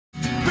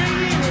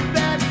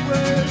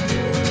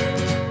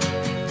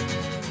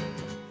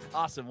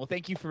Awesome. Well,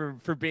 thank you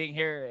for being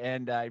here,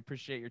 and I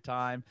appreciate your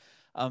time.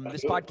 This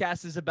Absolutely.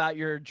 podcast is about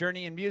your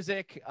journey in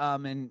music,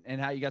 and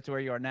how you got to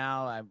where you are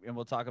now. And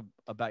we'll talk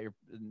about your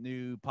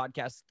new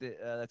podcast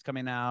that's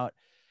coming out,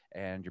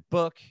 and your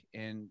book,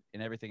 and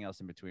everything else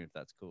in between, if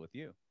that's cool with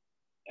you.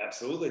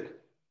 Absolutely.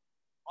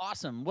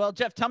 Awesome. Well,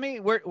 Jeff, tell me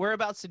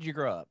whereabouts did you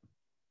grow up?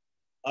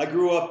 I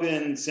grew up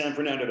in San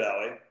Fernando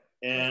Valley,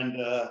 and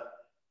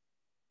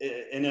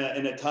in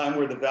a time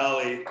where the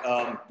Valley,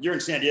 you're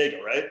in San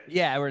Diego, right?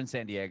 Yeah, we're in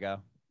San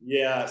Diego.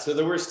 Yeah. So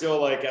there were still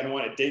like, I don't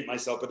want to date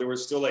myself, but there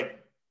was still like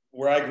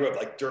where I grew up,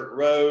 like dirt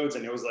roads,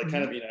 and it was like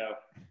kind of, it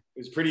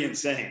was pretty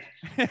insane.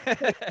 Not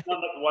like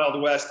the Wild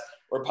West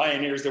or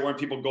pioneers. There weren't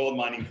people gold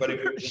mining, but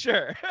it was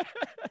Sure.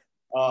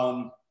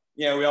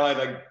 yeah, we all had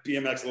like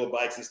BMX little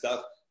bikes and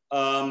stuff.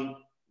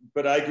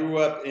 But I grew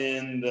up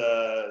in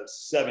the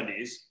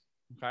 70s.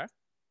 Okay.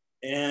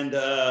 And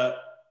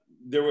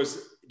there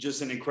was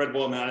just an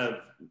incredible amount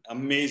of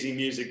amazing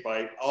music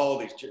by all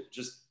these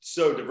just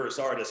so diverse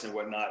artists and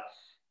whatnot.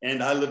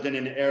 And I lived in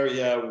an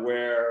area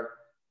where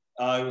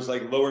it was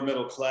like lower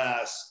middle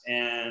class.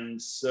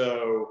 And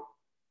so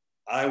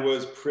I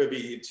was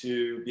privy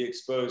to be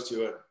exposed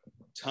to a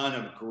ton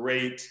of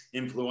great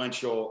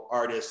influential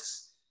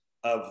artists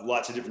of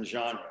lots of different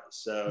genres.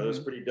 So it was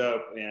pretty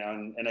dope.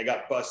 And I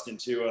got bussed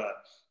into a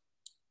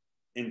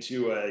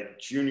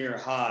junior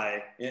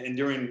high, and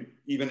during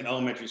even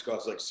elementary school, I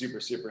was like super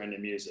into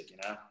music,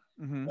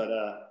 But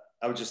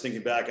I was just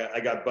thinking back,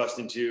 I got bussed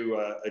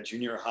into a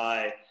junior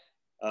high,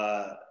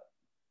 to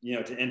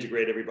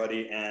integrate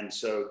everybody. And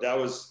so that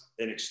was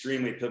an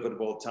extremely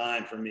pivotal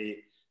time for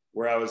me,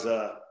 where I was,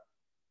 I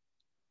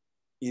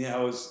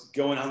was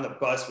going on the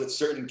bus with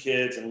certain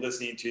kids and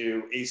listening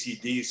to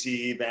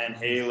AC/DC, Van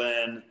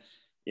Halen,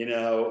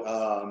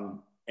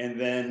 and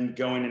then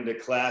going into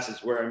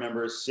classes where I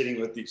remember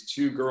sitting with these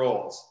two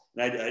girls,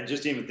 and I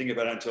just didn't even think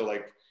about it until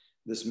like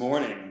this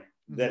morning,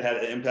 that had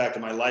an impact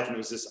on my life. And it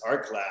was this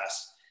art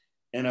class,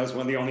 and I was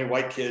one of the only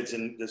white kids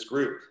in this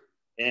group.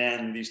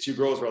 And these two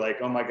girls were like,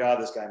 "Oh my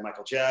God, this guy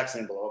Michael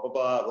Jackson, blah blah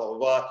blah blah blah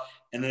blah,"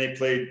 and then they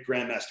played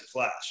Grandmaster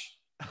Flash.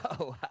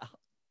 Oh wow!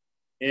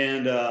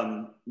 And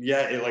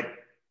it like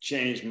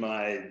changed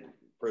my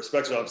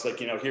perspective. I was like,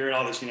 hearing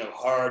all this,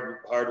 hard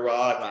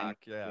rock,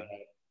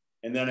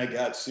 and then I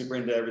got super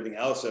into everything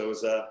else. So it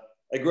was, I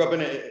grew up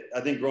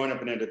I think growing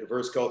up in a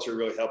diverse culture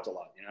really helped a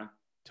lot,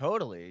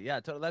 Totally. Yeah.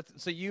 Totally.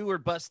 So you were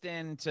bussed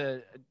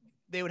into,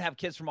 they would have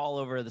kids from all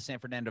over the San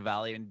Fernando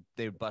Valley, and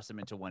they would bust them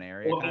into one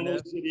area. Well, inner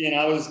city, and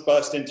I was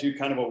bussed into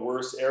kind of a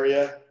worse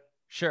area.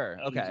 Sure.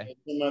 Okay.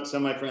 Some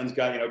of my friends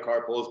got,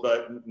 carpools,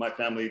 but my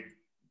family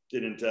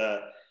didn't,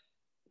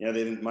 they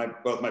didn't,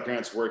 both my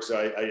parents worked, so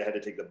I had to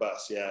take the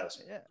bus. Yeah.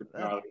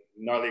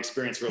 Gnarly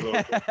experience for a little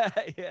bit.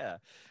 Yeah.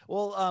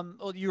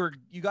 Well, you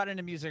got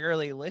into music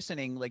early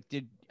listening. Like,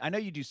 I know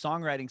you do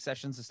songwriting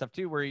sessions and stuff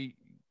too, when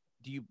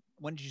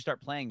did you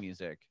start playing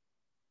music?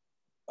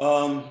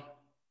 Well,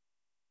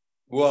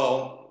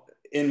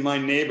 in my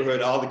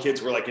neighborhood, all the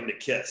kids were like into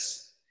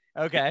Kiss.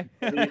 Okay.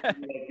 They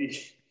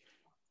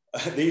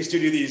used to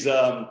do these,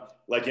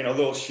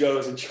 little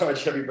shows and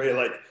charge everybody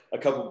like a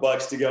couple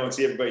bucks to go and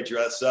see everybody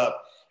dress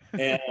up.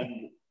 And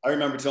I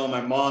remember telling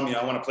my mom,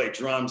 I want to play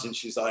drums. And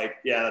she's like,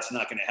 yeah, that's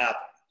not going to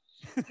happen.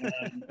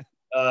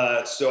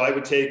 And, so I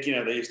would take, they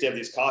used to have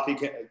these coffee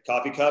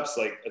cups,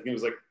 like, I think it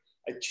was like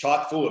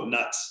chock full of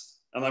nuts.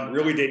 I'm like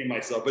really dating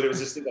myself, but it was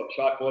just thing called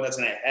chock full of nuts.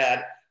 And I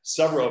had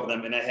several of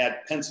them, and I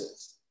had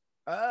pencils.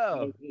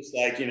 Oh. Just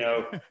like,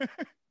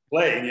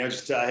 playing,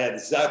 I had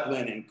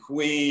Zeppelin and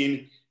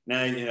Queen.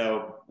 Now,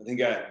 I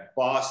think I had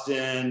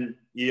Boston,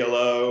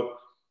 ELO.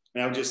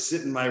 And I would just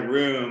sit in my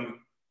room,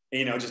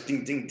 just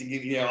ding, ding,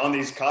 ding, on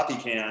these coffee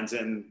cans.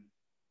 And,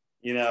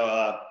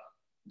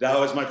 that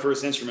was my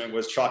first instrument,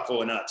 was chock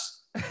full of nuts.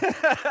 I was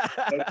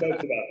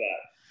about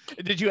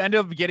that. Did you end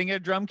up getting a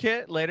drum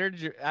kit later?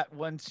 Did you,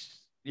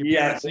 once your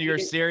parents knew you were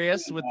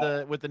serious with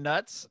the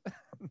nuts?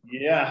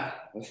 Yeah.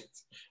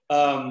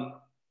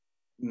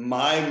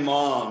 My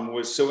mom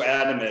was so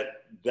adamant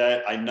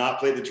that I not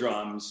play the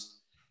drums.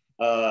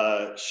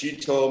 She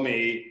told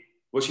me,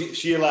 well,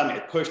 she allowed me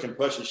to push and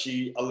push, and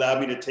she allowed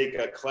me to take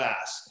a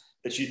class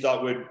that she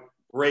thought would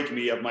break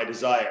me of my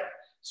desire.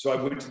 So I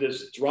went to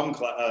this drum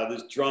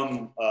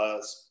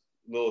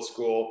little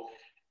school,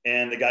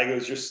 and the guy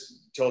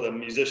told the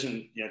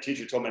musician,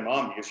 teacher told my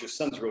mom, he goes, your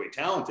son's really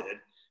talented.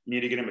 You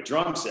need to get him a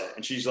drum set.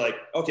 And she's like,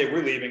 okay,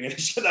 we're leaving. And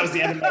that was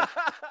the end of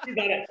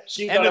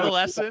end of the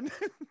lesson.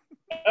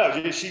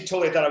 Oh, she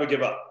totally thought I would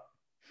give up.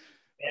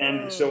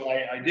 And so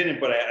I didn't,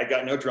 but I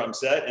got no drum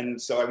set.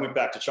 And so I went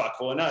back to chock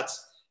full of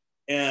nuts.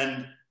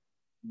 And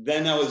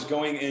then I was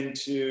going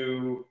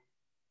into,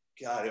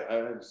 God,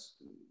 I was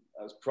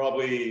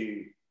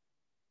probably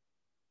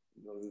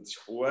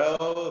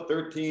 12,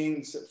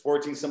 13,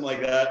 14, something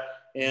like that.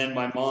 And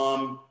my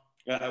mom,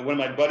 one of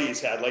my buddies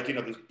had like,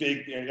 this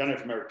big, I don't know if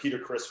you remember Peter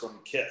Criss from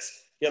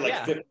Kiss. He had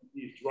like 50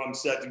 drum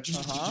sets.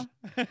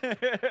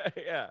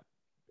 Yeah.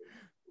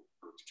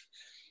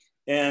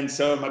 And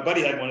so my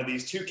buddy had one of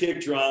these 2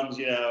 kick drums,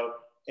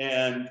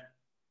 and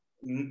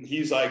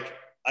he's like,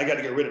 I got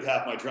to get rid of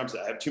half my drum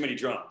set. I have too many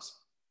drums.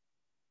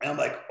 And I'm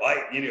like,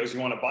 why? You know, you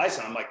want to buy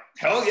some? I'm like,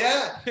 hell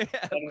yeah.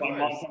 And my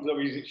mom comes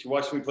over, she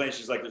watched me play, and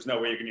she's like, there's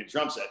no way you're going to get a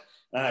drum set.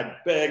 And I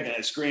begged and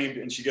I screamed,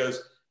 and she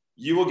goes,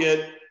 you will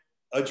get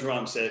a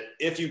drum set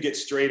if you get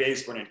straight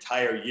A's for an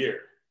entire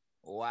year.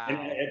 Wow. And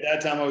at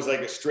that time, I was like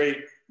a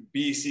straight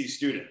B/C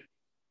student.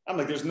 I'm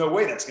like, there's no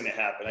way that's going to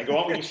happen. I go,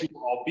 I'm going to shoot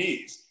all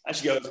B's. And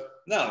she goes,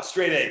 no,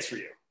 straight A's for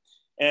you.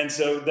 And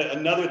so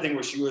another thing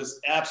where she was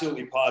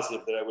absolutely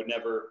positive that I would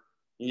never,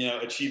 you know,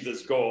 achieve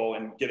this goal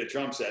and get a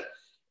drum set.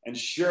 And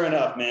sure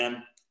enough,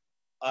 man,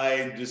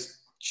 I just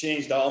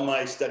changed all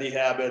my study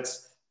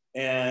habits.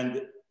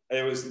 And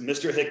it was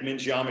Mr. Hickman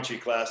geometry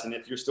class. And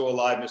if you're still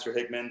alive, Mr.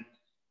 Hickman,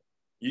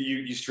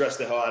 you stressed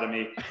the hell out of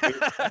me.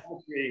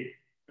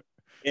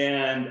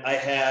 And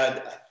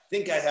I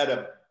think I had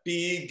a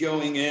B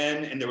going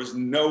in, and there was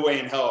no way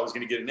in hell I was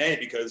going to get an A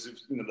because,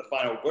 you know, the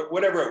final,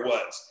 whatever it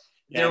was.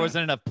 There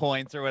wasn't enough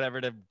points or whatever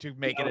to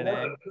make it an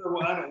A.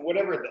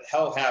 Whatever the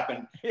hell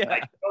happened. Yeah. And I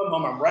tell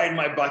Mom, I'm riding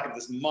my bike up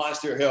this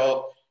monster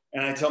hill,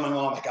 and I tell my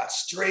mom, I got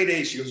straight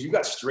A's. She goes, you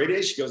got straight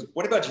A's? She goes,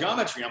 what about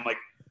geometry? I'm like,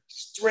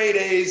 straight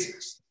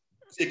A's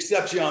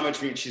except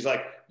geometry. And she's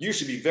like, you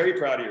should be very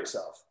proud of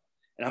yourself.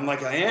 And I'm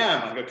like, I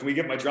am. I go, can we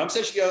get my drum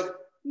set? She goes,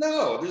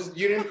 no,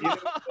 you didn't.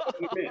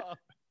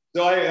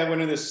 So I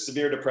went in this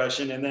severe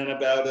depression. And then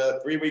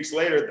about 3 weeks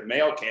later, the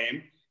mail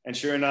came. And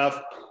sure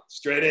enough,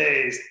 straight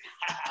A's.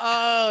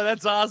 Oh,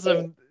 that's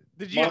awesome.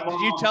 Did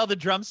you tell the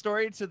drum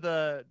story to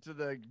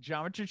the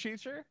geometry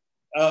teacher?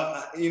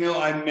 You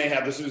know, I may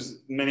have. This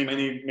was many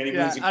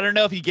moons ago. I don't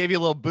know if he gave you a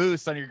little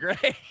boost on your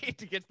grade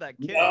to get that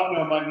kid.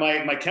 No,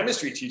 my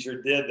chemistry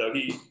teacher did, though.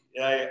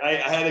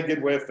 I had a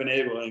good way of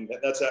finagling.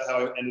 That's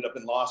how I ended up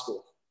in law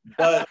school.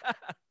 But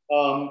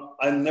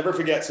I'll never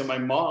forget. So my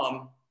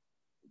mom,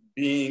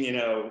 being, you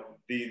know,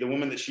 the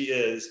woman that she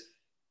is,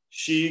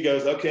 she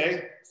goes,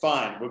 okay,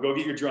 fine, we'll go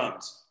get your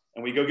drums.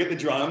 And we go get the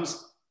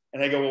drums.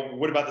 And I go, well,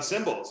 what about the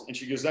cymbals? And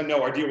she goes,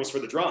 no, our deal was for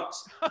the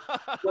drums.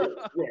 Where?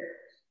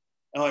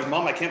 And I'm like,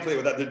 Mom, I can't play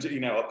without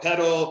a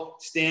pedal,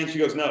 stand. She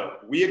goes, no,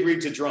 we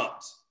agreed to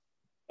drums.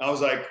 I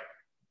was like,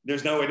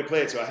 there's no way to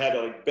play it. So I had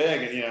to like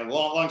beg. And, you know,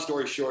 long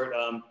story short,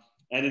 I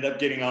ended up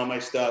getting all my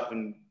stuff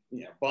and,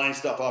 you know, buying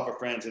stuff off of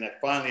friends. And I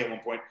finally at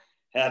one point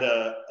had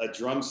a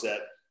drum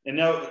set. And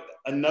now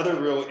another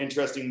real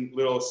interesting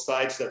little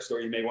sidestep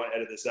story, you may want to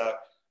edit this out,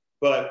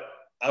 but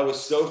I was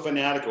so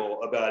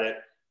fanatical about it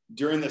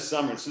during the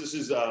summer. So this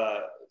is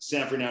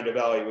San Fernando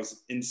Valley. It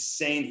was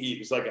insane heat. It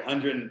was like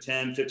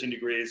 110, 15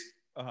 degrees.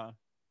 Uh-huh.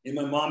 And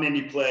my mom made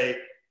me play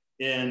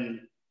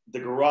in the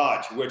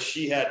garage, which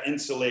she had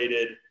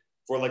insulated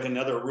for like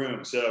another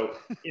room. So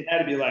it had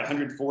to be like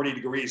 140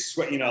 degrees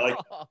sweat, you know, like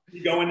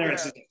you go in there and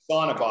it's a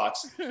sauna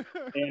box.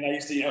 And I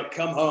used to, you know,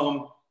 come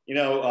home, you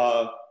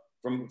know,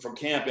 from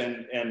camp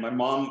and my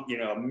mom, you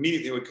know,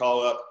 immediately would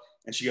call up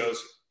and she goes,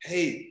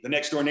 hey, the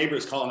next door neighbor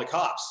is calling the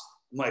cops.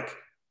 I'm like,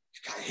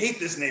 I hate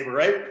this neighbor,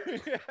 right?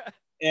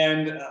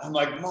 And I'm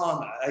like,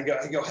 Mom, I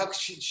go, how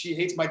she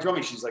hates my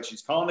drumming. She's like,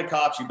 she's calling the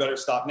cops. You better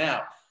stop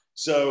now.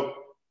 So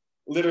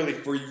literally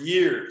for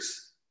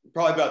years,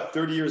 probably about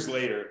 30 years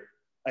later,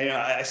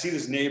 I see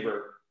this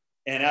neighbor.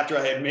 And after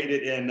I had made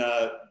it in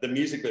the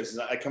music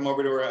business, I come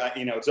over to her,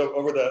 you know, it's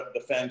over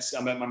the fence.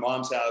 I'm at my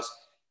mom's house.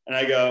 And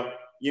I go,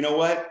 you know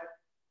what?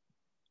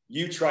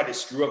 You tried to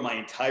screw up my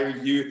entire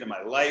youth and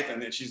my life. And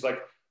then she's like,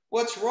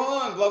 what's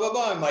wrong? Blah, blah,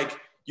 blah. I'm like,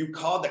 you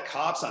called the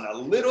cops on a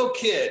little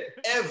kid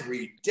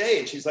every day.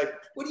 And she's like,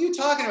 what are you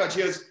talking about? She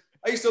goes,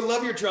 I used to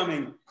love your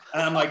drumming.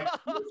 And I'm like,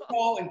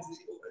 call and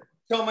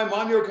tell my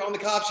mom you were calling the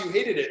cops. You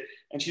hated it.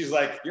 And she's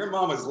like, your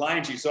mom was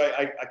lying to you. So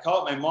I call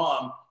up my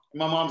mom. And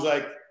my mom's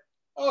like,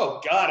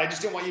 oh, God, I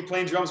just didn't want you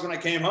playing drums when I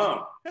came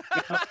home.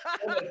 I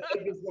went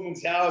to this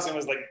woman's house and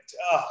was like,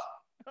 oh,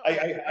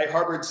 I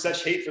harbored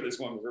such hate for this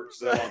woman for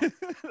so long.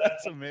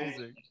 That's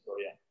amazing. So,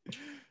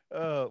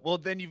 yeah. Well,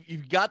 then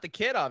you've got the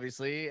kid,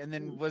 obviously, and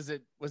then was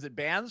it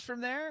bands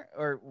from there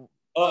or?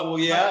 Well,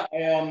 yeah,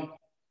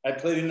 I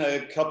played in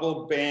a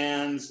couple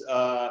bands.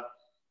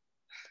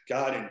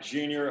 In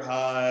junior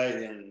high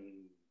and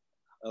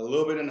a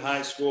little bit in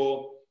high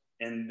school,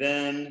 and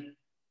then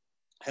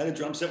had a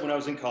drum set when I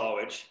was in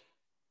college,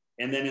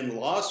 and then in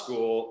law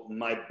school,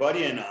 my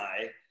buddy and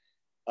I,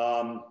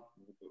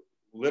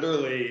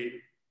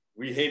 literally,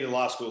 we hated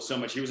law school so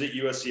much. He was at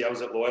USC, I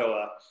was at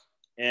Loyola,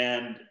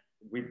 and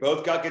we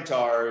both got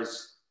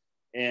guitars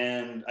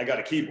and I got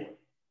a keyboard.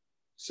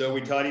 So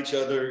we taught each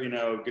other, you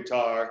know,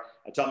 guitar.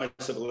 I taught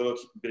myself a little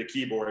bit of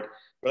keyboard,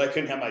 but I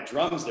couldn't have my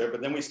drums there.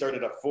 But then we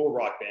started a full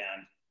rock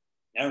band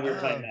and we were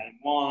playing at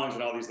Wands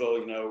and all these little,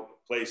 you know,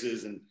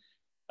 places. And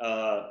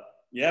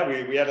we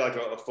had like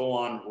a full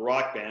on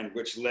rock band,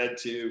 which led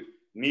to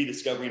me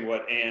discovering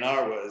what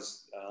A&R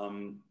was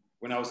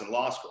when I was in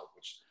law school,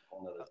 which is a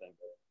whole other thing.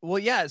 Well,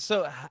 yeah.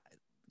 So,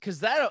 because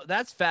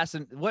that's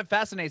fascinating. What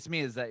fascinates me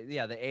is that,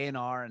 yeah, the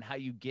A&R and how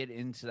you get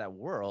into that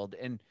world.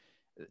 And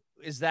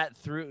is that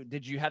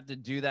did you have to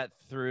do that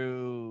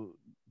through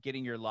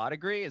getting your law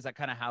degree? Is that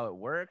kind of how it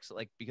works?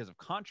 Like because of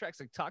contracts?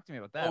 Like talk to me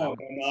about that. Oh, I'm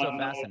so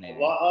fascinated.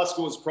 Law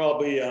school is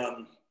probably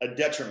a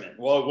detriment.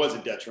 Well, it was a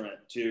detriment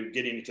to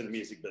getting into the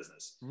music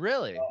business.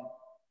 Really?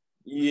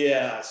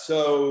 Yeah.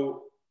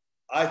 So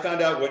I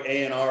found out what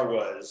A&R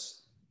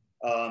was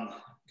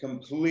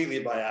completely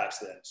by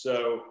accident.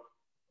 So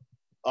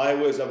I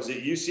was at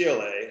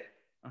UCLA,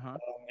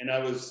 and I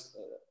was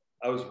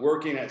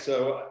working at.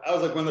 So I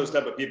was like one of those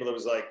type of people that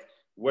was like,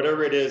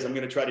 whatever it is, I'm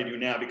going to try to do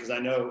now because I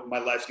know my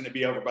life's going to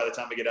be over by the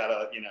time I get out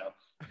of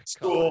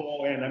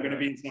school, and I'm going to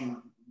be in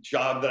some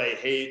job that I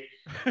hate.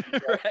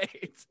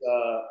 Right.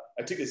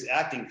 I took this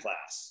acting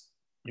class,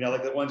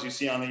 like the ones you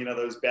see on the,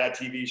 those bad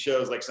TV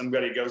shows, like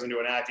somebody goes into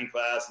an acting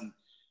class and,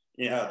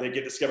 they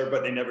get discovered,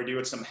 but they never do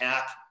it. Some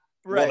hack.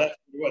 Right. Well, that's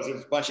what it was. It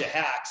was a bunch of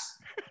hacks.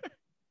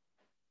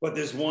 But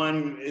this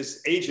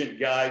agent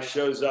guy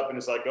shows up and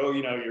is like, oh,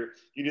 you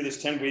do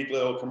this 10-week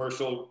little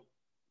commercial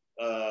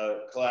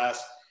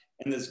class.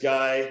 And this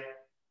guy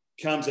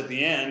comes at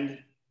the end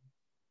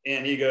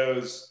and he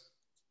goes,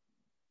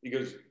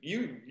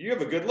 you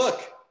have a good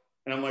look.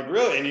 And I'm like,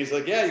 really? And he's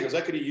like, yeah. He goes,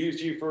 I could have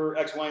used you for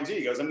X, Y, and Z.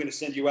 He goes, I'm going to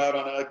send you out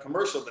on a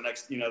commercial the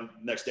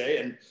next day.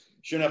 And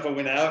sure enough, I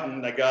went out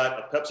and I got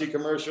a Pepsi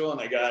commercial and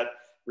I got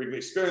Wrigley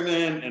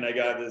Experiment and I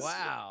got this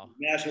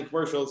national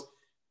commercials.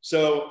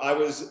 So I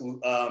was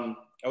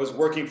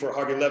working for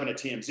Harvey Levin at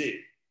TMZ.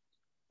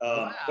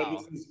 But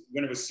this is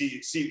when it was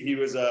he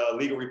was a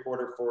legal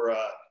reporter for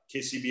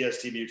KCBS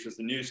TV, which was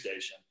the news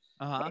station.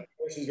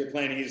 Questions were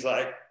playing. He's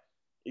like,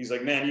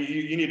 man,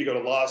 you need to go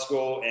to law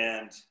school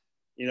and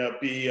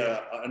be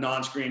a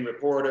on-screen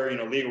reporter,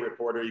 legal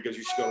reporter. He goes,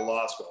 you should go to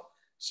law school.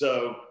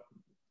 So,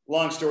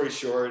 long story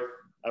short,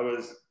 I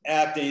was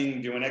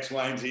acting, doing X,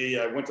 Y, and Z.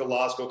 I went to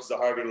law school because of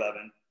Harvey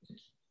Levin.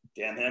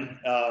 Damn him.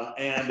 I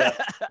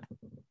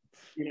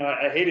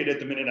hated it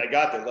the minute I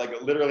got there.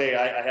 Like literally,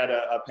 I had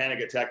a panic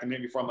attack the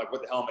minute before. I'm like,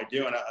 what the hell am I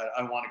doing?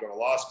 I want to go to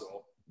law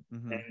school.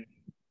 And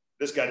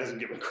this guy doesn't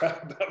give a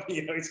crap about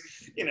me.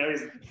 He's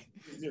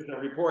just a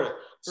reporter.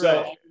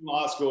 So I'm in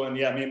law school, and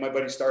me and my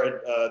buddy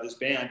started this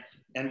band.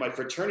 And my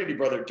fraternity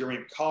brother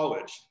during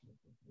college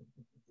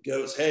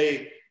goes,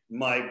 hey,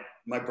 my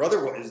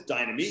brother is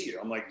dying to meet you.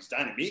 I'm like, he's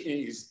dying to meet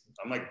me?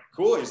 I'm like,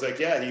 cool. He's like,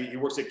 yeah, he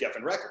works at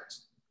Geffen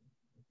Records.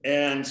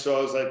 And so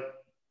I was like,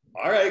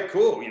 all right,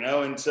 cool.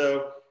 And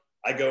so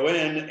I go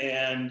in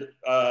and,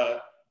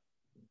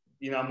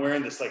 I'm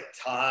wearing this like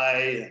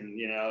tie and,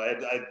 I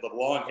had the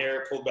long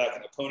hair pulled back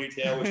in a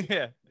ponytail, which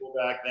was cool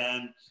back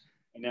then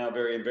and now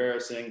very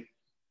embarrassing.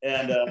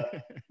 And,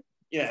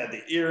 had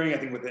the earring, I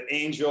think with the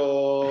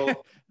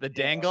angel. The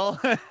dangle.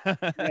 But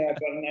I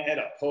had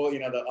a polo,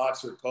 the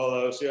Oxford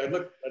polo. So I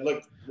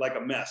looked like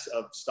a mess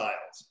of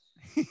styles.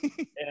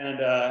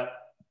 And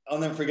I'll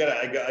never forget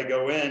it. I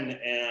go in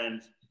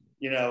and,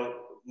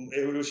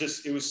 it was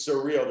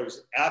surreal.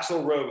 There's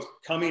Axl Rose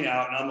coming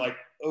out and I'm like,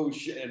 oh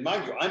shit. And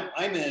mind you,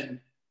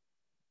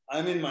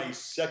 I'm in my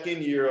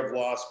second year of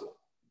law school.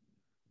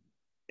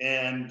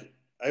 And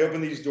I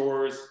open these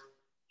doors.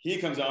 He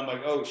comes out, I'm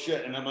like, oh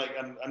shit. And I'm like,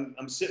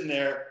 I'm sitting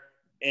there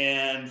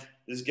and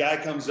this guy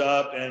comes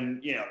up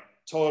and,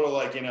 total,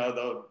 like,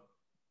 the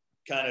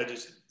kind of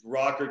just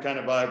rocker kind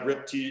of vibe,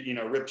 ripped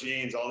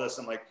jeans, all this.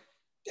 I'm like,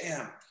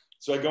 damn.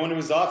 So I go into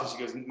his office. He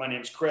goes, my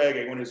name's Craig.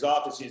 I go into his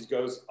office. He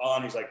goes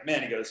on. He's like,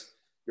 man, he goes,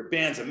 your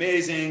band's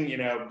amazing.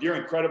 You're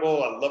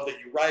incredible. I love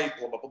that you write,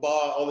 blah, blah, blah,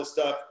 blah, all this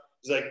stuff.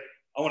 He's like,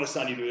 I want to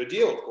sign you to a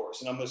deal, of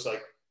course. And I'm just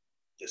like,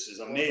 this is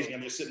amazing.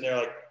 I'm just sitting there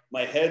like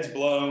my head's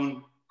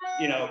blown.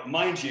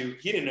 Mind you,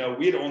 he didn't know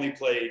we had only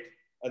played,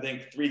 I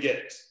think, 3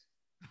 gigs.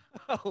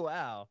 Oh,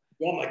 wow.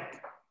 So I'm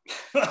like,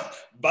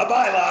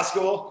 bye-bye, law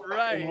school.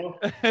 Right.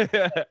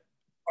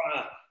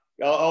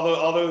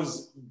 All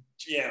those,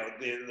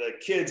 the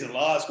kids in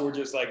law school were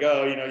just like,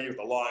 oh, you with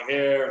the long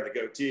hair and the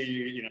goatee,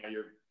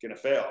 you're going to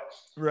fail.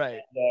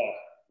 Right.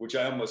 Which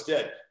I almost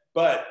did.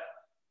 But,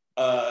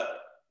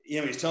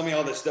 he's telling me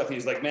all this stuff. And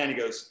he's like, man, he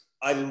goes,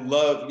 I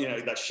love,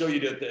 that show you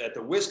did at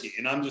the whiskey.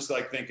 And I'm just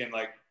like thinking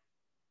like,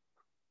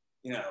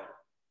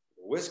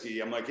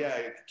 whiskey. I'm like, yeah,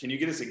 can you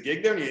get us a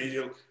gig there?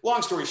 And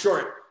long story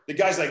short, the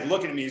guy's like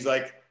looking at me. He's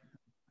like,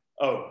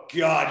 oh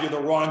God, you're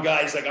the wrong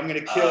guy. He's like, I'm going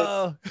to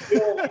kill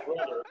my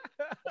brother,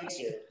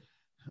 Spencer.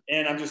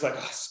 And I'm just like,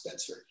 oh,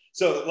 Spencer.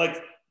 So like,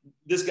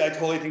 this guy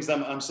totally thinks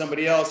I'm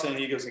somebody else. And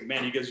he goes like,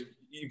 man,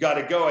 you got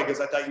to go. I guess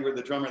I thought you were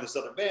the drummer of this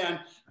other band.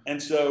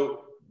 And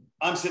so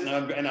I'm sitting there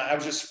and I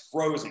was just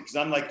frozen because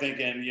I'm like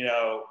thinking,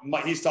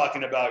 he's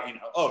talking about,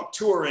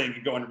 touring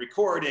and going to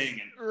recording.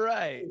 And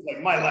right.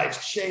 Like my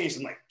life's changed.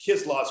 I'm like,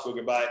 kiss law school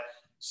goodbye.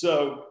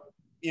 So,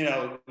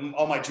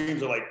 all my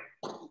dreams are like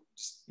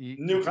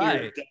nuclear.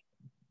 Right.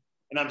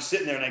 And I'm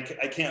sitting there and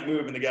I can't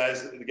move. And the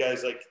guy's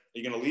like, are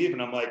you going to leave?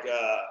 And I'm like,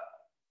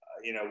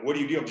 what do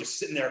you do? I'm just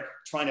sitting there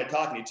trying to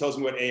talk. And he tells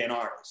me what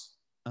A&R is.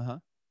 Uh-huh.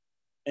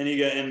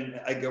 And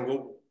I go,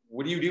 well,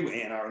 what do you do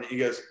A&R? And he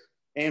goes,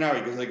 A&R,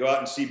 he goes, I go out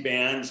and see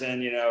bands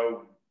and,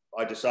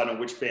 I decide on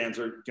which bands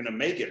are going to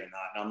make it or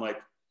not. And I'm like,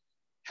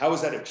 how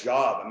is that a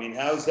job? I mean,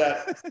 how is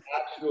that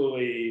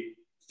actually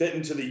fit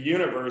into the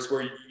universe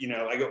where, you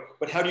know, I go,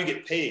 but how do you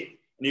get paid?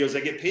 And he goes, I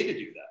get paid to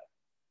do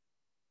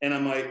that. And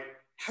I'm like,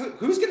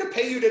 who's going to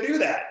pay you to do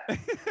that?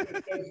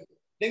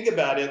 Think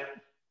about it.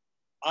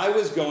 I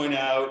was going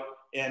out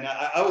and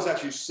I was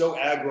actually so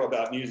aggro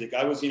about music.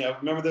 I was, you know,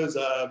 remember those,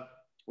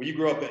 when you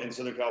grew up in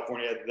Southern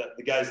California,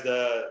 the guys,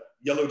 the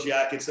yellow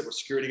jackets that were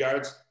security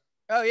guards.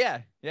 Oh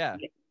yeah. Yeah.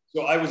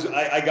 So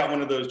I got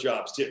one of those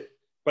jobs too,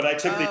 but I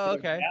took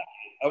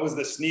I was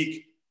the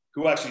sneak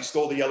who actually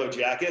stole the yellow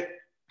jacket.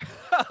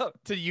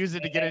 To use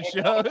it to get in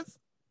shows.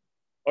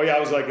 Oh yeah, I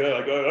was like,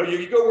 oh,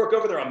 you go work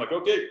over there. I'm like,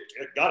 okay,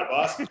 got it,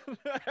 boss.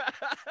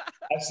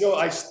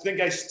 I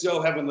think I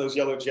still have one of those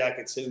yellow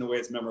jackets hidden away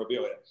as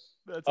memorabilia.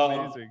 That's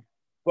amazing.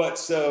 But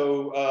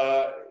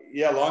so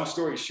yeah, long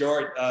story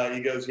short,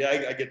 he goes,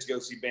 yeah, I get to go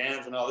see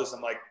bands and all this.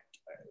 I'm like,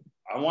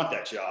 I want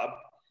that job.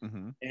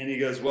 Mm-hmm. And he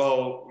goes,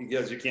 well,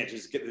 you can't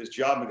just get this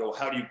job. And I go,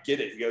 how do you get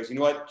it? He goes, you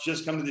know what?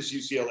 Just come to this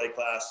UCLA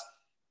class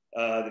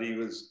that he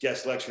was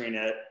guest lecturing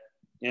at,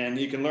 and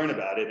you can learn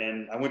about it.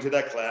 And I went to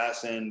that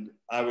class, and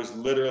I was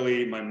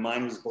literally, my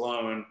mind was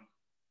blown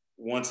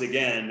once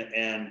again.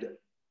 And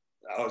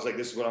I was like,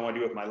 this is what I want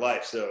to do with my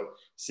life. So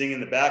sitting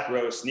in the back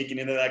row, sneaking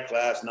into that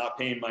class, not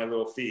paying my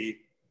little fee.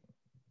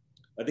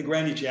 I think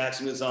Randy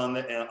Jackson was on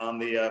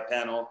the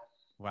panel.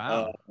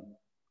 Wow.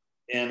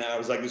 And I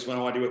was like, this is what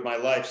I want to do with my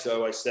life.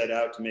 So I set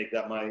out to make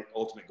that my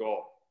ultimate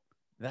goal.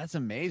 That's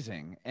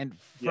amazing. And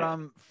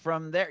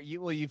from there,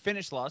 you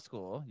finished law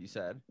school, you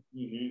said.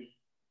 Mm-hmm.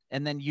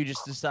 And then you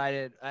just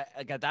decided,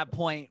 like at that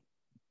point,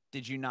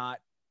 did you not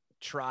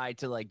try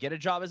to like get a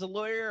job as a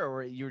lawyer,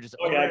 or you were just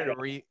over it? Or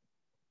were you?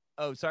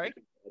 Oh, sorry.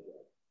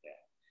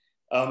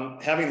 Yeah.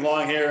 Having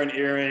long hair and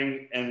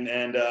earring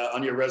and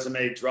on your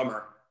resume,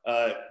 drummer,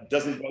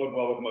 doesn't bode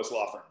well with most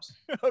law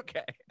firms.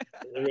 Okay.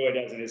 It really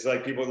doesn't. It's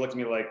like people look at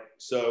me like,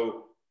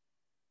 so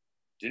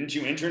didn't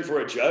you intern for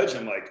a judge?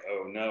 I'm like,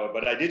 oh no,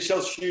 but I did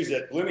sell shoes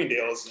at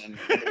Bloomingdale's. And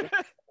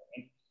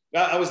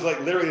I was like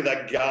literally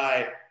that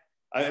guy.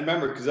 I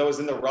remember because I was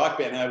in the rock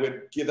band, and I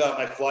would give out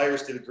my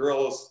flyers to the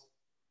girls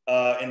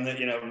in the,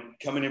 you know,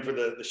 coming in for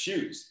the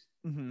shoes.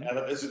 Mm-hmm. And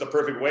this is the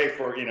perfect way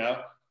for, you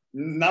know,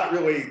 not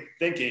really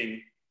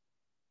thinking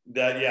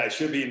that, yeah, I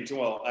should be,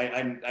 well,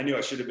 I knew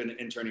I should have been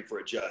interning for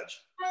a judge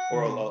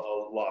or a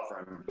law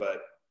firm,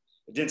 but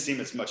it didn't seem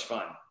as much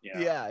fun. You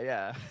know?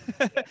 Yeah.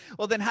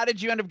 Well, then how did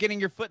you end up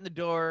getting your foot in the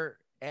door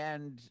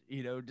and,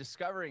 you know,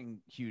 discovering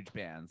huge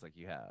bands like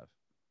you have?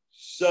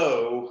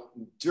 So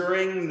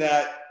during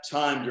that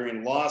time,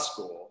 during law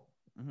school,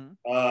 mm-hmm.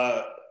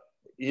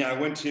 You know, I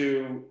went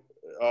to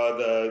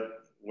the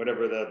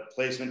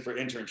placement for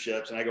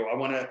internships, and I go, I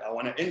want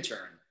to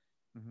intern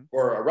mm-hmm.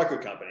 for a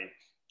record company.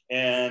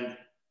 And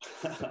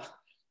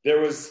there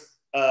was,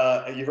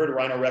 you heard of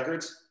Rhino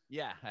Records?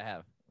 Yeah, I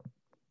have.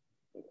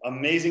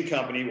 Amazing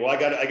company. Well, I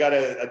got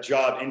a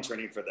job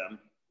interning for them.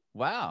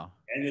 Wow.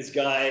 And this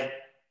guy,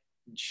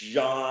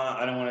 John,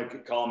 I don't want to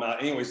call him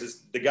out.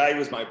 Anyways, the guy who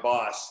was my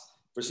boss,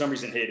 for some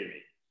reason, hated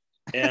me.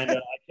 And I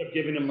kept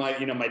giving him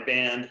my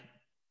band,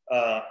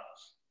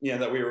 you know,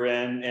 that we were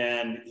in.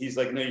 And he's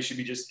like, no, you should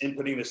be just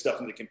inputting this stuff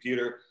in the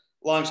computer.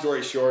 Long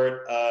story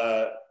short,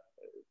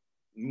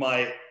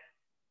 my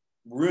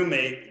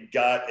roommate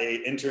got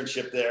a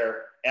internship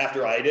there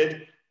after I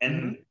did.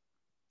 And mm-hmm.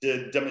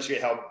 to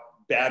demonstrate how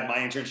bad my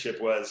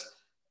internship was,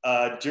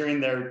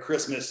 during their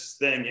Christmas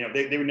thing, you know,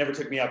 they would never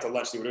take me out to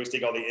lunch. They would always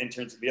take all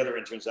the other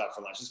interns out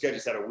for lunch. This guy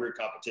just had a weird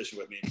competition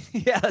with me.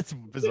 Yeah, that's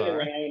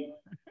bizarre.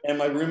 And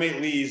my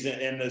roommate leaves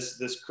in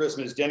this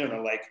Christmas dinner, and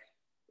they're like,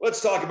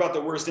 let's talk about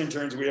the worst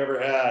interns we ever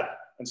had.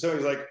 And so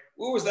he's like,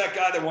 who was that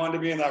guy that wanted to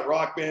be in that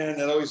rock band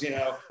that always, you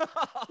know,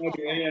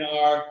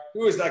 A&R?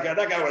 Who was that guy?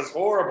 That guy was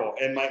horrible.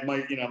 And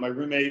my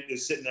roommate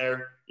is sitting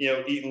there, you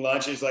know, eating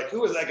lunch. And he's like,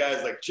 who was that guy?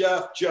 He's like,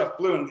 Jeff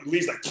Blue. And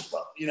Lee's like,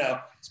 you know,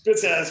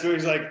 spits at his food.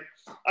 He's like,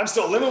 I'm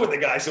still living with the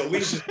guy. So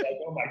Lee's just like,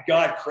 oh my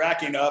God,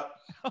 cracking up.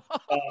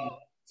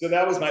 So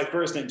that was my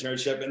first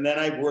internship. And then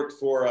I worked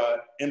for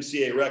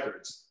MCA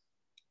Records.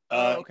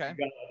 Okay.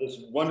 Got this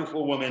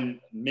wonderful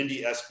woman,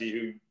 Mindy Espy,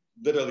 who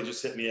literally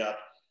just hit me up.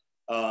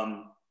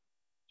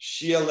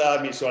 She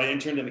allowed me, so I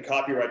interned in the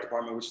copyright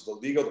department, which is the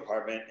legal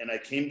department. And I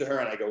came to her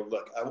and I go,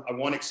 look, I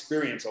want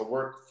experience. I'll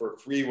work for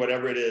free,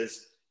 whatever it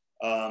is,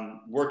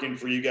 working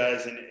for you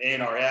guys in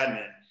A&R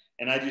admin.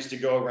 And I used to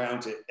go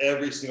around to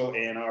every single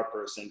A&R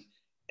person.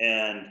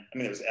 And I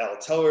mean, there was Al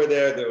Teller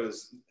there. There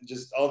was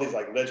just all these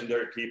like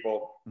legendary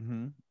people.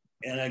 Mm-hmm.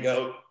 And I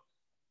go,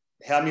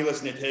 have me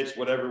listen to tapes,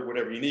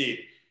 whatever you need.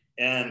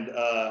 And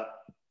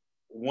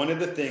one of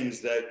the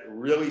things that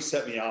really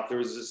set me off, there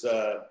was this,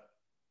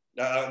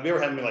 they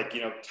were having me like,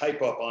 you know,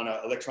 type up on an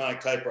electronic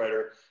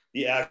typewriter,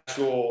 the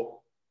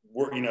actual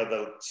word, you know,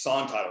 the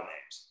song title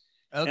names.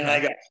 Okay. And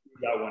I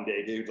got one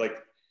day, dude, like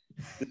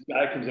this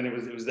guy comes in, it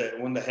was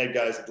one of the head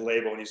guys at the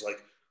label, and he's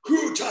like,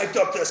 who typed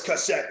up this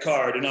cassette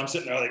card? And I'm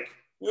sitting there like,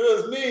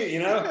 it was me, you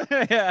know?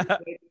 Yeah.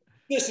 Like,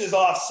 this is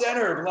off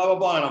center, blah, blah,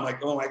 blah. And I'm like,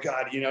 oh my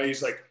God, you know,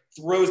 he's like,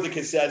 throws the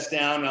cassettes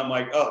down. And I'm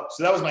like, oh,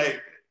 so that was my,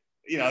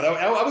 you know,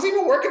 I was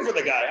even working for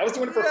the guy. I was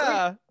doing it for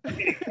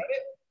free.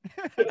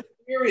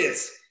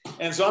 Furious.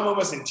 And so I'm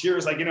almost in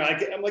tears, like, I'm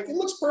like, it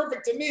looks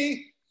perfect to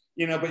me,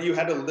 but you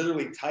had to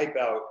literally type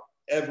out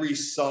every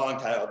song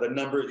title, the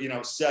number,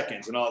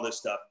 seconds and all this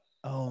stuff.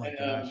 Oh my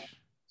gosh.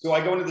 So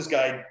I go into this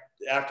guy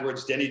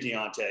afterwards, Denny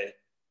Deontay,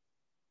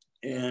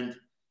 and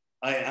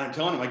I'm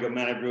telling him, I go,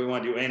 man, I really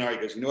want to do A&R. He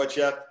goes, you know what,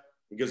 Jeff?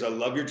 He goes, I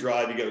love your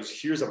drive. He goes,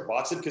 here's a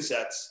box of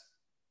cassettes.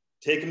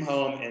 Take them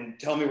home and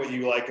tell me what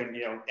you like and,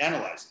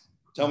 analyze them.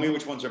 Tell me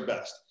which ones are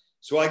best.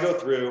 So I go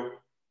through,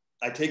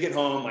 I take it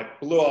home. I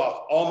blew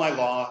off all my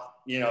law,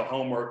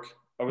 homework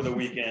over the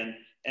weekend.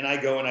 And I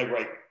go and I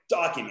write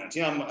documents.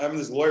 I'm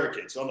this lawyer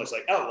kid. So I'm just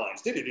like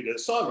outlines,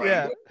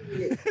 songwriting,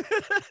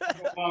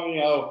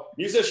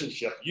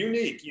 musicianship,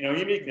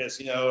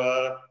 uniqueness,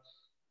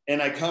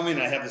 and I come in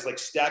and I have this like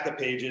stack of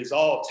pages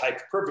all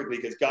typed perfectly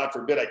because God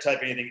forbid I type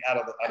anything out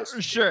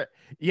of Sure.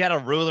 You had a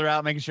ruler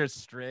out, making sure it's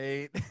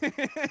straight. I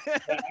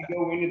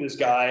go into this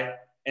guy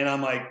and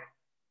I'm like,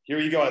 here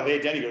you go. I lay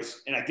it down. He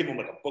goes, and I give him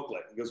like a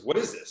booklet. He goes, what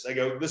is this? I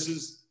go, this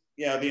is,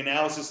 the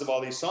analysis of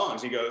all these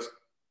songs. He goes,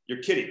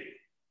 you're kidding me.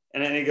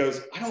 And then he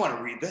goes, I don't want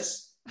to read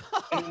this.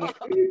 And I'm like,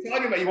 what are you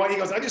talking about? He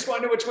goes, I just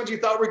want to know which ones you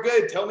thought were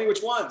good. Tell me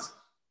which ones.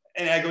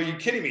 And I go, you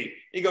kidding me?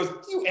 He goes,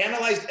 you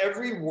analyzed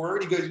every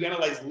word? He goes, you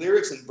analyzed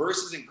lyrics and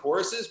verses and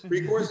choruses,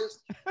 pre-choruses?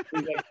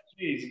 He's like,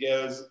 geez.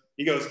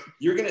 He goes,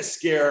 you're going to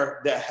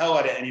scare the hell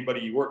out of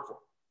anybody you work for.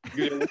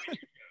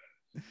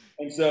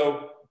 And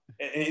so,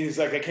 and he's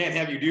like, I can't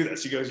have you do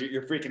this. He goes,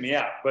 you're freaking me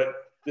out. But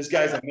this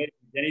guy's amazing,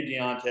 Denny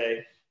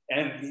Deontay.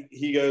 And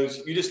he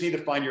goes, you just need to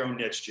find your own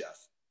niche,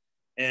 Jeff.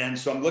 And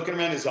so I'm looking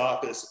around his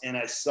office and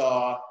I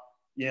saw,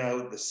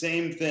 the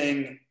same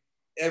thing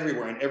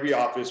everywhere in every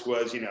office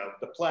was,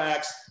 the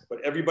plaques,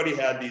 but everybody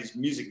had these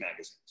music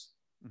magazines.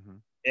 Mm-hmm.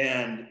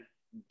 And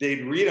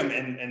they'd read them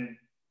and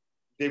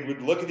they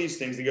would look at these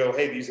things and go,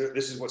 hey, this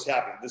is what's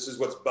happening. This is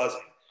what's buzzing.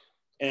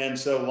 And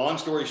so long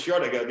story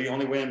short, I go, the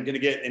only way I'm going to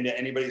get into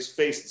anybody's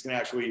face that's going to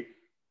actually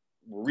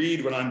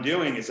read what I'm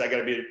doing is I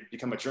got to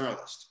become a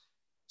journalist.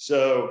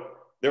 So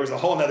there was a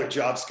whole nother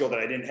job skill that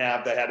I didn't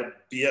have that I had to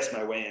BS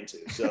my way into.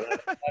 So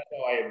that's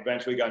how I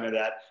eventually got into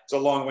that. It's a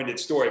long-winded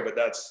story, but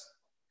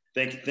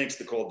thanks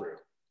to Cold Brew.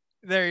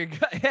 There you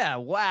go. Yeah.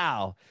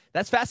 Wow.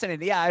 That's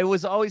fascinating. Yeah. I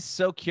was always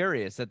so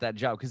curious at that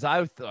job because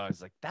I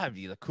was like, that'd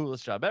be the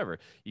coolest job ever.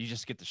 You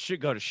just get to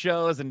go to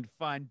shows and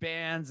find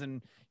bands.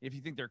 And if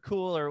you think they're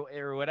cool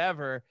or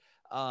whatever.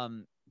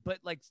 But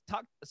like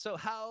so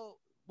how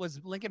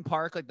was Linkin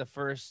Park like the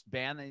first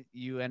band that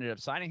you ended up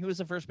signing? Who was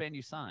the first band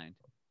you signed?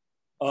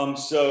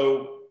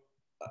 So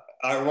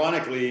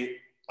ironically,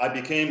 I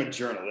became a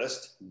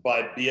journalist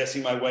by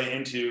BSing my way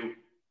into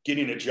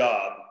getting a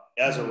job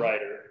as a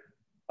writer.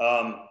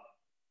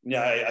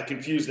 I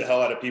confused the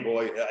hell out of people.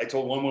 I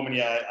told one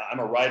woman, I'm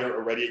a writer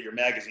already at your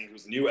magazine,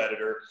 who's the new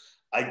editor.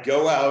 I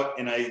go out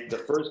and the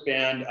first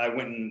band I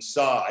went and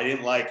saw, I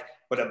didn't like,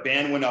 but a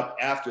band went up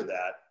after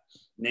that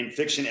named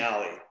Fiction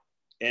Alley.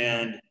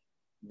 And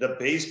the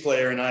bass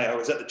player and I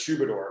was at the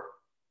Troubadour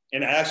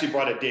and I actually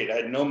brought a date. I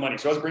had no money.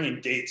 So I was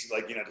bringing dates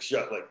to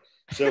show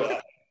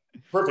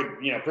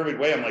perfect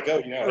way. I'm like, oh,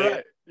 right.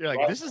 Hey, you're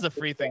like, this is a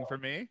free thing for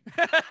me.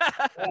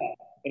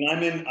 And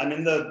I'm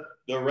in the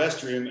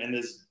restroom and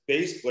this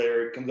bass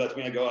player comes up to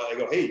me and I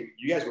go, hey,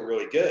 you guys were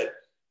really good.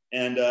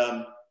 And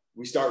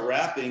we start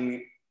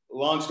rapping.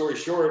 Long story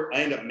short,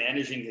 I end up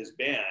managing his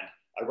band.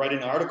 I write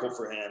an article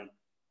for him.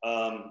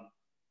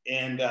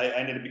 And I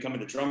ended up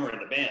becoming the drummer in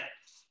the band.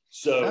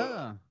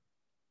 So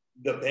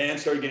the band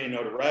started getting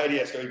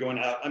notoriety. I started going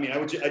out. I mean,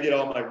 I did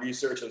all my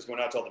research. I was going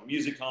out to all the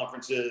music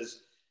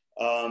conferences.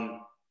 I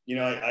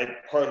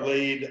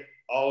parlayed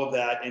all of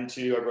that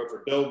into, I wrote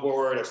for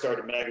Billboard. I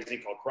started a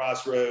magazine called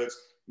Crossroads,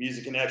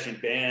 Music Connection,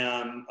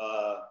 BAM.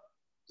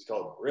 It's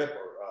called RIP.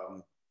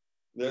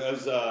 There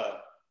was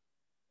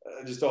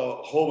just a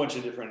whole bunch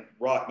of different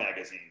rock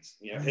magazines,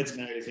 Hits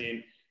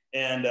magazine.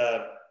 And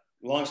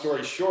long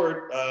story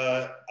short,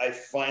 I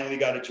finally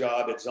got a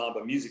job at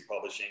Zomba Music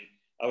Publishing.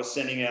 I was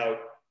sending out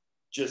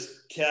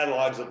just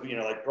catalogs of,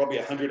 probably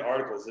 100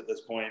 articles at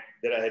this point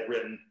that I had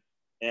written.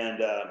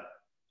 And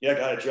I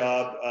got a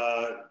job.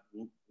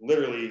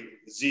 Literally,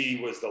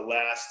 Z was the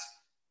last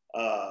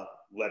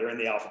letter in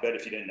the alphabet,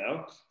 if you didn't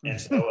know. And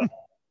so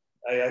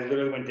I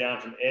literally went down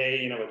from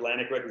A,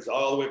 Atlantic Records,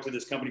 all the way up to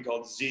this company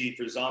called Z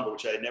for Zomba,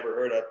 which I had never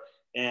heard of.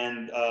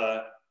 And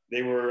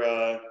they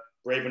were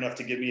brave enough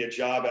to give me a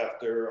job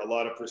after a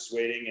lot of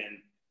persuading. And,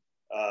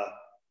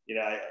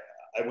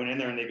 I went in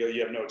there and they go,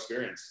 you have no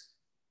experience.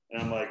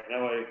 And I'm like,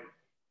 no,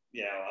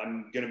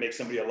 I'm going to make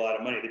somebody a lot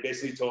of money. They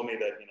basically told me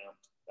that,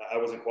 I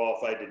wasn't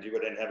qualified to do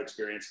it. I didn't have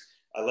experience.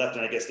 I left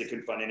and I guess they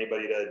couldn't find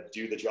anybody to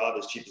do the job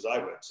as cheap as I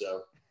would.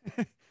 So,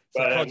 so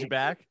I called you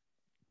back?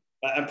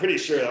 I'm pretty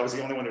sure I was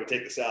the only one who would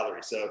take the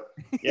salary. So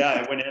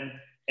I went in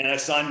and I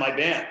signed my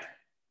band.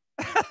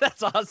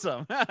 That's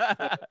awesome.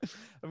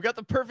 I've got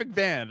the perfect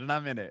band and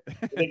I'm in it.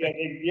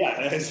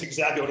 Yeah, that's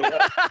exactly what it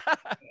was.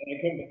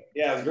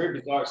 It was very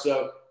bizarre.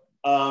 So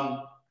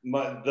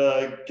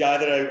the guy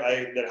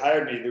that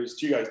hired me, there was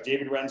two guys,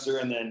 David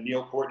Renzer and then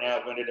Neil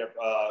Portnow, who ended up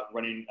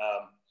running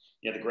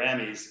the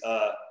Grammys.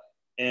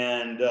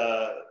 and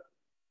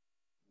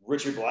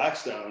Richard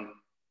Blackstone.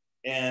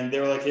 And they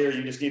were like, here,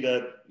 you just need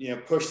to,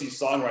 push these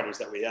songwriters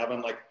that we have.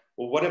 I'm like,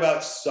 well, what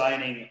about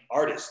signing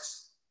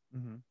artists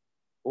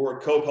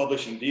or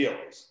co-publishing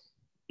deals,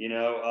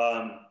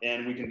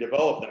 and we can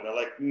develop them. They're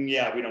like,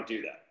 yeah, we don't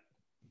do that.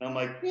 And I'm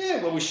like,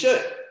 yeah, well, we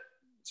should.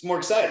 It's more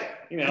exciting.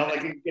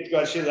 Like you get to go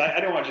out shit. I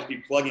don't want to just be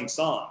plugging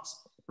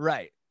songs.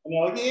 Right. And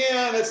they're like,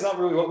 yeah, that's not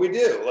really what we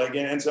do. Like,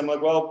 and so I'm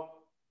like,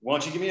 well, why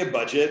don't you give me a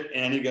budget?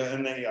 And he goes,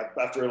 and then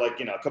after like,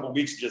 a couple of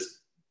weeks,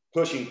 just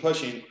pushing,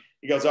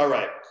 he goes, all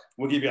right,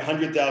 we'll give you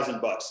 $100,000.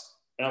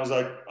 And I was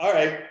like, all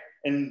right.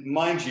 And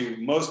mind you,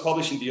 most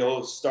publishing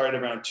deals start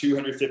around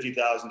 $250,000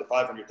 to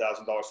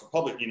 $500,000 for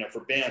public,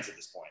 for bands at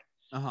this point.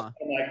 I'm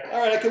like, all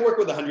right, I could work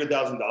with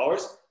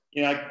 $100,000.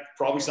 I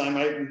probably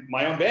sign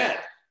my own band.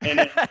 And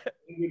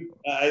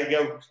I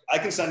go, I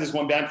can sign this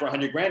one band for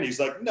 $100,000. He's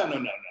like, no.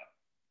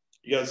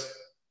 He goes,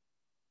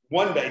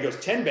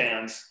 10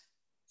 bands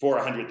for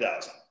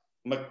 $100,000.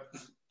 I'm like, what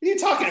are you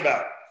talking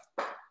about?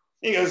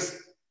 He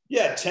goes,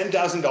 yeah,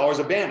 $10,000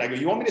 a band. I go,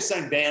 you want me to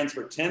sign bands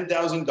for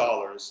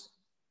 $10,000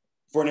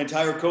 for an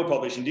entire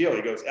co-publishing deal?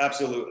 He goes,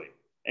 absolutely.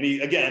 And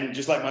he, again,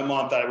 just like my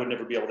mom thought I would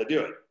never be able to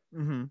do it.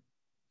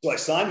 So I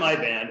signed my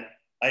band.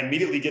 I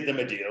immediately get them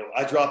a deal.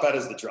 I drop out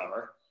as the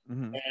drummer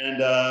and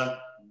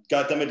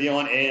got them a deal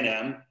on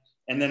A&M.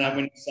 And then I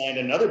went and signed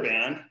another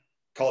band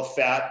called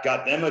Fat,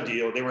 got them a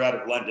deal. They were out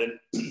of London.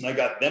 I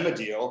got them a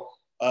deal.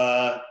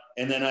 And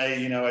then I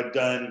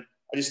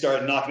just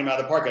started knocking them out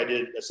of the park.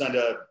 I signed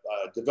a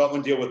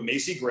development deal with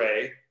Macy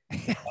Gray.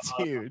 That's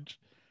huge.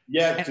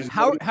 Yeah.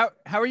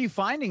 How are you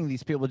finding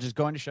these people? Just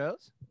going to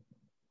shows?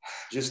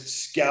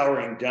 Just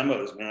scouring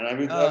demos, man. I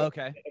mean,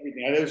 okay.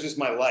 Everything. It was just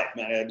my life,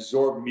 man. I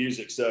absorbed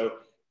music. So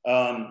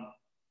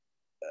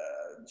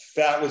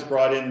Fat was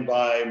brought in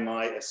by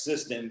my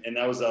assistant, and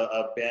that was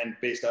a band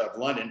based out of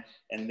London.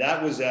 And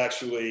that was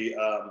actually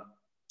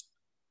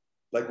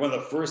like one of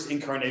the first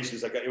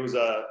incarnations. Like it was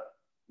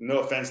no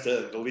offense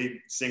to the lead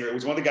singer. It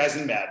was one of the guys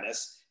in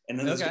Madness. And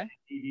then there's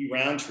E.D.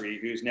 Roundtree,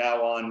 who's now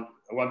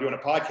who I'm doing a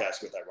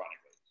podcast with, ironically.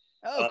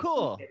 Oh,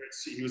 cool.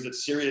 He was at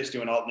Sirius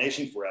doing Alt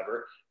Nation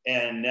forever.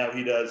 And now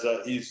he does,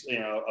 he's,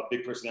 a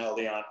big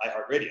personality on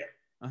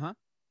iHeartRadio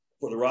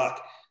for the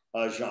rock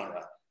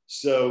genre.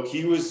 So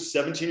he was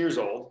 17 years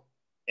old,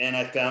 and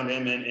I found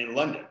him in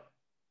London.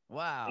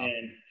 Wow.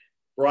 And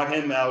brought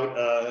him out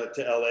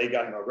to LA,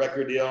 got him a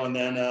record deal. And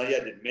then,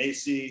 did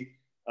Macy,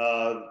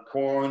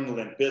 Korn,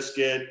 Limp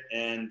Bizkit.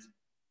 And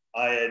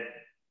I had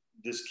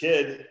this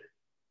kid,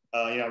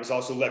 I was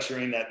also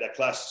lecturing. That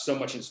class so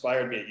much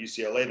inspired me at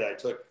UCLA that I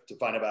took to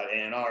find about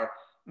A&R.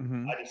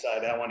 I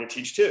decided I wanted to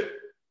teach too.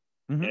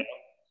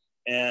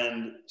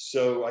 And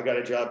so I got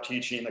a job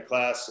teaching a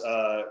class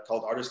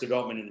called Artist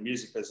Development in the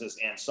Music Business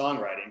and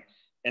Songwriting.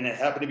 And I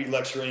happened to be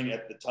lecturing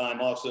at the time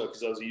also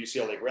because I was a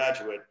UCLA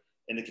graduate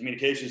in the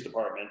communications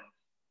department.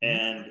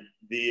 And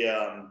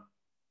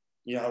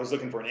I was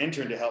looking for an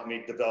intern to help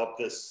me develop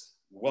this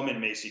woman,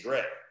 Macy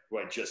Gray, who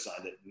I just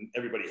signed it and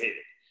everybody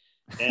hated.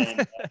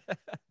 And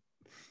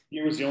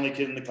he was the only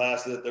kid in the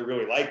class that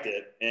really liked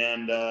it.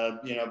 And,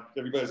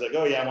 everybody's like,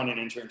 oh yeah, I want an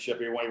internship.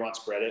 Everyone wants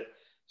credit.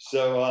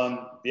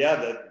 So,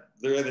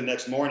 literally the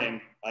next morning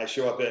I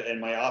show up in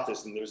my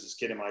office and there's this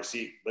kid in my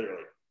seat,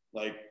 literally.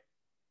 Like,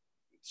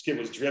 this kid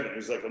was driven. He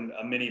was like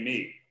a mini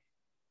me.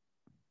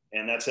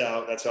 And that's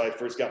how I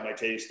first got my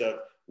taste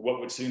of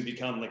what would soon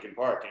become Linkin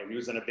Park. He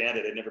was in a band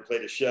that had never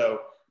played a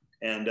show.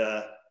 And,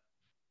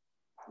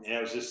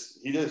 it was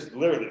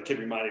literally, the kid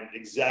reminded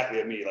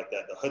exactly of me, like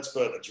that, the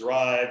chutzpah, the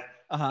drive,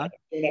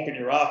 showing up in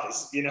your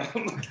office,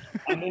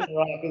 I'm in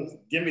your office,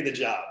 give me the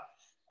job.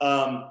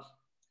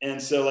 And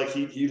so like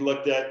he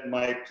looked at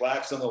my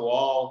plaques on the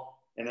wall,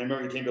 and I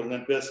remember he came to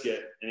Limp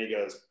Bizkit, and he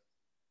goes,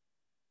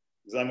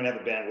 I'm gonna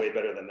have a band way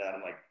better than that.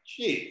 I'm like,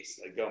 geez.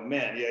 I go,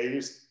 man,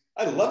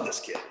 I love this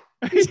kid.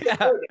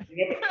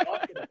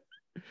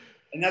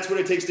 And that's what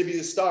it takes to be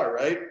a star,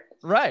 right?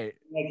 Right.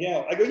 Like,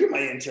 I go, you're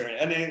my intern.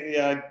 And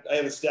then I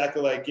have a stack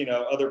of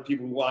other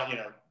people who want,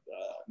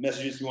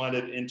 messages who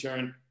wanted an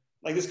intern.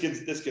 Like this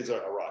kid's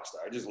a rock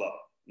star. I just love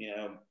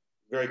him,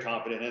 very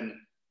confident.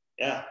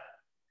 And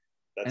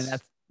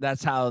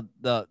that's how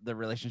the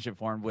relationship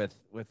formed with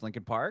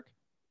Linkin Park.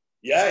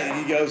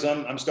 Yeah. He goes,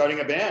 I'm starting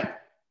a band.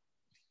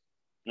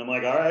 And I'm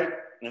like, all right.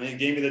 And then he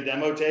gave me the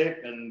demo tape,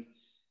 and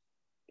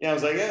I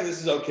was like, yeah,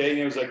 this is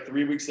okay. It was like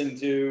 3 weeks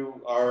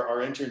into our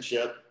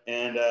internship,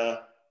 and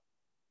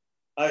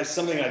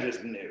something I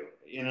just knew,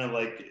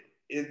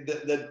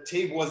 the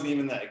tape wasn't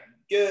even that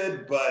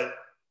good, but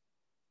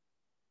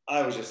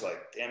I was just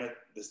like, damn it,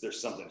 there's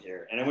something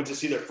here. And I went to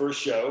see their first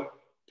show,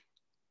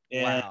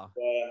 and wow.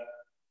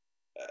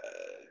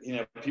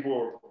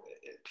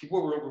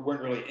 People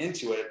weren't really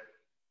into it,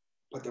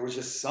 but there was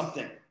just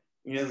something.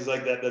 It was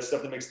like that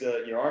stuff that makes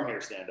your arm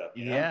hair stand up.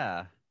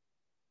 Yeah.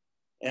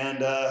 And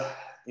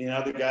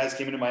the guys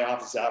came into my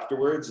office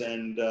afterwards,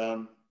 and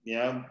I'm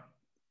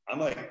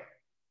like,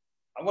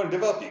 I want to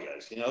develop you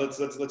guys.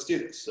 Let's do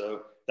this.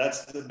 So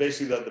that's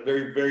basically the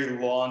very, very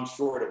long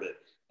short of it.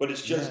 But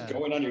it's just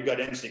going on your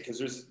gut instinct, because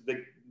there's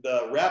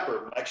the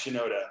rapper, Mike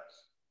Shinoda,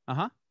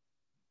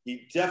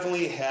 he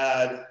definitely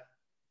had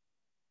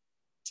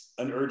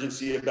an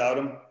urgency about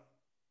him.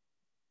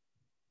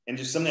 And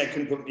just something I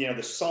couldn't put, you know,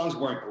 the songs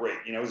weren't great.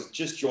 You know, it was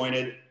just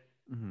jointed.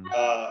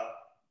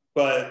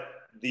 But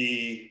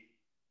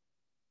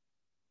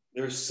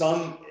there's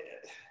some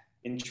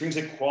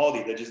intrinsic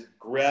quality that just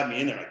grabbed me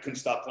in there. I couldn't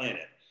stop playing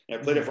it. And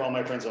I played it for all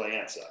my friends. They're like,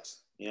 yeah, it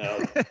sucks. You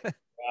know,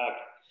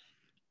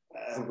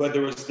 but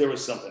there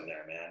was something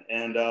there,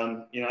 man.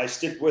 And, you know, I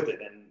stick with it.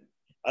 And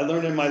I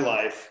learned in my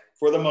life,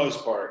 for the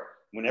most part,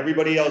 when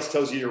everybody else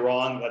tells you you're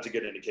wrong, that's a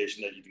good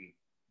indication that you can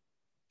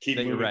keep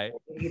moving. You're right.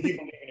 Keep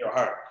believing in your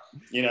heart,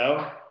 you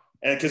know?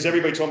 And because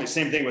everybody told me the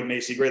same thing with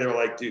Macy Gray. They were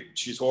like, dude,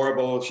 she's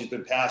horrible. She's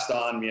been passed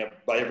on, you know,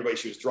 by everybody.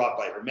 She was dropped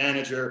by her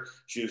manager.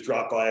 She was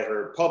dropped by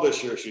her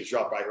publisher. She was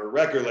dropped by her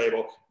record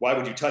label. Why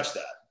would you touch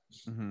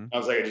that? I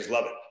was like, I just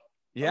love it.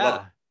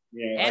 Yeah.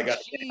 Yeah, and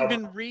she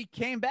even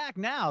came back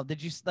now. Did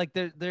you like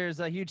there's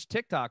a huge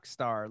TikTok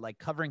star like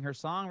covering her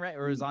song, right?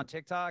 Or it was on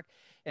TikTok,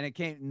 and it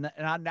came,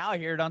 and now I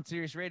hear it on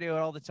Sirius Radio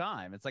all the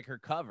time. It's like her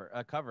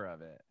a cover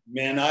of it.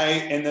 Man,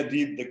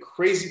 the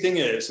crazy thing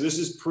is, so this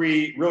is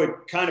really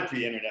kind of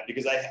pre-internet,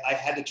 because I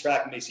had to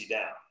track Macy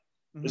down.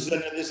 This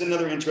is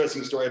another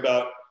interesting story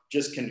about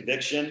just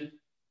conviction.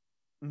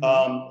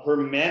 Her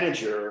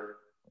manager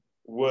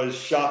was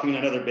shopping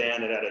another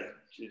band that had a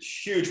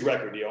huge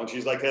record deal, and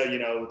she's like, hey, you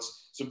know,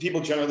 so people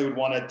generally would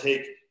want to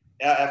take,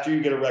 after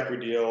you get a record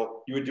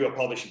deal, you would do a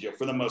publishing deal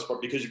for the most part,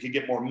 because you could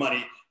get more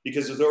money,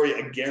 because there's already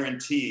a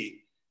guarantee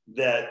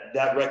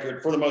that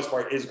record for the most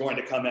part is going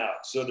to come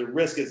out. So the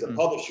risk as a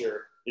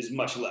publisher is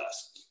much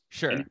less.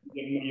 Sure. And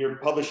your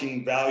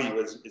publishing value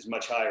is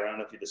much higher. I don't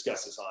know if you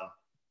discussed this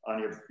on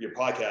your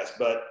podcast,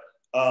 but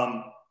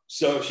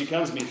so she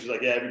comes to me, she's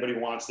like, yeah, everybody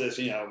wants this,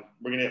 you know,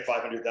 we're gonna get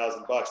 $500,000.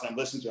 And I'm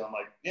listening to it, I'm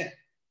like, yeah,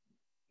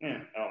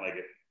 I don't like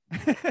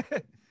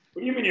it.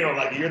 What do you mean you don't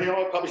like it? You're the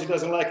only publisher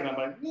doesn't like it. And I'm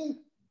like,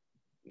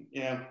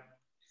 yeah.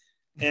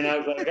 And I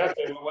was like,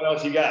 okay, well, what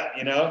else you got?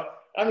 You know,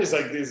 I'm just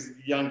like this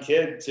young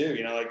kid too,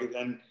 you know, like,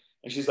 and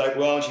she's like,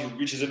 well, and she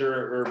reaches into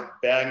her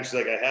bag and she's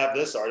like, I have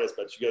this artist,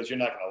 but she goes, you're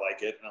not going to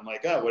like it. And I'm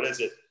like, oh, what is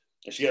it?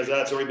 And she goes,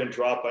 oh, it's already been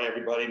dropped by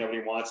everybody.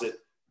 Nobody wants it.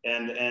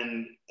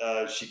 And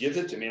she gives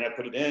it to me, and I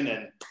put it in,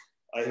 and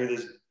I hear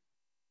this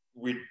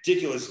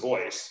ridiculous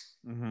voice,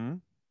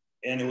 and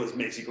it was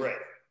Macy Gray.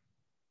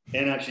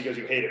 And she goes,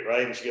 you hate it,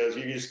 right? And she goes,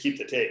 you just keep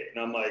the tape.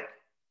 And I'm like,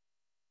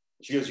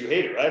 she goes, you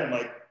hate it, right? I'm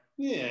like,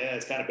 yeah,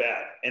 it's kind of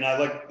bad. And I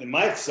like, in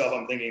myself,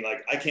 I'm thinking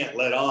like, I can't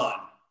let on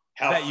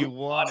how that you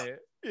want it.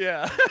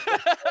 Yeah.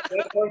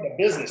 That's part of the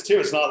business too.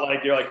 It's not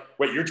like you're like,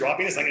 wait, you're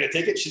dropping this, I'm going to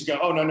take it. She's going,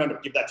 oh, no,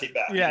 give that tape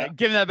back. Yeah, you know?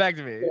 Give that back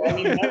to me. So, I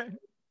mean,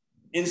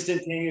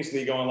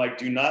 instantaneously going like,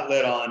 do not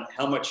let on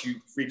how much you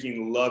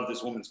freaking love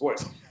this woman's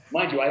voice.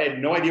 Mind you, I had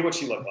no idea what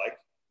she looked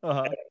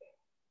like.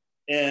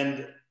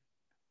 And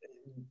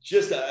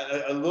just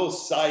a little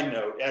side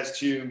note as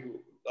to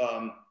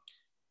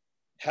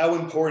how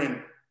important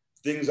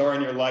things are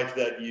in your life,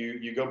 that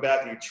you go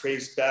back and you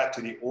trace back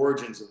to the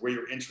origins of where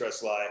your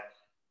interests lie.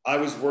 I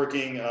was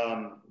working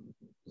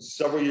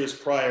several years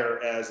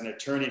prior as an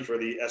attorney for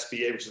the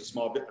SBA, which is a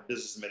Small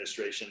Business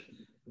Administration,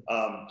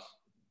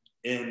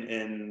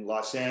 in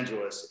Los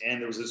Angeles. And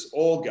there was this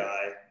old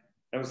guy,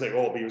 I was like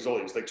old, but he was old.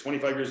 He was like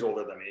 25 years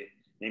older than me,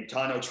 named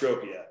Tano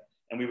Tropia.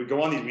 And we would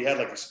go on these, we had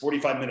like these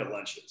 45-minute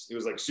lunches. It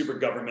was like super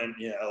government,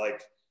 you know,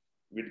 like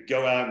we'd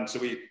go out. And so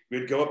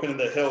we'd go up into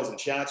the hills in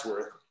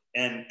Chatsworth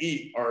and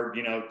eat our,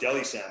 you know,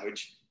 deli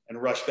sandwich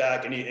and rush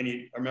back. And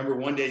I remember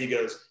one day he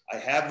goes, I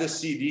have this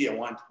CD I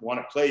want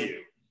to play you.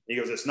 He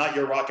goes, it's not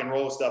your rock and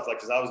roll stuff, like,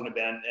 cause I was in a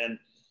band. And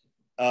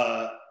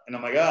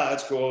I'm like,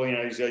 that's cool. You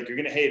know, he's like, you're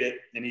going to hate it.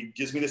 And he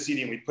gives me the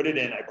CD and we put it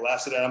in. I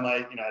blasted it out of my,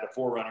 you know, I had a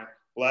Forerunner,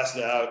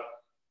 blasted it out,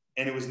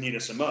 and it was Nina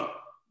Simone.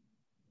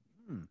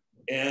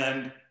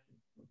 And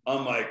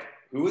I'm like,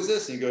 who is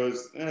this? And he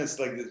goes, it's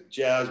like this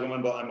jazz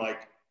woman. But I'm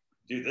like,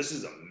 dude, this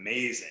is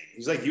amazing.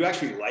 He's like, you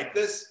actually like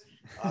this?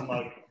 I'm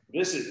like,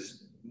 this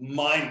is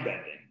mind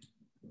bending.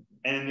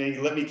 And then he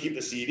let me keep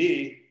the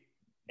CD,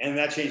 and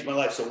that changed my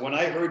life. So when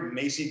I heard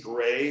Macy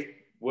Gray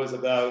was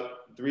about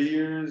 3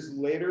 years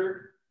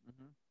later,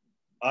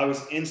 I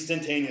was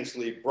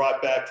instantaneously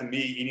brought back to me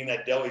eating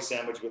that deli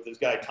sandwich with this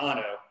guy,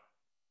 Tano,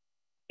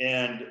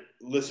 and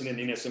listening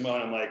to Nina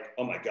Simone. I'm like,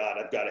 oh my God,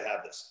 I've got to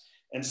have this.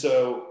 And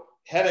so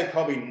had I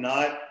probably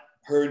not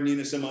heard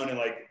Nina Simone and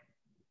like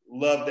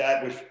loved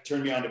that, which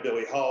turned me on to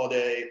Billie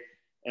Holiday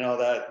and all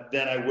that,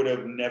 then I would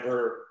have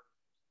never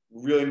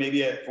really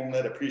maybe formed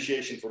that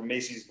appreciation for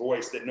Macy's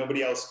voice that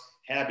nobody else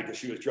had because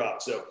she was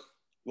dropped. So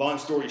long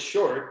story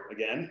short,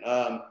 again,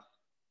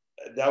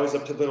 that was a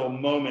pivotal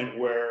moment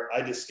where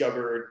I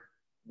discovered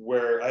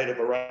where I had a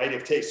variety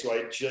of tastes. So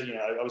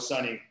I was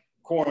signing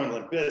Korn,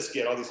 Limp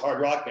Bizkit, all these hard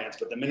rock bands,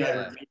 but the minute I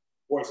heard Macy's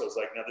voice, I was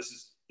like, no,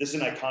 this is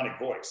an iconic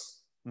voice.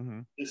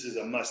 This is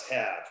a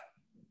must-have.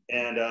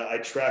 And I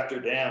tracked her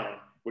down,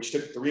 which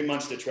took 3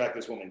 months to track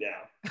this woman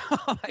down.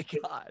 Oh my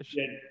gosh.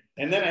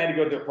 And then I had to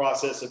go through the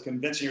process of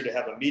convincing her to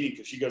have a meeting,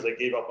 because she goes, I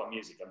gave up on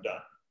music, I'm done.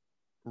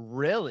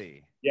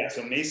 Really? Yeah,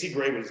 so Macy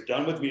Gray was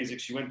done with music.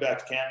 She went back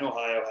to Canton,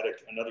 Ohio, had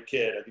another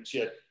kid. I think she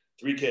had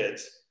 3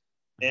 kids.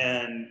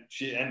 And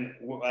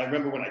I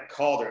remember when I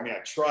called her, I mean, I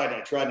tried,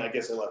 and I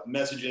guess I left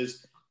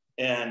messages.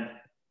 And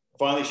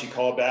finally she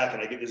called back,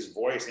 and I get this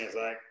voice, and it's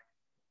like,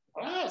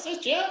 "Oh, is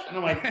that Jeff?" And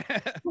I'm like,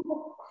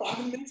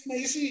 "It's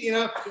Macy," you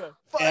know?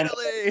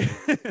 Finally.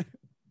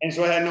 And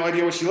so I had no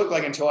idea what she looked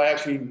like until I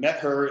actually met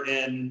her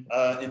in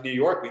New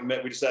York.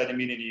 We decided to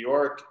meet in New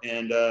York,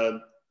 and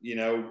you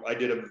know, I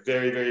did a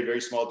very, very, very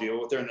small deal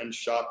with her, and then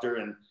shopped her,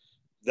 and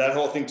that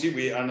whole thing too.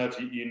 I don't know if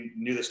you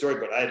knew the story,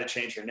 but I had to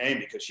change her name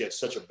because she had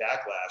such a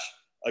backlash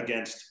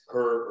against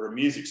her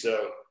music.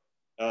 So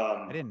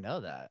I didn't know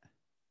that.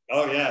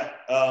 Oh yeah,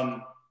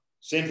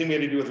 same thing we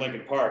had to do with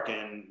Linkin Park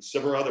and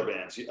several other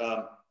bands.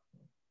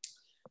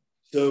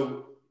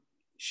 So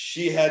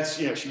she had,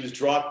 you know, she was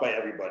dropped by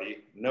everybody.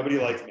 Nobody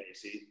liked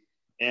Macy,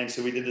 and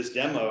so we did this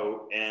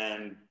demo,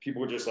 and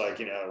people were just like,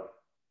 you know,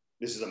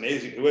 "This is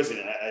amazing. Who is it?"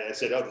 And I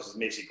said, "Oh, this is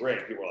Macy Gray."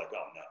 And people were like,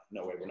 "Oh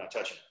no way, we're not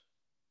touching it."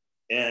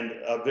 And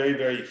a very,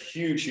 very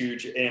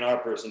huge A&R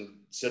person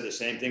said the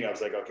same thing. I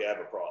was like, "Okay, I have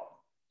a problem."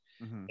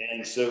 Mm-hmm.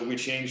 And so we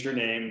changed her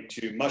name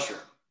to Mushroom.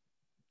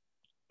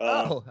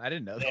 I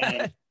didn't know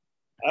that.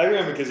 I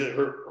remember because of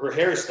her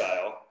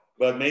hairstyle,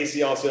 but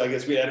Macy also, I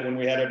guess when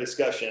we had our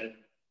discussion,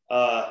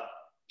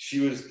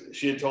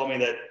 she had told me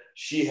that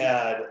she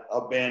had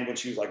a band when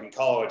she was like in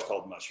college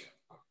called Mushroom.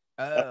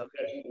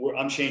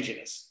 I'm changing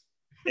this.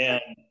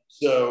 And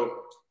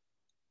so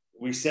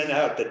we sent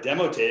out the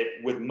demo tape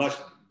with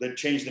that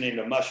changed the name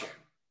to Mushroom.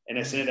 And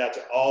I sent it out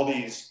to all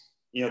these,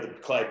 you know, the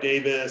Clive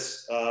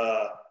Davis,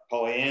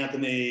 Holly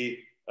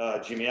Anthony,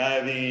 Jimmy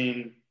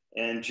Iovine,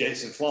 and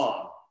Jason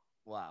Flom.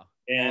 Wow.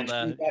 And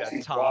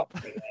top.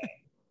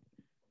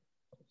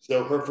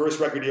 So her first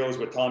record deal was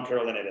with Tom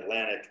Carolyn at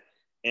Atlantic.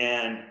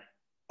 And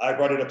I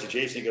brought it up to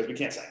Jason. He goes, "We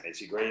can't sign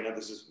Macy Gray. You know,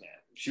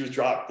 she was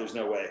dropped. There's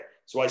no way."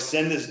 So I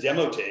send this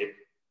demo tape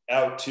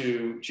out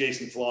to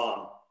Jason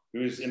Flom,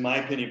 who's, in my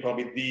opinion,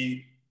 probably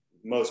the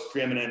most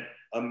preeminent,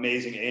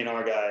 amazing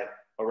A&R guy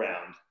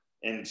around,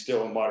 and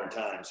still in modern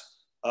times.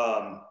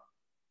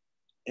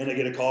 And I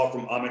get a call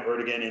from Ahmet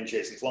Erdogan and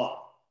Jason Flom.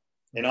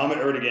 And Ahmet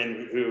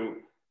Erdogan,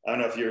 who, I don't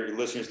know if your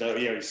listeners know,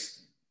 you know,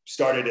 he's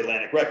started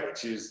Atlantic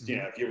Records. He was, you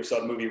know, if you ever saw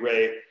the movie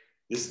Ray,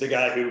 this is the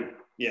guy who,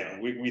 you know,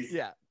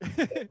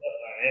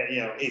 you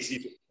know,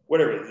 AC,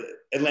 whatever.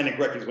 Atlantic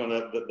Records is one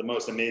of the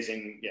most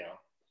amazing, you know,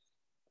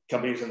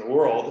 companies in the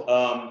world.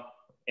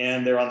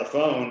 And they're on the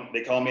phone.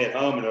 They call me at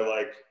home, and they're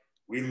like,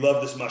 "We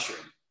love this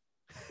mushroom.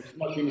 This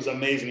mushroom is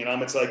amazing." And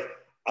Ahmet's like,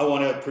 "I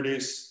want to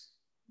produce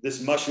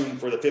this mushroom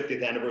for the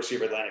 50th anniversary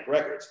of Atlantic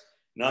Records."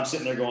 And I'm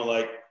sitting there going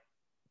like,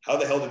 "How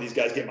the hell did these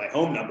guys get my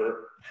home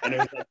number?" And it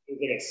was like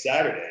a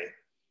Saturday.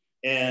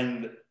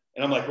 And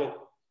I'm like,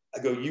 "Well," I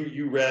go,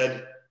 you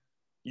read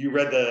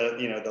the,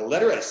 you know, the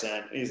letter I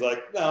sent?" And he's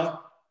like, "No."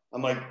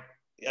 I'm like,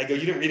 I go,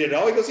 "You didn't read it at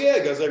all?" He goes, "Yeah."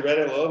 He goes, "I read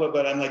it a little bit,"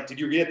 but I'm like, "Did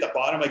you read at the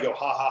bottom?" I go,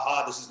 "Ha ha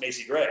ha, this is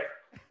Macy Gray."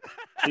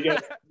 He goes,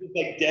 he's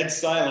like dead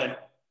silent.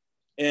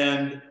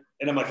 And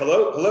I'm like,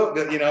 hello,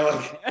 you know,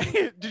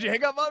 like, "Did you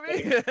hang up on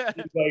me?"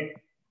 He's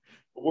like,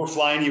 "We're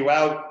flying you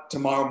out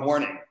tomorrow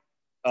morning,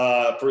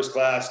 first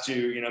class, to,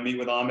 you know, meet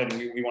with Ahmed,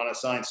 and we want to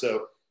sign."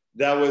 So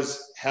that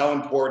was how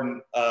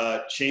important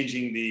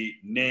changing the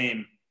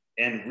name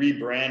and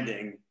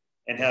rebranding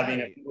and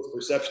having a people's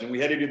perception. And we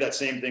had to do that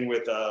same thing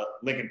with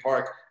Linkin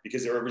Park,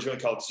 because they were originally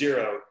called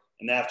Zero.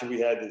 And after we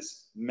had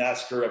this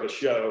massacre of a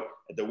show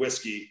at the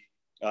Whiskey,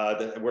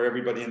 where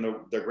everybody and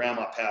their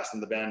grandma passed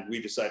in the band,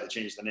 we decided to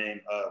change the name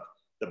of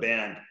the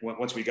band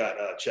once we got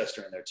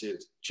Chester in there too,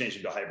 changed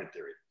it to Hybrid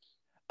Theory.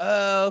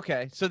 Oh,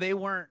 okay. So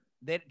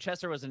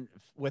Chester wasn't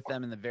with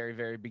them in the very,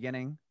 very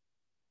beginning?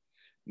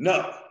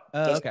 No.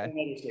 Okay.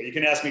 You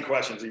can ask me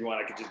questions if you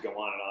want. I could just go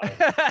on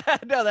and on.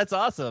 No, that's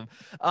awesome.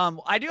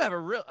 I do have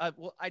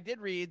I did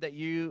read that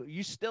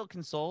you still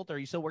consult. Are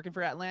you still working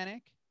for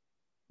Atlantic?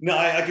 No,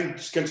 I can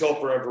consult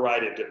for a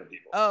variety of different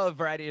people. Oh, a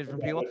variety of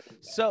different people.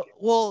 So,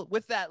 well,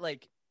 with that,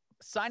 like,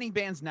 signing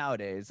bands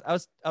nowadays, I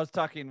was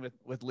talking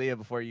with Leah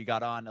before you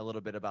got on a little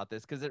bit about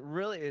this, because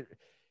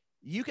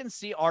you can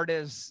see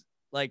artists,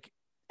 like,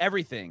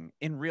 everything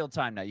in real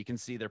time now. You can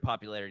see their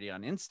popularity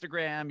on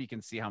Instagram. You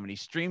can see how many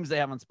streams they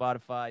have on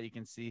Spotify. You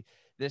can see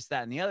this,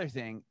 that, and the other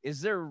thing.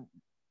 Is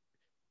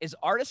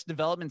artist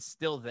development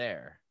still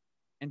there?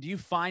 And do you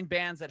find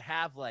bands that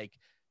have like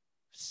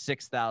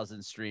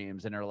 6,000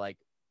 streams and are like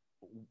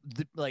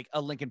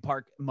a Linkin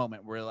Park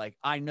moment where like,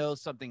 I know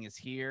something is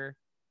here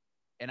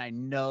and I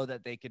know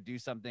that they could do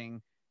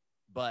something,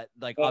 but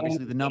like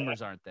obviously the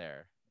numbers aren't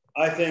there?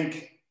 I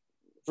think,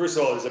 first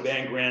of all, there's a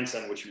band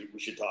Grandson, which we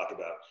should talk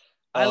about.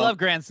 I love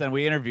Grandson.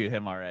 We interviewed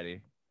him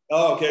already.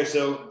 Oh, okay.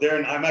 So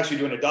I'm actually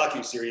doing a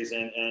docu-series,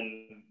 and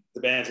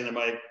the band's in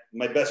there.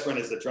 My best friend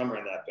is the drummer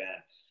in that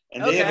band.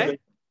 And they have a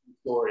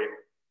story,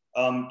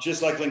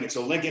 just like Lincoln.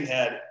 So Lincoln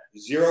had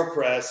zero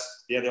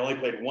press. Yeah, they only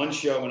played one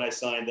show when I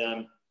signed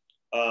them.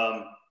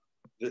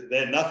 They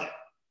had nothing,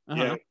 you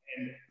know,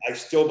 and I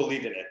still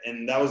believed in it.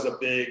 And that was a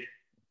big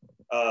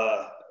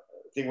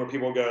thing where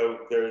people go,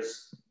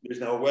 there's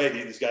no way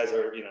these guys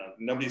are,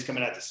 nobody's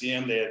coming out to see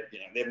them. They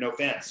have no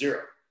fans,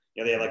 zero.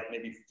 They had like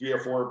maybe 3 or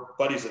 4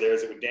 buddies of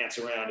theirs that would dance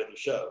around at the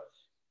show.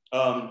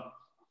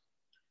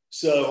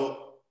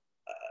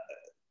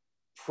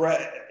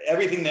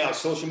 Everything now,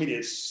 social media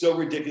is so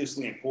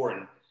ridiculously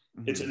important.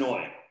 It's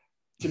annoying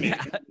to me.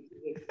 Yeah.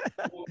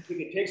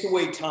 It takes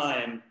away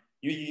time.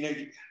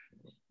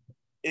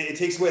 It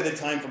takes away the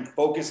time from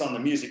focus on the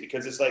music,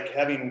 because it's like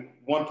having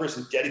one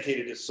person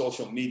dedicated to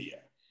social media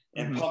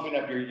and pumping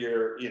up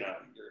your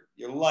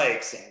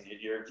likes and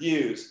your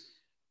views.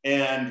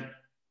 And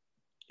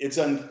it's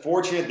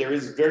unfortunate. There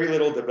is very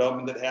little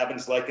development that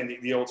happens like in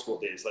the old school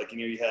days. Like,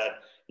 you had,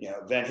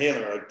 Van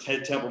Halen or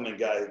Ted Templeman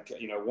guy,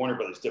 Warner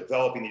Brothers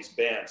developing these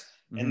bands.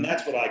 And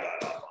that's what I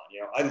got off on.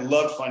 I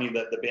loved finding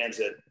that the bands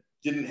that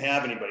didn't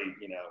have anybody,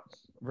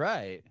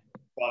 right.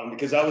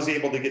 Because I was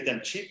able to get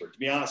them cheaper, to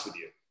be honest with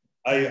you.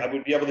 I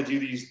would be able to do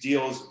these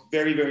deals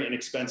very, very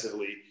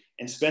inexpensively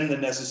and spend the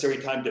necessary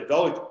time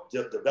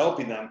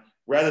developing them,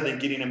 rather than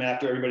getting them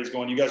after everybody's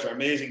going, you guys are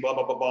amazing, blah,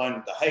 blah, blah, blah,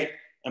 and the hype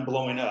and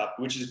blowing up,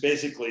 which is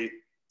basically,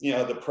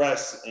 the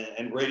press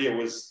and radio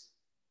was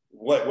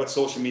what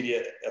social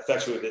media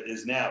effectually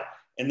is now.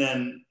 And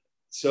then,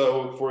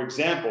 so for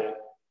example,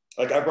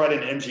 like I brought in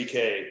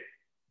MGK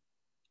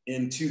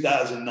in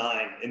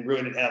 2009 and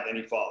really didn't have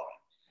any following.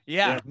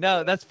 Yeah,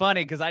 no, that's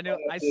funny, because I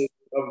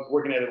was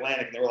working at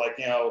Atlantic, and they were like,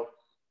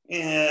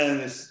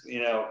 this,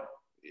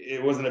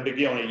 it wasn't a big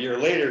deal. And a year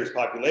later, his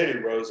popularity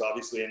rose,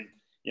 obviously, and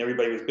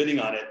everybody was bidding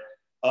on it.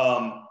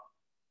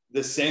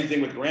 The same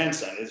thing with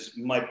Grandson. Is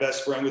my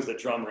best friend was the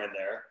drummer in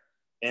there,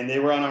 and they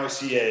were on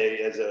RCA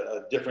as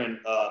a different,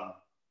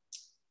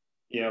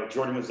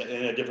 Jordan was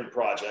in a different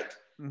project,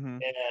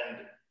 and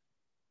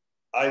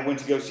I went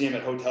to go see him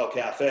at Hotel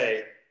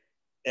Cafe,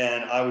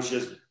 and I was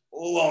just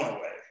blown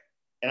away.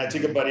 And I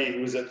took a buddy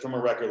who was from a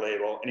record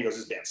label, and he goes,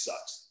 this band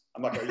sucks.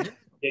 I'm like, are you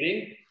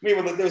kidding?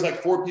 There was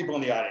like 4 people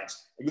in the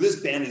audience. I go, this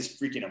band is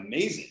freaking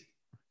amazing.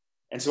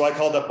 And so I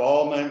called up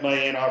all my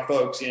A&R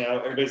folks,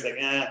 everybody's like,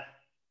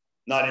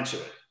 not into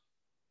it.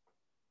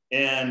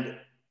 And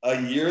a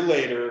year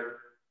later,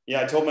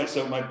 I told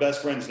my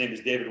best friend's name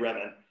is David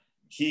Remen.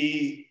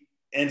 He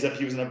was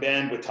in a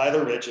band with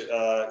Tyler Rich,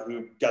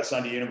 who got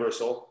signed to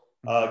Universal,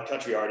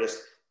 country artist.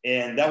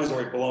 And that was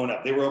already blown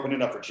up. They were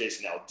opening up for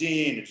Jason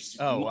Aldean. As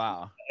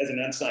an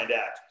unsigned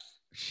act.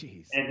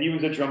 Jeez. And he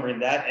was a drummer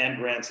in that and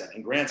Grandson.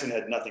 And Grandson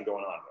had nothing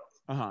going on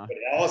with. But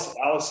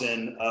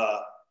Allison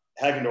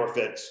Hagendorf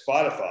at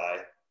Spotify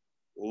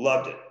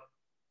loved it.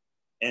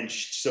 And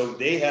so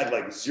they had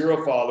like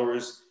 0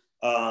 followers,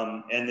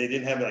 and they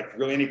didn't have like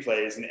really any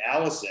plays. And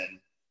Allison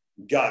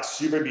got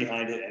super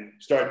behind it and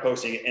started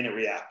posting it, and it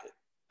reacted.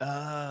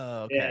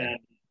 Oh, okay. And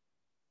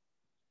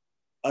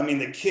I mean,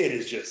 the kid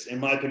is just, in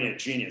my opinion, a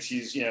genius.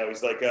 He's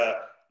like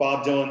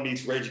Bob Dylan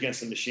meets Rage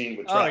Against the Machine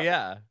with Trap. Oh,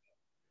 yeah.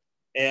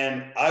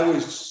 And I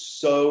was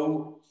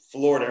so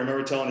floored. I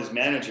remember telling his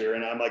manager,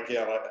 and I'm like,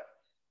 I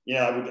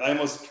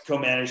almost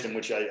co-managed him,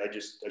 which I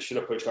should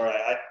have pushed hard.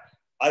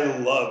 I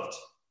loved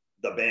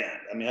the band.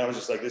 I mean, I was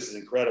just like, this is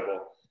incredible.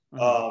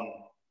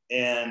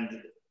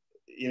 And,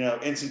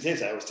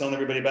 instantaneously, I was telling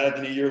everybody about it.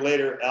 Then a year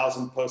later,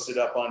 Allison posted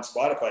up on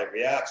Spotify, it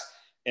reacts.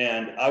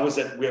 And I was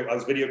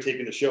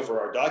videotaping the show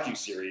for our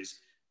docu-series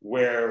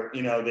where,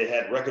 they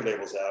had record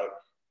labels out,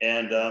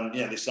 and,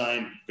 they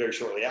signed very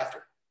shortly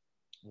after.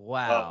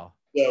 Wow.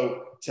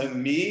 So to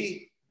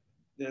me,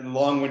 the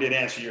long-winded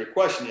answer to your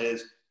question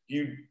is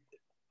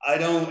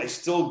I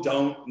still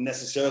don't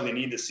necessarily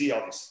need to see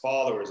all these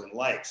followers and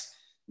likes,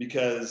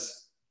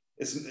 because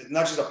it's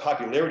not just a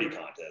popularity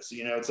contest.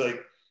 It's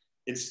like,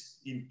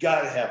 you've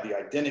got to have the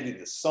identity of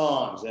the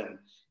songs. And,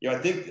 I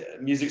think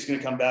music's going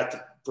to come back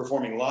to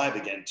performing live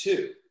again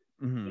too.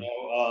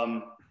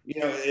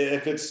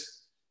 If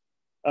it's,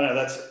 I don't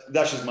know,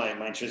 that's just my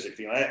intrinsic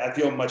feeling. I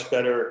feel much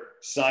better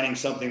signing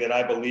something that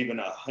I believe in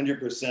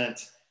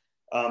 100%.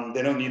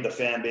 They don't need the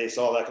fan base,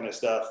 all that kind of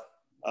stuff.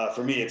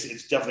 For me,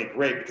 it's definitely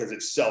great because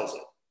it sells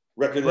it.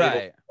 Record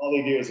label, all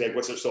they do is like,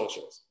 what's their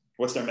socials?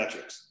 What's their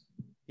metrics?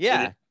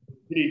 Yeah.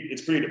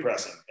 It's pretty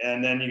depressing.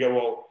 And then you go,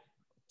 well,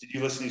 did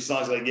you listen to these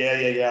songs? Like,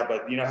 yeah.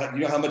 But you know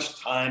how much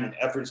time and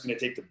effort it's going to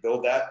take to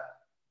build that?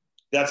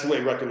 That's the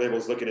way record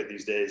labels look at it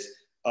these days.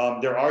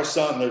 There are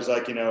some, there's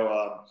like,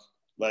 AWOL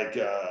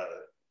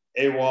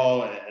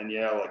and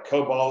like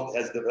Cobalt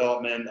has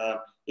development.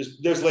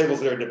 There's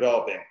labels that are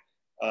developing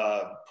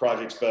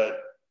projects,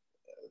 but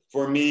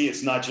for me,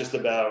 it's not just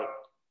about,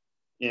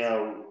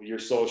 your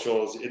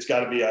socials. It's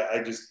got to be,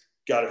 I just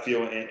got to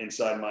feel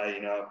inside my,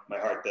 my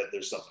heart that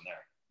there's something there.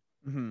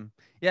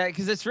 Yeah,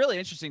 because it's really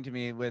interesting to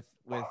me with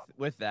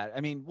that.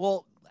 I mean,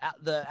 well,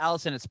 the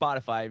Allison at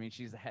Spotify, I mean,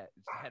 she's the head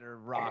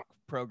of rock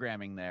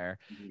programming there.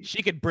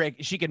 She could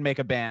make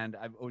a band,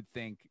 I would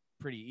think,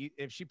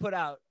 if she put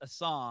out a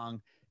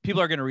song,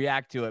 people are going to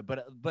react to it.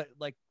 But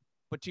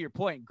to your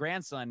point,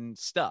 Grandson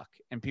stuck,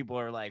 and people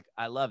are like,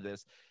 I love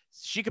this.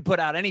 She could put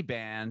out any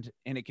band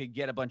and it could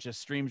get a bunch of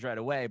streams right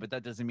away, but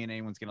that doesn't mean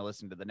anyone's going to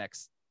listen to the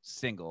next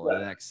single or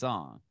the next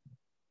song.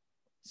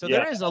 So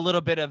there is a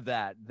little bit of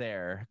that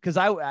there, because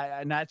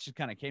and that just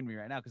kind of came to me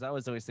right now, because I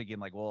was always thinking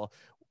like, well,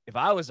 if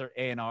I was an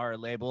A&R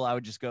label, I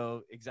would just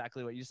go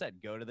exactly what you said,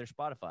 go to their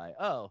Spotify.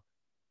 Oh,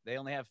 they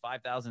only have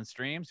 5,000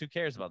 streams. Who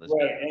cares about this?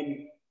 Right.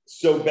 And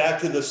so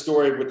back to the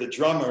story with the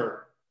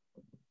drummer,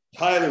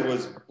 Tyler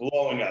was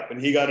blowing up,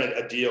 and he got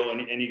a deal,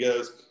 and he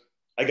goes,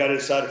 I got to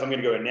decide if I'm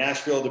going to go to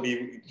Nashville to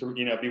be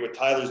with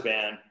Tyler's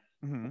band,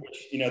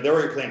 which, they're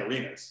already playing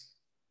arenas.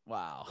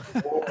 Wow.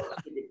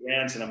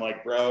 And I'm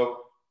like, bro,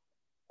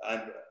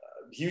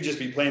 he would just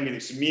be playing me.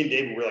 So me and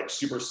David were like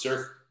super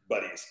surf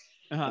buddies.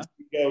 So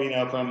we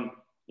go, from,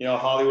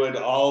 Hollywood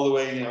all the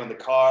way, in the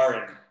car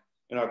and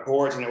in our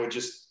boards. And I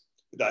just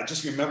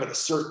remember the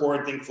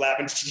surfboard thing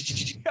flapping.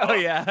 Oh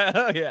yeah.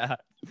 Oh yeah.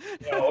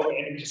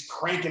 And just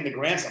cranking the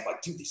grants. I'm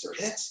like, dude, these are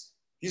hits.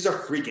 These are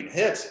freaking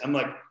hits. I'm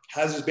like,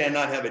 how does this band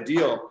not have a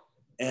deal?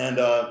 And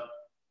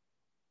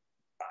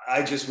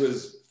I just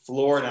was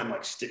floored. I'm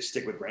like,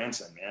 stick with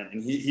Branson, man.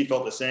 And he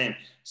felt the same.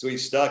 So he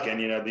stuck.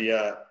 And,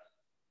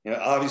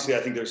 obviously I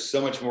think there's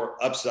so much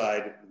more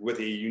upside with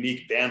a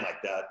unique band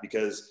like that,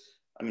 because,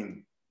 I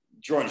mean,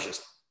 Jordan's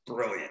just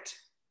brilliant.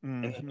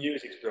 And the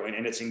music's brilliant,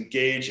 and it's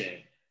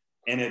engaging,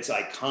 and it's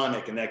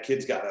iconic. And that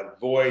kid's got a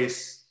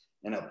voice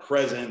and a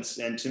presence.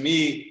 And to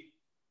me,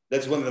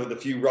 that's one of the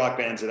few rock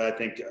bands that I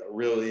think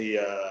really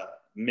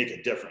make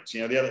a difference.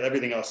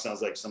 Everything else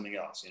sounds like something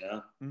else,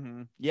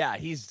 Yeah,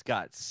 he's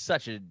got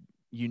such a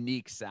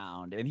unique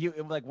sound, and he,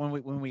 like,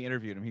 when we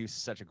interviewed him, he was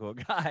such a cool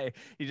guy.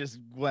 He just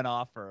went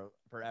off for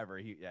forever.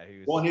 He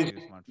was his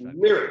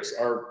lyrics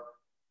are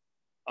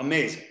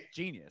amazing.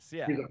 Genius.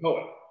 Yeah, he's a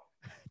poet.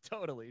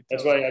 Totally.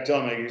 That's why I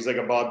tell him he's like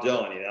a Bob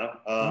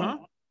Dylan,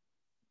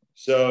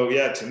 So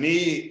yeah, to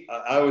me,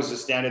 I was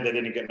astounded they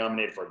didn't get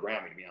nominated for a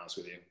Grammy, to be honest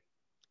with you.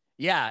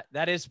 Yeah,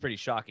 that is pretty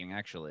shocking,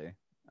 actually.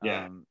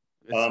 Yeah.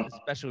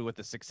 Especially with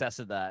the success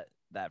of that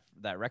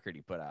record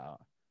he put out.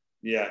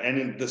 Yeah,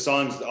 and the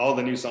songs, all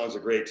the new songs are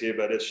great too,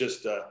 but it's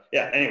just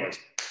anyways.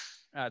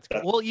 That's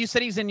cool. Well, you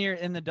said he's in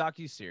the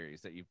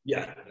docu-series that you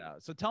put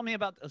out. So tell me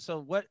about,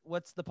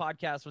 what's the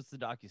podcast? What's the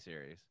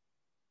docu-series?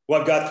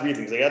 Well, I've got three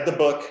things. I got the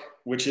book,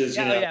 which is,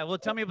 Well,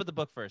 tell me about the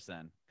book first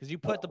then, because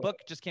the book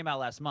just came out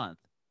last month.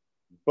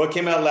 Book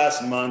came out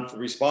last month. The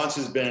response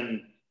has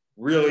been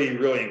really,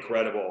 really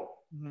incredible.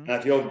 And I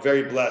feel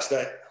very blessed.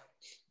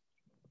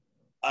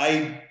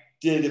 I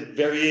did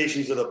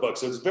variations of the book,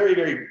 so it's very,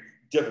 very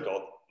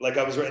difficult. Like,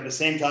 I was at the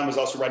same time I was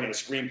also writing a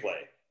screenplay,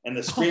 and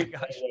the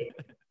screenplay was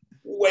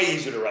way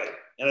easier to write.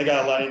 And I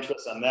got a lot of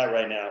interest on that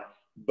right now.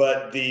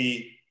 But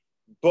the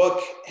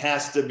book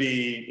has to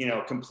be,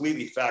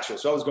 completely factual.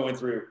 So I was going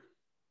through,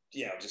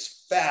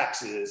 just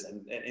faxes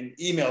and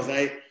emails.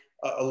 And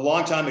a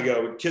long time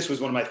ago, Kiss was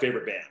one of my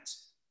favorite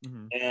bands.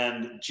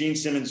 And Gene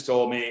Simmons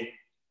told me,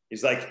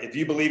 he's like, if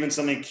you believe in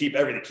something, keep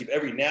everything. Keep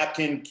every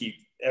napkin, keep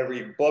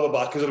every blah, blah,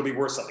 blah, because it'll be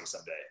worth something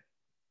someday.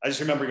 I just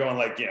remember going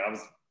like, I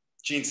was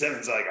Gene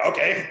Simmons, like,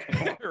 okay.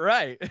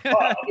 Right.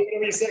 I'll do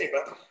whatever you say.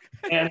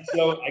 And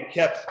so I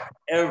kept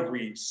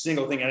every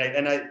single thing.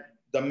 And I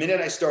the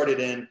minute I started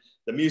in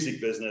the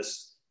music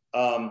business,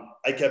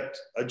 I kept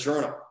a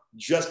journal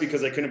just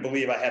because I couldn't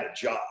believe I had a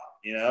job,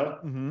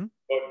 But,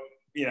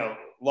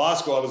 law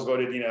school, I was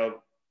voted,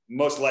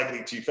 most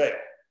likely to fail,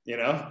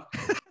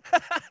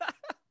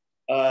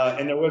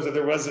 and it was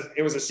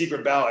a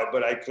secret ballot,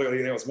 but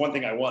there was one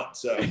thing I won.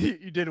 So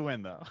you did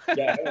win though.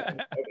 Yeah. Okay.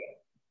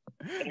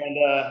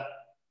 And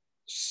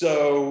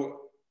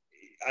so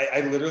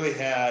I literally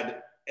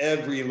had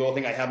every little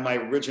thing. I have my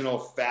original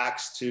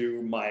fax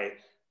to my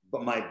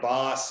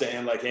boss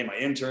saying like, hey, my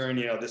intern,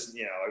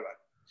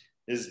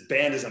 his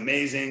band is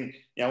amazing.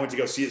 I went to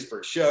go see his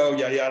first show,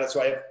 yada, yada.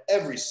 So I have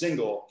every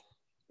single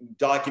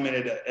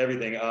documented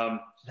everything.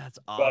 That's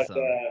awesome.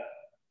 But,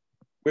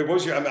 wait, what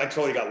was I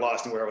totally got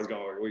lost in where I was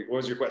going. What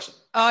was your question?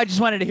 Oh, I just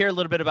wanted to hear a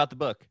little bit about the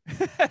book.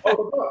 The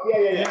book.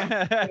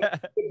 Yeah.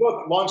 The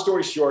book, long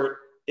story short,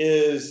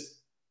 is,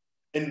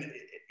 and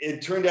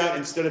it turned out,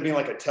 instead of being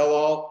like a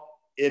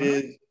tell-all, it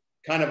is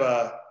kind of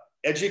a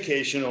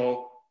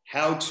educational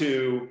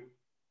how-to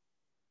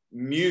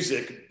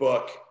music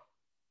book,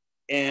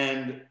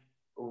 and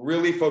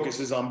really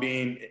focuses on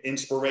being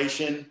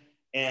inspiration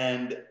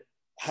and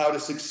how to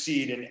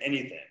succeed in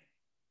anything.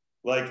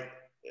 Like,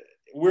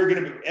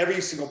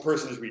 every single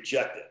person is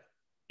rejected,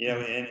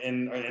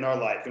 in our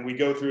life. And we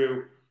go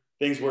through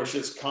things where it's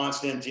just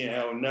constant,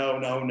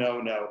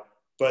 no.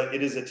 But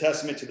it is a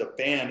testament to the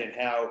band and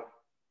how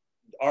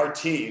our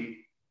team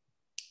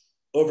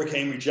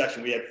overcame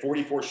rejection. We had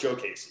 44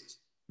 showcases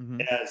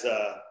as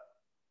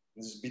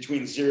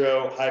between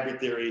Zero, Hybrid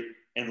Theory,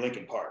 and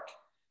Linkin Park.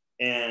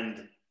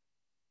 And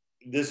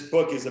this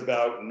book is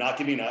about not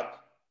giving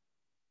up,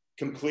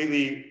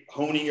 completely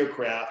honing your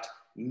craft,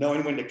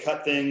 knowing when to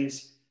cut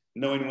things,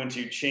 knowing when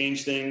to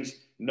change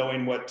things,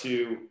 knowing what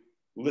to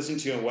listen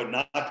to and what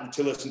not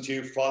to listen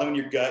to, following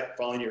your gut,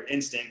 following your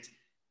instinct.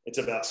 It's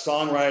about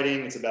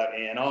songwriting. It's about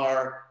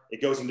A&R.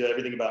 It goes into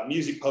everything about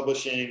music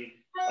publishing,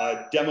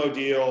 demo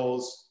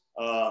deals,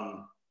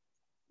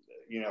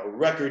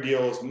 record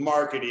deals,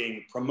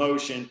 marketing,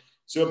 promotion.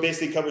 So it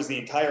basically covers the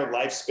entire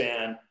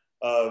lifespan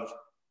of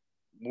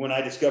when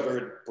I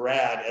discovered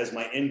Brad as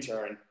my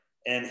intern,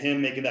 and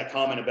him making that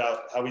comment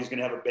about how he's going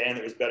to have a band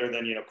that was better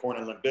than, Korn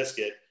and Limp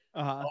Bizkit,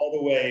 all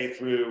the way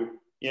through,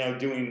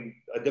 doing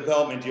a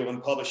development deal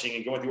and publishing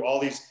and going through all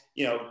these,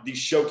 these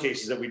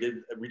showcases that we did,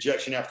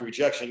 rejection after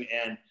rejection.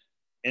 And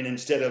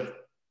instead of,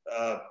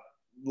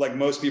 like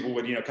most people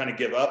would, kind of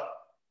give up,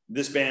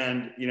 this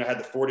band, had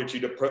the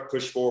fortitude to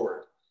push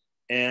forward.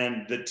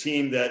 And the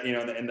team that,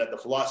 and that the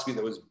philosophy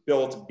that was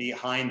built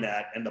behind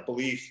that, and the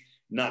belief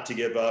not to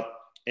give up.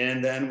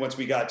 And then once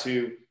we got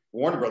to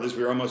Warner Brothers,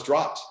 we were almost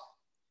dropped.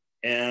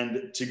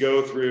 And to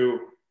go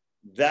through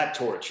that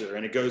torture,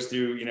 and it goes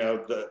through,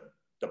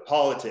 the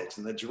politics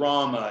and the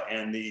drama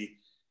and the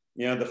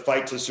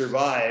fight to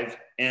survive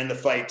and the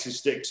fight to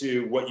stick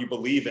to what you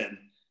believe in,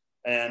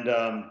 and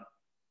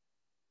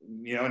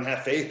and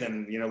have faith.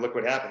 And look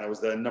what happened. That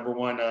was the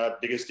 #1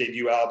 biggest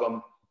debut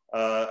album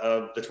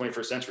of the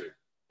 21st century.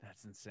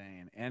 That's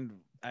insane. And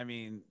I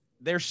mean,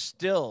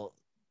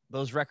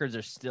 those records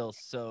are still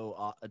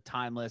so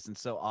timeless and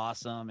so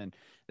awesome, and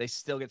they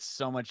still get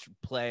so much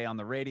play on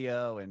the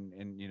radio and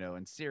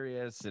in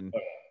Sirius, and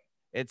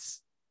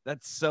that's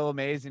so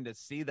amazing to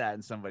see that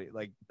in somebody,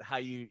 like how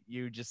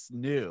you just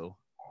knew,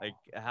 like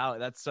how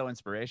that's so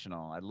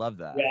inspirational. I love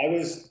that. Yeah, I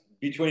was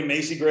between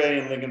Macy Gray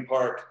and Linkin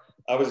Park.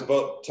 I was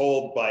both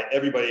told by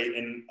everybody,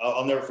 and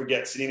I'll never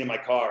forget sitting in my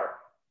car,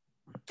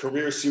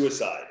 career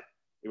suicide,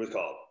 it was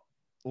called.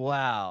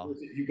 Wow.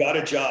 You got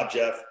a job,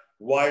 Jeff.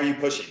 Why are you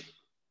pushing?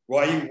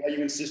 Why are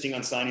you insisting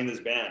on signing this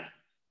band?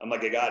 I'm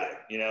like, I got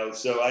it,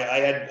 So I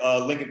had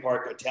Linkin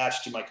Park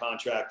attached to my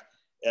contract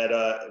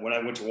when I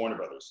went to Warner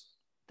Brothers.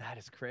 That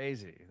is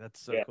crazy. That's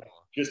so cool.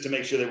 Just to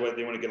make sure they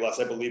want to get lost.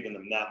 I believe in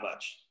them that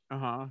much.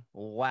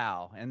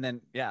 Wow. And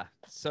then,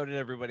 so did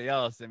everybody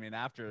else. I mean,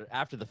 after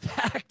the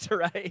fact,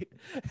 right?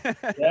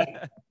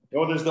 Yeah.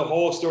 Well, there's the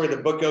whole story. The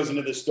book goes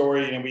into the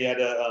story.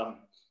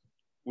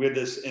 We had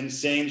this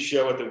insane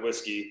show at the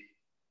Whiskey.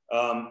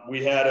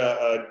 We had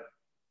a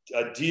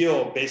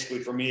deal basically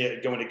for me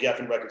going to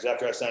Geffen Records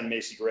after I signed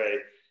Macy Gray,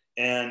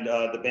 and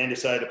the band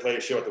decided to play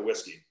a show at the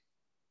Whiskey,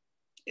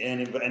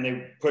 and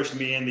they pushed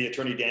me and the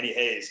attorney Danny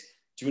Hayes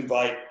to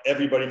invite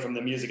everybody from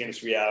the music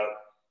industry out,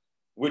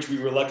 which we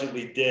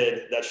reluctantly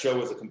did. That show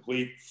was a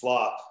complete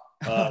flop.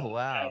 Oh,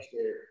 wow.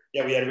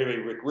 Yeah, we had everybody: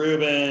 Rick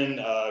Rubin,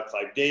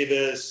 Clive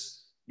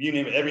Davis, you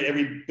name it.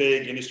 Every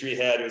big industry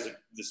head. It was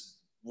this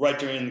right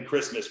during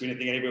Christmas. We didn't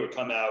think anybody would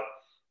come out,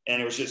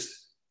 and it was just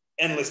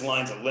endless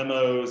lines of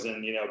limos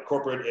and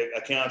corporate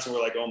accounts, and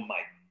we're like, oh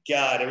my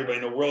God, everybody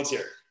in the world's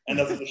here. And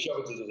the show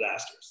was a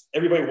disaster.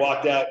 Everybody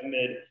walked out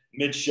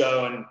mid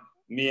show, and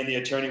me and the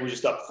attorney were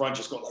just up front,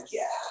 just going like,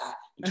 yeah.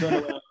 And turn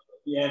around at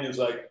the end, it was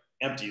like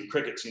empty,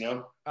 crickets,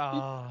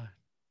 Oh.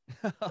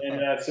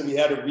 And so we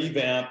had to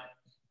revamp.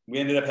 We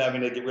ended up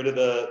having to get rid of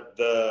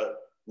the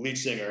lead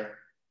singer,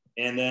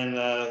 and then and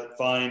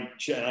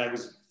I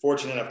was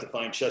fortunate enough to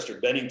find Chester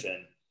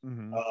Bennington.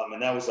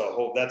 And that was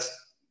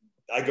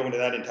I go into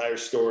that entire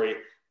story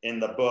in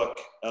the book,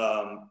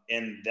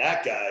 and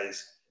that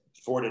guy's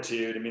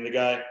fortitude. I mean, the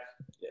guy,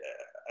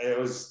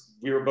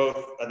 we were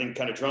both, I think,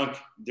 kind of drunk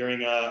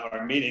during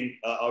our meeting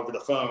over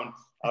the phone.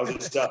 I was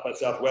at South by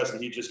Southwest,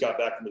 and he just got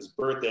back from his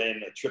birthday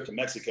and a trip to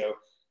Mexico,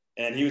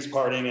 and he was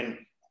partying. And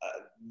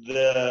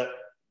the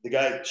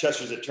guy,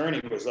 Chester's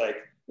attorney, was like,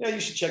 you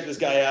should check this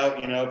guy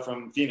out,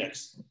 from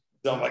Phoenix.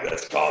 So I'm like,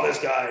 let's call this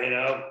guy,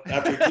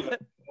 after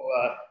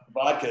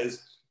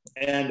vodkas.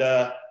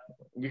 And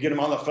we get him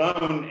on the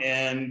phone,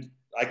 and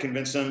I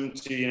convinced him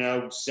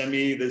to, send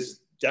me this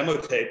demo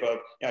tape of,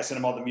 I sent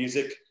him all the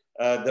music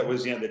that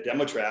was, the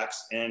demo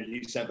tracks, and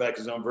he sent back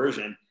his own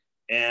version.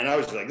 And I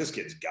was like, this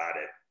kid's got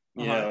it,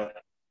 you know?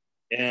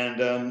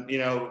 And, I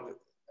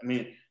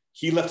mean,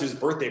 he left his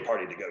birthday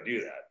party to go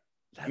do that.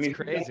 That's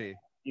crazy.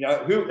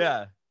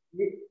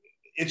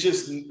 It's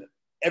just,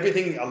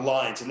 everything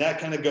aligns. And that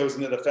kind of goes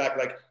into the fact,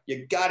 like,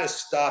 you got to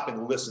stop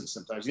and listen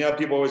sometimes.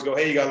 People always go,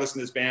 hey, you got to listen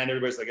to this band.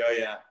 Everybody's like, oh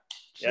yeah.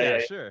 Yeah,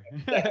 sure.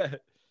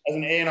 As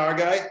an A&R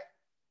guy,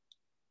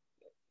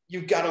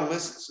 you've got to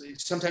listen.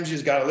 Sometimes you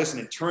just got to listen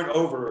and turn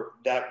over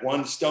that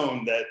one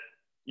stone that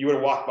you would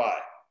have walked by.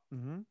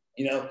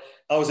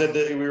 I was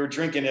we were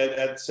drinking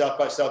at South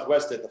by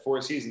Southwest at the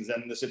Four Seasons,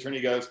 and this attorney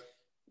goes,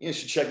 you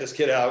should check this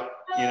kid out.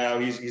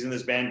 He's in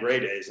this band Gray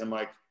Days. I'm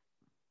like,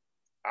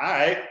 all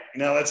right,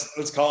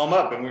 let's call him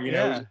up. And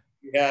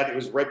it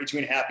was right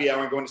between happy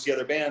hour and going to see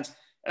other bands.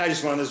 And I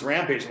just went on this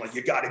rampage. I'm like,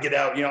 you got to get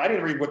out. I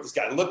didn't read what this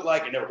guy looked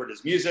like. I never heard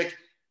his music.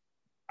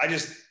 I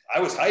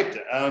was hyped.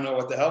 I don't know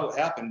what the hell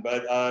happened,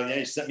 but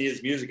he sent me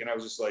his music, and I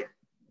was just like,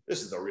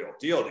 this is the real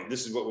deal, dude.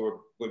 This is what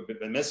we've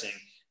been missing.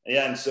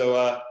 And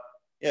so,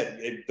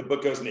 the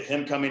book goes into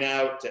him coming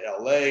out to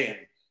LA,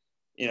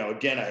 and,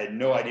 again, I had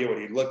no idea what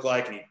he looked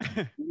like, and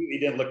he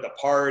didn't look the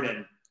part.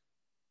 And,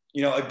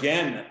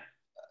 again,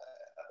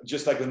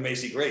 just like with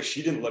Macy Gray,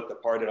 she didn't look the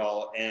part at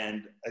all.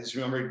 And I just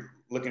remember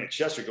looking at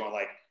Chester going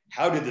like,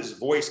 how did this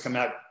voice come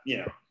out of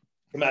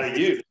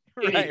you?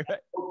 Right.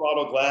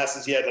 Bottle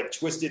glasses. He had like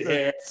twisted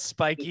hair,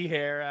 spiky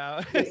hair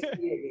out.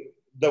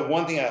 the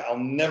one thing I'll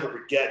never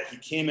forget, he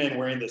came in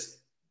wearing this,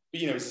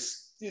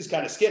 he's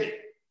kind of skinny.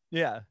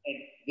 Yeah. And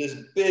this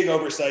big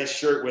oversized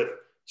shirt with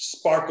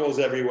sparkles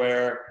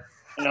everywhere.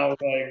 And I was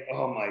like,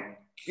 oh my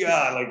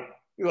God,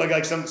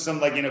 like some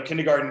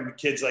kindergarten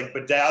kids like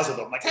bedazzled.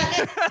 I'm like,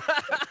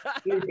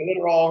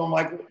 they're all, I'm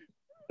like,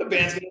 the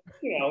band's gonna,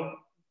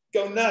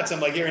 go nuts. I'm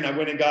like, here, and I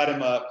went and got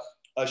him a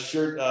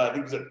shirt, I think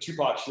it was a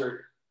Tupac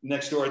shirt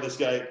next door to this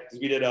guy, because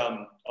we did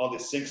all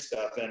this sync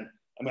stuff. And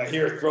I'm like,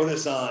 here, throw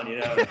this on,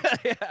 Yeah,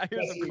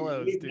 here's some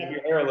clothes, dude. Have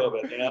your hair a little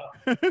bit,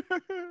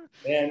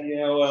 And,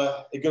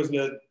 it goes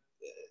into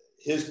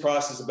his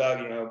process about,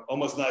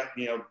 almost not,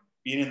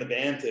 being in the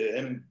band to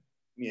him,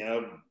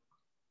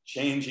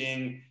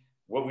 changing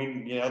what we,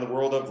 the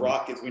world of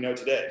rock as we know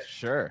today.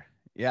 Sure.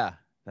 Yeah.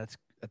 That's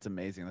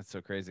amazing. That's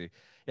so crazy.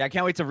 Yeah. I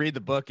can't wait to read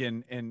the book,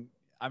 and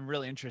I'm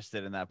really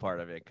interested in that part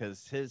of it,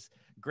 because his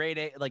grade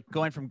A, like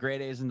going from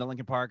grade A's into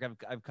Linkin Park,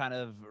 I've kind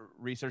of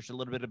researched a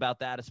little bit about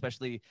that,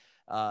 especially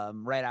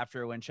right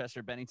after when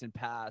Chester Bennington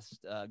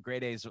passed.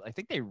 Grade A's, I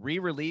think they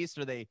re-released,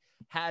 or they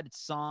had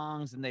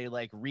songs and they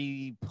like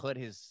re-put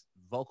his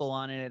vocal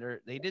on it,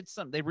 or they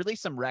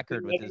released some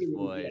record with his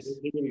voice.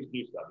 They released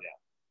new stuff, yeah.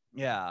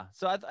 Yeah,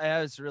 so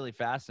I was really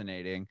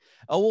fascinating.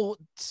 Oh, well,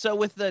 so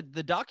with the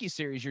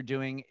docuseries you're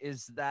doing,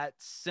 is that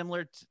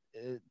similar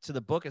to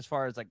the book as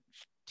far as like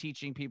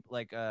teaching people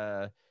like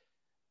a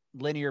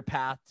linear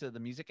path to the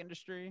music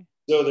industry?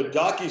 So the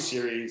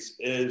docuseries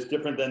is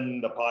different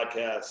than the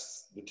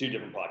podcasts, the two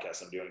different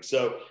podcasts I'm doing.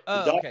 So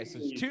okay, so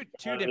it's two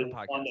different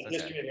podcasts on the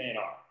history of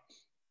A&R,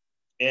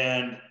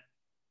 and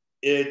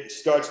it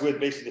starts with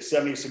basically the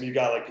 70s. So we've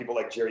got like people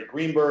like Jerry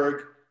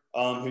Greenberg,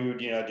 who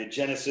did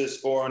Genesis,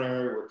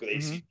 Foreigner, worked with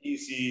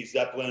AC/DC,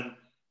 Zeppelin,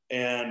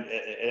 and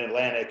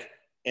Atlantic,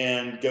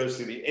 and goes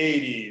through the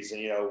 80s,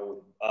 and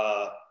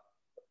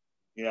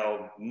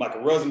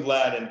Michael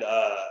Rosenblatt and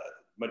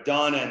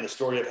Madonna, and the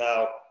story of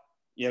how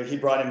he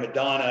brought in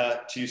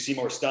Madonna to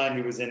Seymour Stein,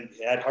 who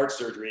had heart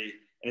surgery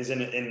and is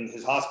in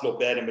his hospital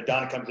bed, and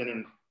Madonna comes in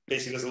and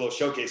basically does a little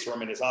showcase for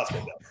him in his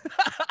hospital bed.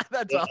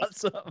 That's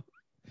awesome.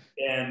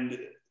 And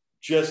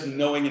just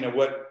knowing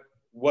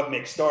what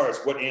makes stars,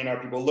 what A&R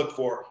people look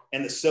for,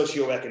 and the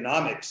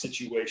socioeconomic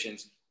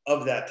situations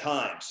of that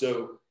time.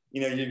 So,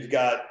 you've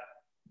got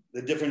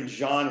the different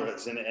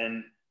genres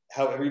and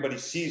how everybody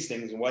sees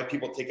things and why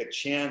people take a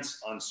chance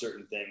on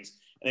certain things.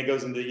 And it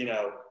goes into,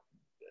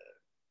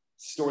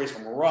 stories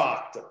from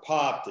rock to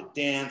pop to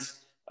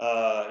dance.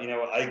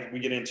 We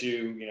get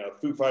into,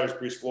 Foo Fighters,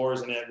 Bruce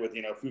Floor's in it with,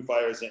 Foo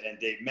Fighters and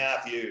Dave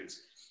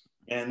Matthews.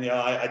 And,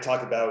 I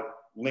talk about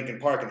Linkin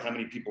Park and how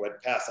many people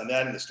had passed on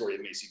that, and the story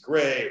of Macy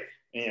Gray,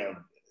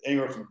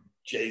 anywhere from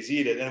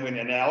Jay-Z to then when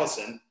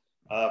Allison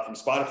from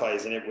Spotify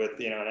is in it with,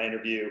 and I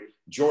interview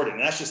Jordan.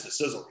 That's just the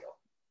sizzle reel.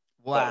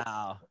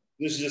 Wow. But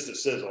this is just a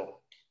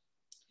sizzle.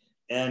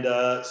 And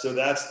so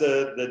that's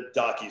the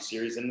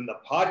docu-series. And then the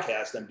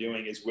podcast I'm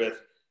doing is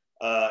with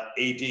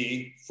AD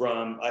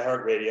from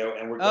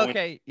iHeartRadio. And we're going.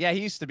 Okay. Yeah,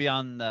 he used to be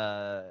on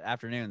the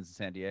afternoons in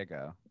San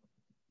Diego.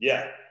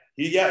 Yeah.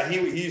 He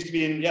used to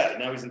be in,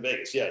 now he's in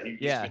Vegas. Yeah.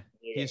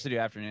 He used to do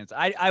afternoons.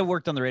 I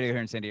worked on the radio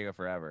here in San Diego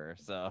forever,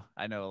 so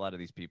I know a lot of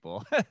these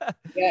people.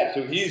 Yeah,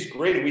 so he's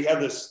great. We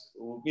have this,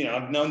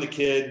 I've known the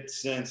kid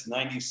since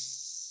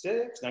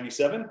 96,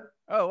 97.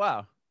 Oh,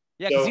 wow.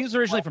 Yeah, because he was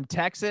originally from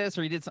Texas,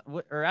 or he did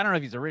some, or I don't know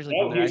if he's originally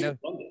from there. I know.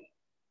 From London.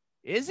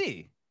 Is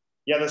he?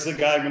 Yeah, that's the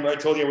guy. Remember I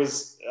told you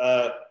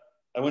I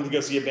went to go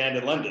see a band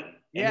in London.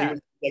 And he was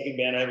the second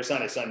band I ever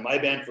signed. I signed my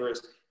band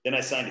first, then I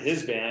signed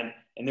his band,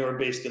 and they were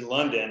based in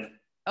London.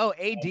 Oh,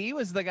 AD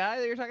was the guy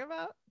that you're talking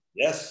about?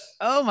 Yes.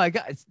 Oh my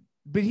God.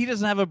 But he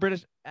doesn't have a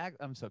British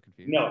accent. I'm so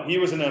confused. No, he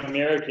was an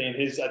American. I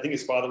think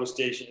his father was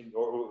stationed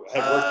or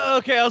had worked.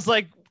 Okay. I was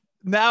like,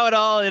 now it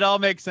all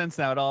makes sense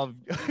now.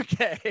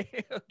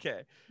 Okay.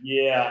 Okay.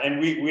 Yeah.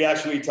 And we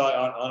actually talk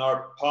on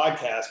our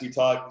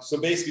podcast. So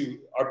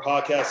basically our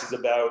podcast is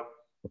about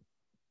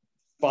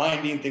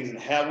finding things and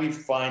how we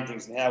find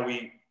things and how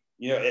we,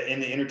 in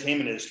the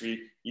entertainment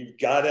industry, you've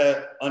got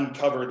to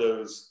uncover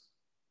those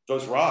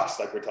rocks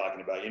like we're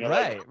talking about,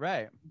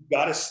 right. You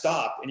got to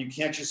stop, and you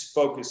can't just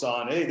focus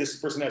on, hey,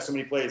 this person has so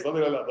many plays,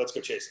 let's go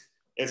chase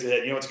it. It's a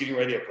hit, it's getting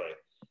radio play.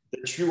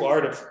 The true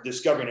art of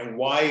discovering and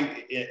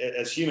why,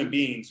 as human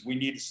beings, we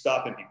need to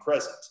stop and be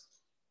present.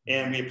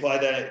 And we apply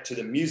that to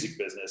the music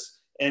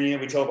business. And,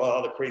 we tell about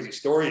all the crazy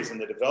stories and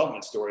the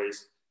development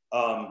stories.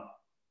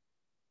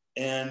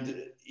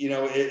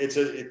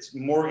 It's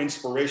more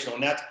inspirational.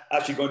 And that's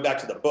actually going back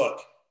to the book.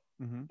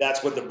 Mm-hmm.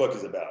 That's what the book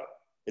is about.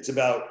 It's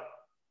about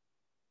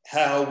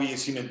how we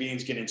as human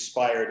beings get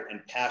inspired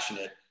and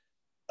passionate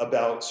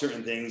about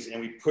certain things,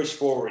 and we push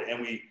forward, and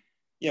we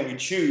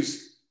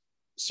choose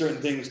certain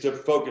things to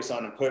focus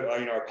on and put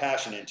our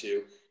passion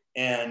into,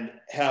 and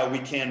how we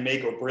can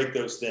make or break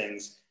those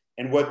things,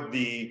 and what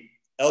the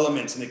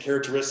elements and the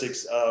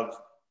characteristics of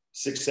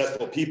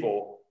successful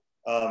people,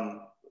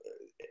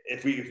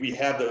 if we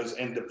have those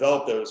and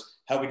develop those,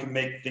 how we can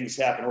make things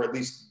happen, or at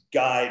least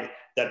guide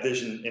that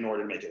vision in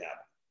order to make it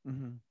happen.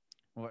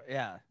 Mm-hmm. Well,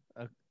 yeah.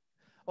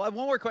 Well, Well, I have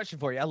one more question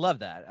for you. I love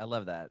that.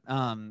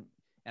 And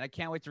I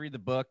can't wait to read the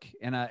book.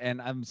 And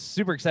I'm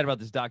super excited about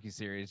this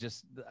docuseries.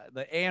 Just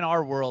the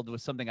A&R world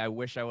was something I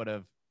wish I would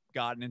have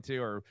gotten into,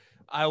 or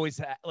I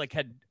always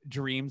had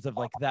dreams of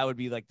like, that would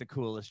be like the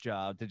coolest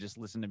job, to just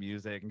listen to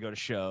music and go to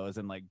shows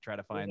and like try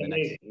to find the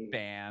next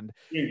band.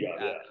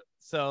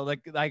 So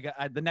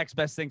the next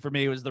best thing for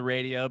me was the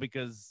radio,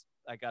 because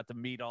I got to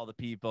meet all the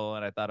people,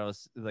 and I thought it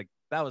was like,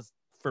 that was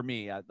for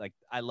me.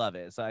 I love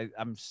it. So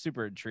I'm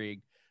super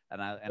intrigued,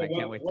 and I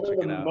can't wait to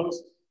check it out.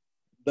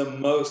 The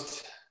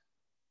most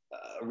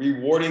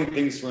rewarding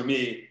things for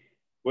me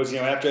was,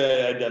 after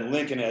I'd done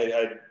Lincoln,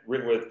 I'd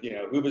written with,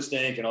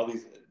 Hoobastank and all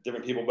these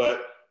different people,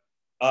 but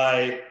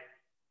I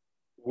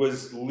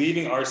was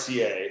leaving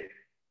RCA.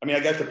 I mean, I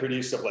got to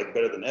produce stuff like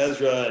Better Than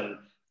Ezra, and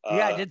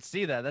yeah, I did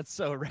see that. That's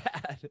so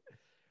rad.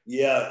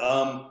 Yeah.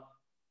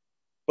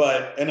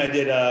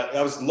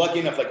 I was lucky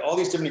enough, like all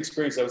these different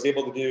experiences, I was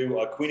able to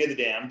do Queen of the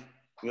Damned,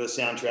 the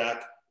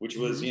soundtrack, which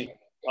was, a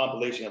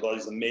compilation of all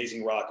these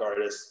amazing rock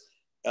artists.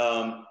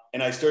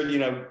 And I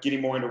started,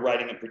 getting more into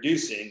writing and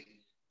producing.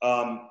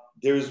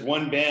 There was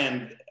one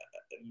band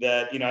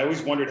that, I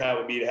always wondered how it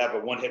would be to have a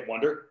one-hit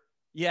wonder.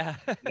 Yeah.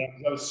 I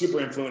was super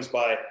influenced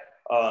by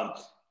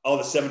all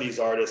the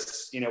 70s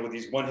artists, with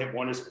these one-hit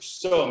wonders that were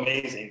so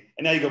amazing.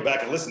 And now you go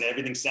back and listen,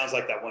 everything sounds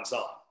like that one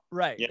song.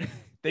 Right. Yeah.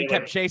 They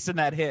kept chasing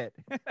that hit.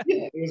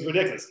 Yeah, it was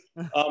ridiculous.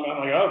 I'm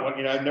like, oh,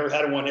 I've never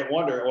had a one-hit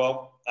wonder.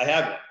 Well, I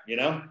had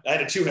one, I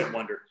had a two-hit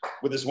wonder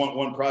with this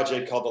one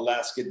project called The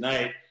Last Good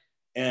Night.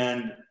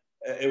 And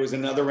it was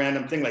another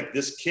random thing. Like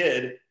this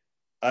kid,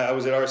 I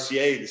was at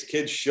RCA. This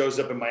kid shows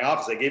up in my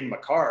office. I gave him a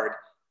card,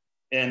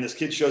 and this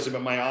kid shows up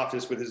at my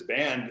office with his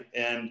band.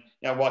 And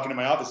I walk into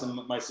my office, and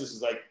my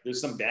sister's like,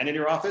 "There's some band in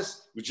your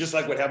office?" It was just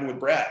like what happened with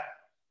Brad.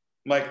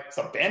 I'm like, "It's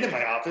a band in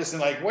my office,"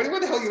 and like, "What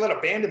the hell you let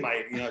a band in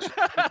my?"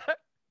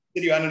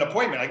 Did you had an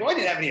appointment? Like, I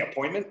didn't have any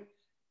appointment.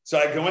 So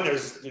I go in.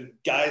 There's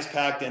guys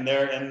packed in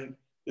there, and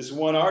this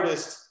one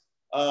artist.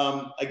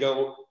 I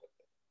go,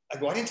 I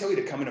didn't tell you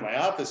to come into my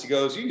office. He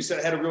goes, you said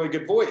I had a really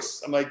good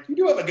voice. I'm like, you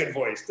do have a good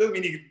voice. Doesn't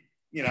mean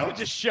you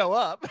just show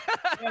up.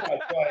 Yeah,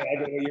 I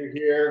go, you're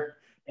here.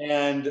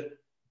 And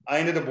I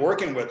ended up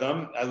working with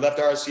them. I left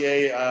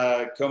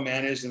RCA,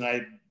 co-managed, and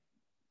I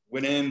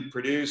went in,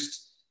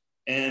 produced,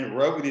 and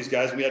wrote with these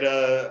guys. We had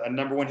a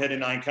number one hit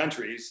in 9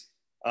 countries.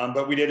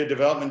 But we did a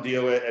development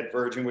deal at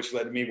Virgin, which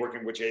led to me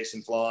working with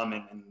Jason Flom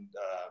and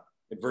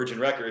at Virgin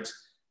Records.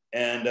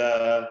 And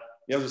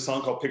there was a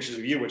song called Pictures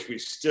of You, which we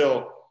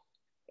still,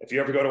 if you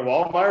ever go to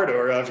Walmart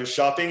or if you're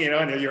shopping,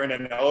 and you're in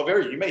an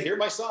elevator, you may hear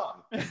my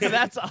song.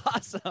 That's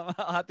awesome.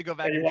 I'll have to go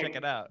back and check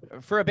it out.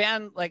 For a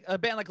band like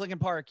Linkin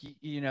Park,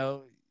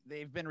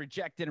 they've been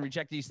rejected.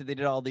 You said they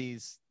did all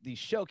these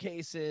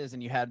showcases,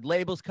 and you had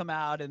labels come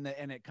out, and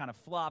it kind of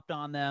flopped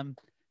on them.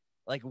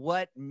 Like,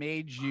 what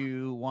made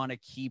you want to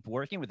keep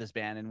working with this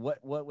band, and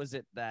what was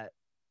it that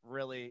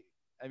really?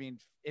 I mean,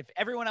 if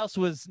everyone else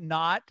was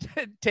not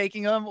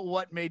taking them,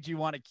 what made you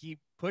want to keep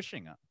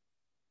pushing them?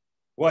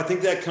 Well, I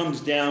think that comes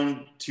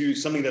down to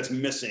something that's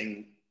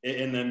missing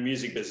in the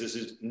music business,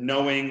 is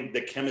knowing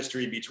the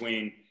chemistry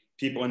between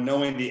people and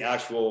knowing the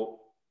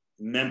actual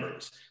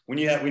members. When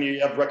you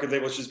have record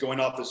labels just going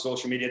off the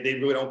social media, they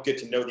really don't get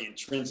to know the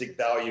intrinsic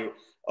value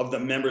of the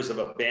members of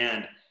a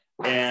band.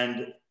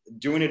 And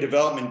doing a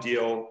development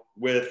deal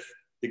with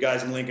the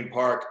guys in Linkin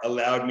Park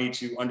allowed me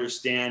to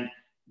understand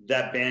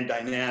that band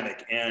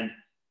dynamic. And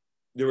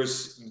there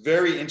was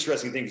very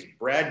interesting things.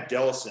 Brad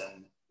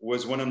Delson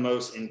was one of the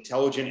most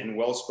intelligent and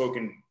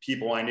well-spoken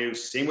people I knew.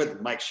 Same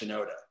with Mike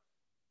Shinoda.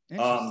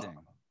 Interesting.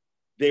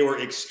 They were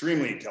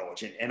extremely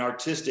intelligent and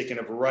artistic in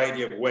a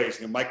variety of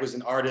ways. Mike was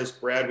an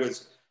artist. Brad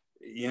was,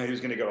 he was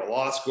going to go to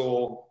law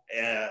school.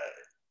 And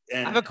I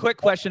have a quick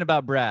question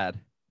about Brad.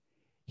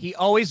 He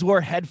always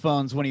wore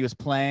headphones when he was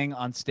playing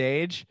on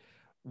stage.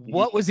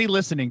 What was he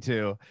listening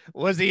to?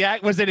 Was that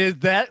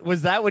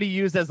what he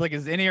used as like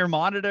his in-ear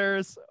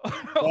monitors? No,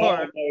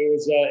 it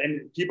was,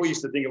 and people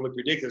used to think it looked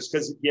ridiculous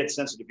because he had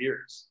sensitive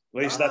ears.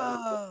 At least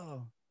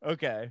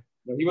okay.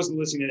 He wasn't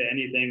listening to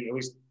anything. At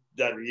least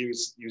that he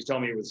was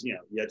telling me it was, he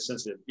had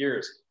sensitive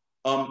ears.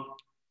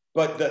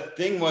 But the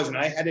thing was, and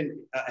I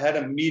had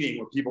a meeting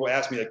where people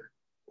asked me like,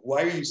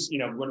 why are you,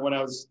 when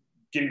I was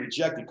getting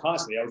rejected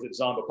constantly, I was at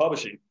Zomba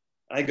Publishing.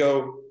 I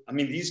go,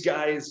 these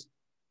guys,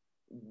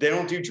 they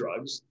don't do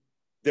drugs.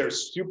 They're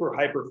super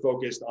hyper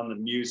focused on the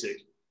music.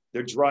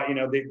 They're dry,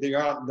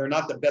 they're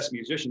not the best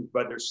musicians,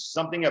 but there's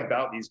something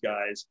about these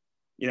guys.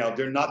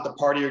 They're not the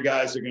partier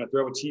guys. They're going to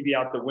throw a TV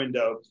out the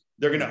window.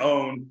 They're going to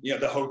own,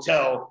 the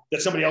hotel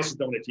that somebody else is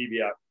throwing a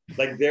TV out.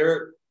 Like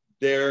they're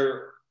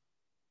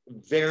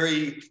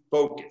very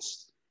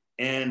focused,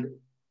 and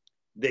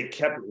they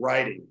kept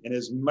writing. And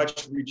as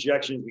much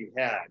rejection as we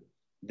had,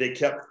 they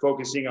kept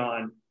focusing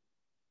on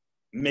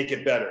make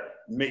it better,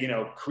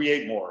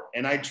 create more.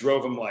 And I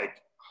drove them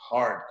like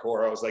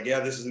hardcore. I was like, yeah,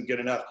 this isn't good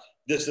enough.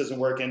 This isn't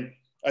working.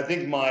 I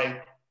think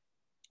my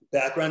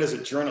background as a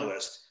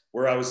journalist,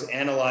 where I was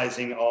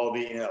analyzing all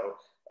the,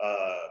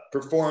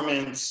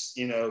 performance,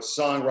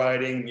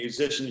 songwriting,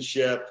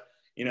 musicianship,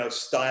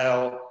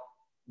 style,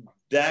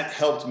 that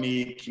helped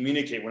me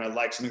communicate when I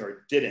liked something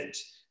or didn't.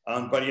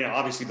 But,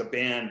 obviously the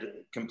band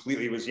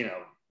completely was,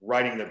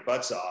 writing their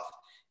butts off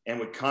and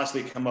would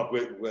constantly come up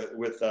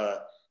with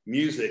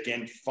music.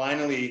 And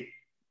finally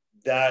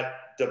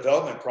that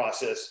development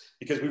process,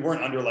 because we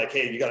weren't under like,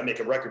 hey, you got to make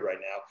a record right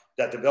now.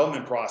 That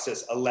development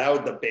process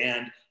allowed the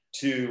band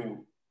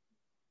to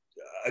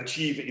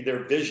achieve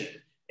their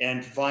vision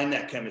and find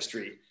that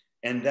chemistry.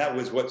 And that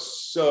was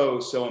what's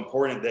so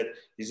important, that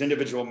these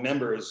individual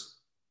members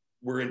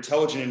were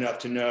intelligent enough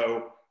to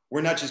know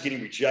we're not just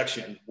getting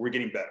rejection, we're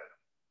getting better.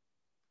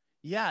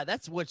 Yeah,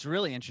 that's what's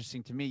really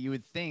interesting to me. You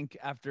would think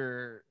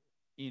after,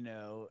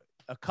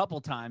 a couple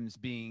times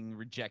being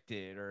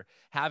rejected or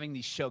having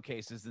these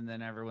showcases, and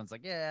then everyone's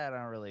like, yeah, I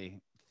don't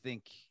really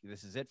think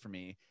this is it for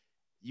me.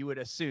 You would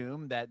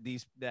assume that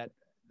that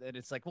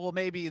it's like, well,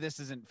 maybe this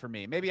isn't for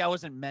me. Maybe I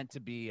wasn't meant to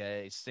be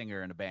a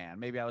singer in a band.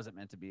 Maybe I wasn't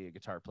meant to be a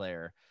guitar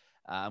player.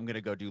 I'm going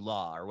to go do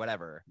law or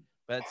whatever.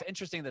 But it's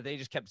interesting that they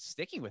just kept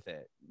sticking with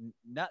it.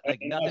 Nothing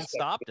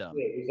stopped them.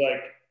 It was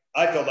like,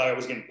 I felt like I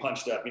was getting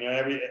punched up.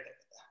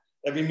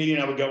 Every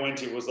meeting I would go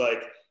into was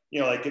like,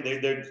 like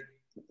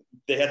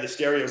they had the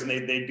stereos and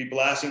they'd be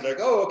blasting like,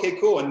 oh, okay,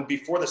 cool. And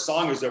before the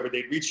song was over,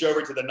 they'd reach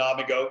over to the knob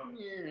and go,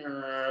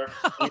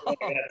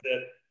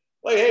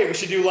 like, hey, we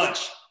should do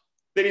lunch.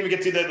 They didn't even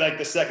get to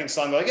the second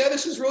song. Like, yeah,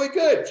 this is really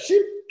good.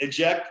 Shoot,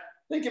 eject.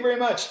 Thank you very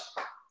much.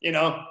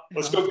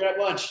 Let's go grab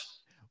lunch.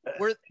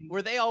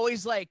 Were they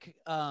always like,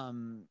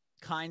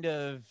 kind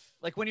of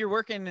like when you're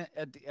working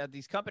at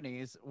these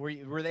companies,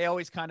 were they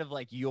always kind of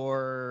like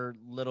your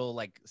little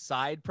like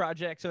side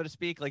project, so to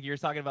speak? Like you're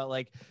talking about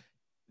like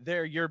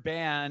they're your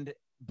band,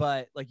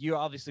 but like you're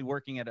obviously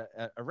working at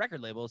a record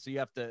label, so you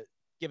have to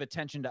give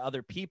attention to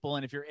other people.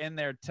 And if you're in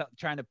there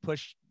trying to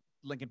push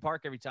Linkin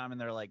Park every time,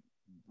 and they're like,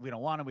 we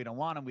don't want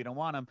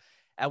them.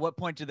 At what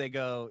point do they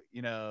go,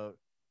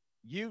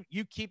 you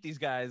keep these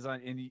guys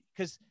on? And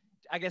because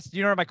I guess,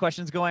 where my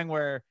question's going,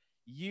 where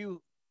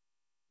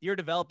you're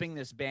developing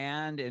this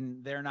band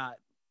and they're not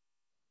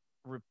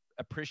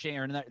appreciating,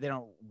 or they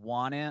don't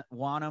want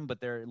them, but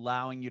they're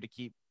allowing you to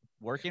keep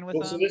working with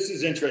them. So this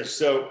is interesting.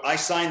 So I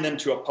signed them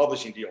to a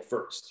publishing deal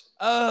first.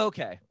 Oh,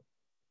 okay.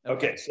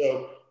 Okay.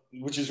 So,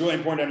 which is really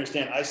important to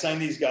understand. I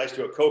signed these guys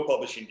to a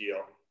co-publishing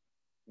deal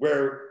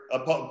where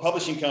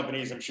publishing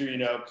companies, I'm sure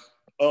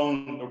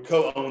own or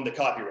co-own the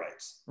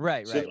copyrights.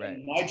 Right.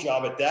 My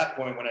job at that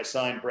point, when I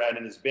signed Brad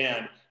and his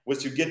band,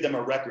 was to get them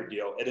a record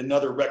deal at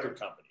another record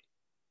company.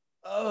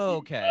 Oh,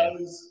 okay.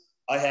 Because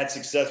I had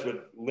success with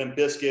Limp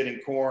Bizkit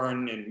and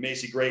Korn and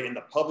Macy Gray in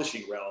the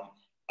publishing realm,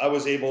 I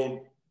was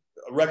able,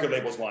 record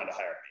labels wanted to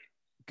hire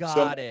me.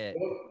 Got it.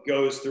 It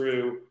goes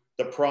through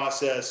the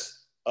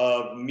process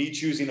of me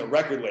choosing a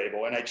record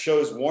label. And I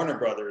chose Warner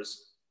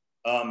Brothers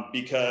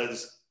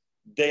because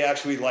they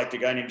actually liked a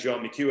guy named Joe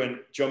McEwen.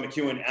 Joe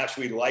McEwen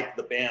actually liked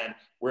the band,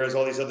 whereas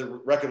all these other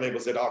record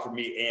labels that offered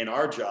me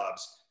A&R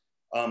jobs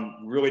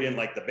really didn't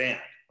like the band.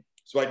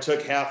 So I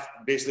took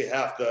basically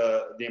half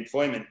the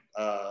employment,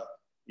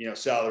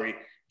 salary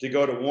to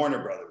go to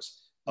Warner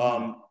Brothers.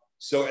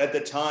 So at the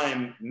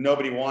time,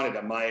 nobody wanted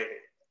them.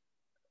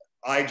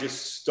 I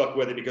just stuck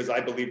with it because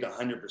I believed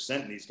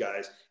 100% in these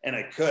guys, and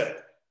I could.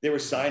 They were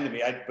signed to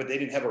me, but they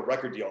didn't have a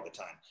record deal at the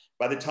time.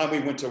 By the time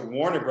we went to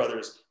Warner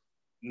Brothers,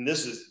 and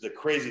this is the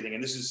crazy thing,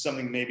 and this is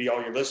something maybe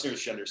all your listeners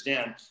should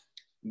understand,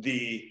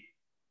 the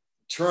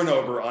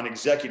turnover on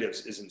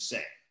executives is insane.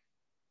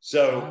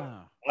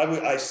 So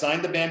I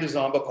signed the band to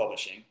Zomba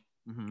Publishing.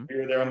 Mm-hmm. We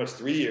were there almost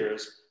 3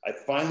 years. I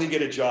finally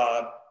get a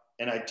job,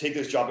 and I take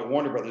this job at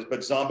Warner Brothers,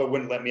 but Zomba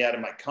wouldn't let me out of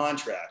my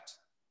contract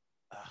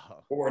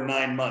for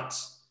 9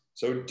 months.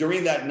 So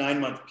during that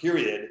 9-month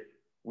period,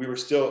 we were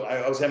still,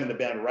 I was having the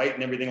band write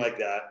and everything like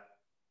that.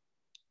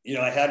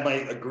 I had my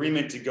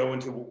agreement to go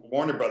into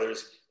Warner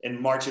Brothers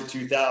in March of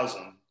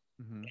 2000.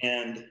 Mm-hmm.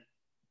 And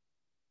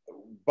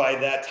by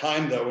that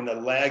time, though, in the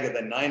lag of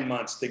the 9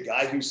 months, the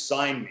guy who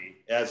signed me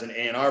as an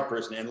A&R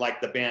person and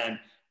liked the band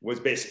was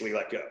basically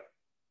let go.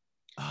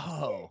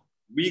 Oh.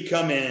 We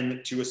come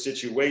in to a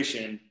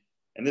situation,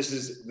 and this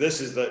is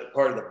the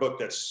part of the book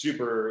that's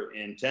super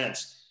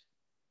intense.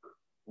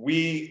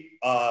 We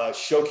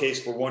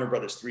showcased for Warner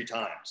Brothers 3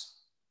 times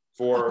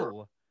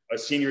for a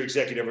senior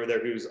executive over there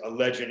who's a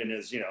legend in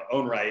his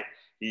own right.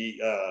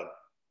 He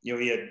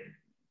he had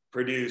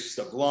produced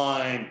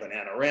Sublime,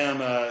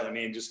 Bananarama, I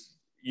mean, just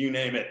you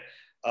name it.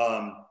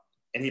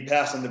 And he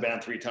passed on the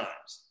band 3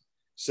 times.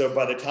 So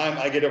by the time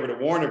I get over to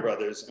Warner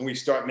Brothers and we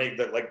start making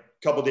a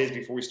couple days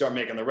before we start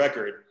making the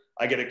record,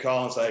 I get a call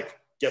and it's like,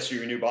 guess who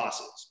your new boss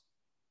is?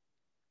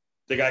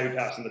 The guy who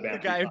passed in the band.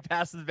 The guy who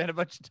passed in the band a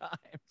bunch of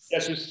times.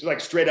 That's just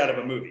like straight out of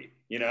a movie,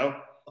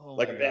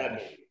 like a bad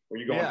movie where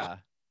you go,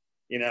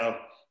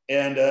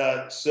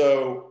 And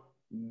so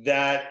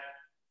that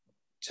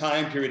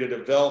time period of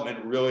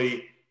development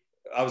really,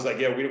 I was like,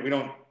 yeah, we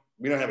don't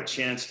have a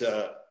chance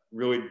to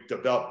really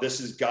develop. This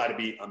has got to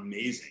be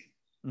amazing.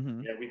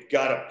 Mm-hmm. We've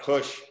got to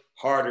push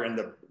harder. And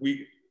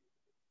we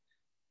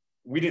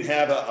didn't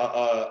have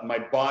my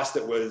boss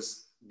that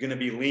was going to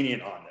be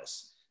lenient on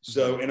this.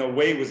 So in a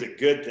way, it was a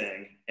good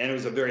thing, and it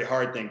was a very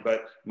hard thing.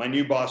 But my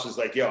new boss was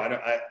like, "Yo,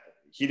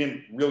 he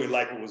didn't really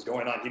like what was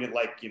going on. He didn't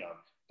like, the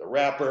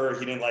rapper.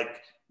 He didn't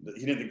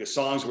think the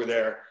songs were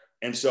there."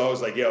 And so I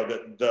was like, "Yo,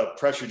 the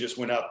pressure just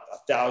went up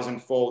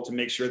 1,000-fold to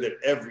make sure that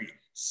every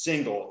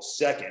single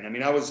second." I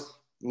mean, I was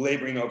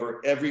laboring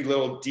over every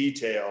little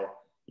detail.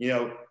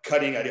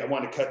 Cutting. I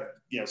wanted to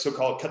cut,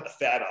 so-called cut the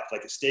fat off,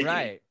 like a steak.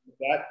 Right.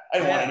 Fat. I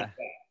didn't want any fat.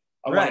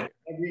 I Right. wanted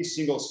every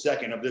single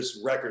second of this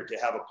record to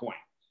have a point.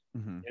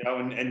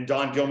 And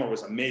Don Gilmore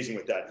was amazing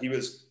with that. He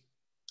was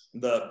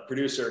the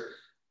producer,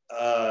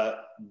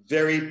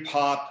 very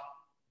pop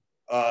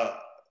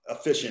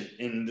efficient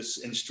in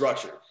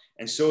structure,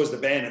 and so is the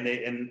band.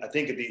 And I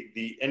think at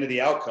the end of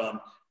the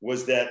outcome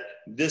was that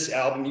this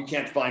album, you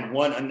can't find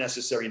one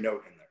unnecessary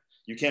note in there.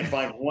 You can't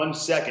find 1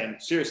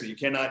 second. Seriously, you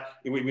cannot.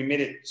 We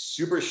made it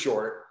super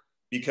short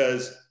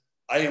because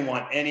I didn't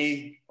want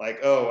any, like,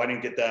 oh, I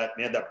didn't get that.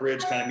 And that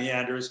bridge kind of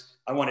meanders.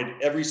 I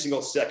wanted every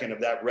single second of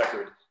that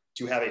record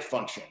to have a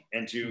function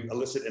and to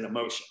elicit an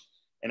emotion.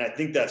 And I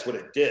think that's what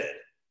it did.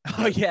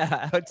 Oh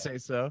yeah, I would say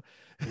so.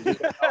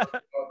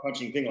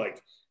 Punching thing,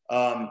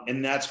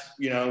 and that's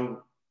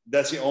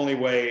the only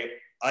way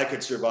I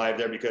could survive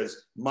there,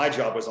 because my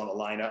job was on the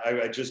line. I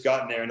had just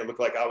gotten there, and it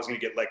looked like I was going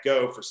to get let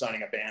go for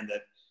signing a band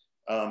that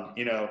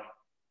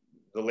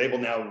the label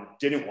now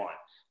didn't want.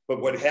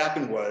 But what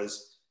happened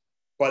was,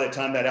 by the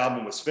time that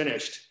album was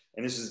finished,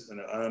 and this is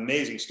an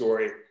amazing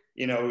story,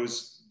 it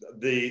was,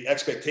 the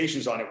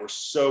expectations on it were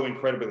so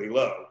incredibly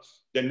low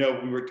that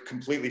we were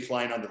completely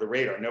flying under the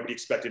radar. Nobody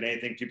expected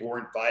anything. People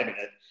weren't vibing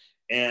it.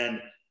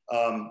 And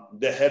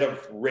the head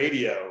of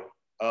radio,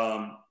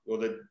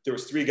 there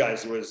was 3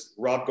 guys. There was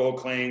Rob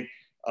Goldkling.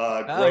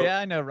 Yeah,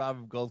 I know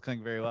Rob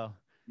Goldkling very well.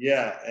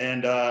 Yeah,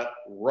 and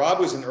Rob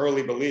was an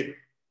early believer.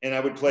 And I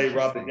would play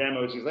Rob the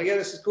demos. He was like, "Yeah,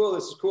 this is cool.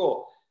 This is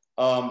cool."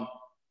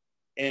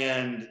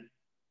 And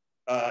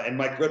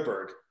Mike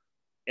Ritberg.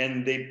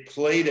 And they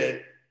played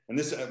it. And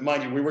this,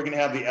 mind you, we were going to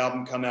have the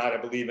album come out, I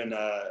believe, in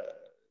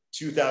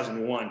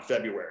 2001,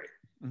 February.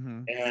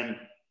 And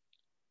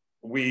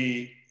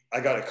I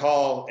got a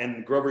call,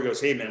 and Grover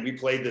goes, "Hey man, we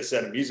played this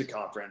at a music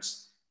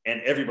conference."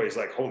 And everybody's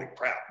like, "Holy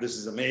crap, this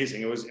is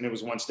amazing." It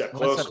was one step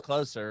closer. One step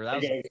closer. That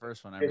was the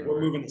first one I remember.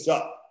 "We're moving this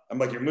up." I'm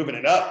like, "You're moving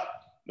it up?"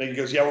 Like, he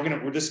goes, "Yeah,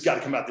 we're just got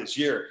to come out this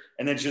year."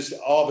 And then just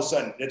all of a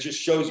sudden, it just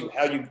shows you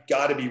how you've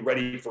got to be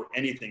ready for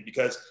anything,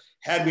 because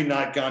had we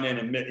not gone in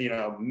and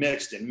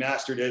mixed and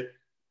mastered it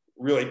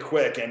really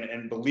quick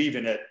and believe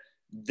in it,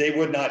 they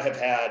would not have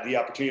had the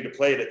opportunity to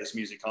play it at this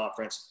music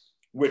conference,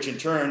 which in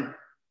turn,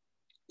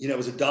 it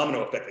was a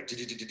domino effect.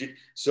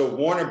 So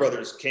Warner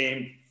Brothers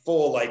came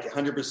full,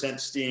 100%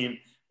 steam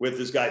with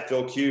this guy,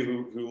 Phil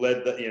Q, who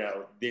led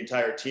the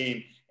entire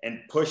team and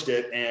pushed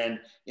it. And,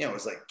 it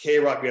was like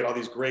K-Rock, we had all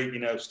these great,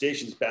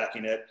 stations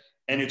backing it.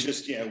 And it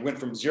just, went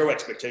from zero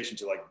expectation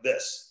to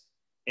this.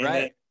 And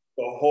then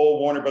the whole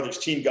Warner Brothers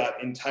team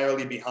got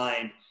entirely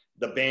behind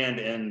the band,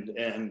 and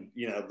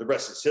the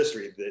rest is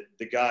history.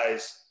 The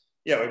guys,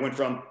 it went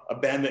from a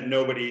band that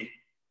nobody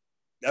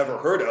ever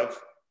heard of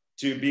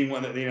to being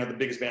one of the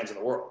biggest bands in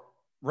the world.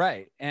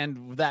 Right.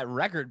 And that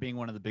record being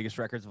one of the biggest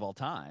records of all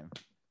time.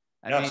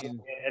 I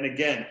mean, and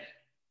again,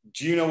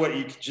 do you know what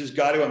you just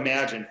got to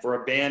imagine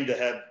for a band to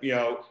have,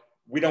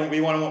 we don't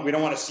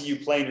want to see you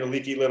playing your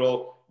leaky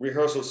little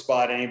rehearsal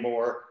spot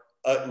anymore.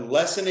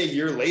 Less than a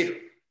year later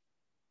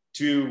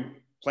to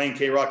playing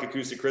K-Rock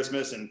Acoustic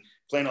Christmas and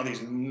playing all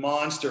these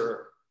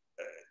monster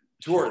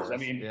tours. I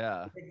mean,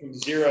 from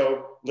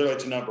zero literally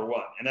to number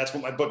one. And that's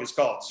what my book is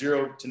called,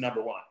 Zero to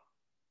Number One.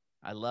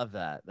 I love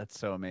that. That's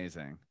so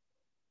amazing.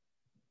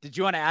 Did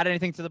you want to add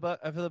anything to the book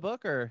for the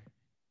book, or?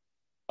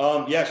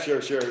 Yeah, sure.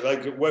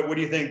 Like, what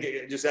do you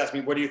think? Just ask me.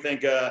 What do you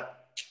think?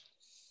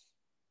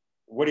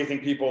 What do you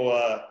think people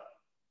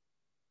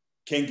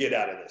can get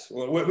out of this?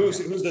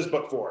 Who's this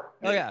book for?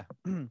 Oh yeah.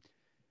 Let me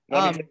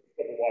take a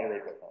sip of water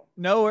right quick.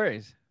 No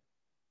worries.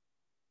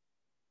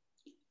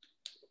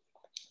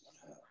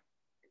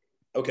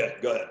 Okay,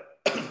 go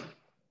ahead.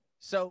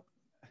 So,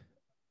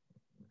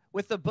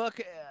 with the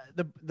book,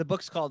 the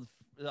book's called.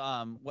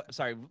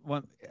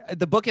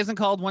 The book isn't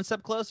called One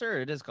Step Closer, or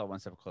it is called One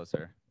Step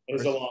Closer? It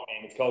is a long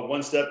name. It's called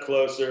One Step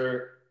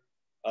Closer,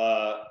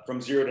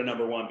 from Zero to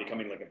Number One,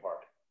 Becoming Linkin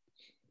Park.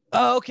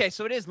 Oh, okay.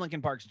 So it is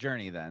Linkin Park's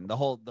journey then. The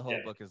whole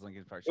book is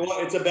Linkin Park's journey.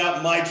 Well, it's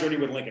about my journey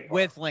with Linkin Park.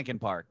 With Linkin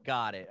Park.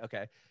 Got it.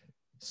 Okay.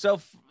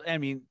 So, I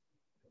mean,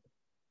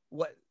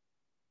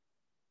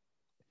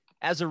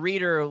 as a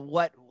reader,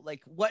 what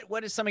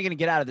is somebody going to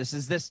get out of this?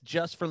 Is this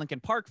just for Linkin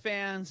Park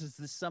fans? Is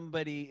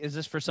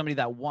this for somebody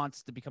that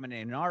wants to become an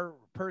A&R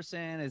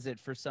person? Is it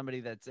for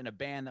somebody that's in a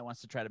band that wants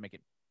to try to make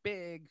it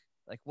big?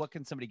 Like, what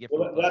can somebody get from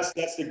Well, that's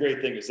the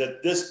great thing, is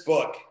that this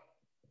book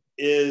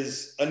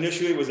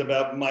was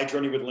about my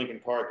journey with Linkin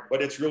Park,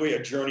 but it's really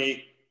a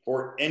journey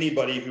for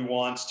anybody who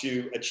wants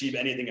to achieve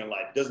anything in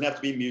life. It doesn't have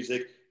to be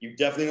music. You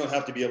definitely don't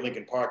have to be a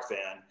Linkin Park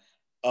fan.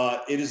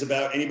 It is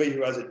about anybody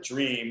who has a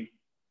dream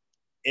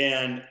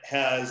and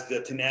has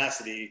the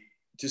tenacity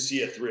to see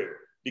it through.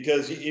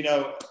 Because,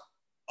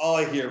 all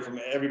I hear from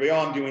everybody, oh,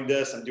 I'm doing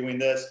this, I'm doing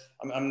this,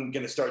 I'm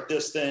going to start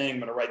this thing, I'm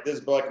going to write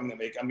this book, I'm going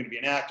to be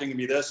an actor, I'm going to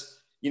be this.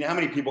 You know how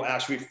many people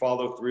actually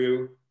follow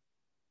through?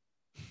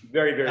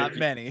 Very, very Not few.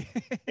 many.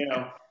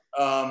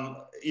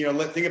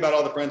 Think about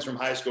all the friends from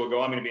high school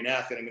go, I'm going to be an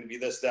athlete, I'm going to be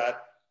this,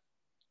 that.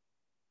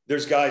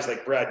 There's guys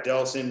like Brad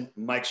Delson,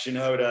 Mike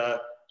Shinoda,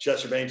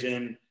 Chester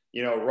Bennington,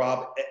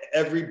 Rob,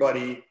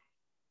 everybody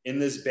in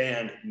this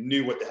band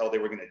knew what the hell they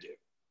were going to do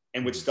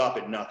and would stop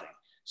at nothing.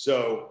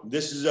 So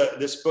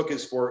this book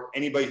is for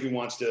anybody who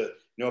wants to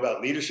know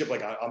about leadership,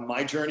 like on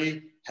my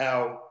journey,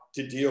 how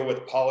to deal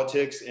with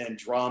politics and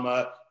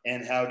drama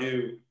and how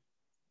to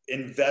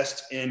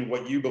invest in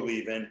what you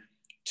believe in,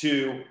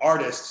 to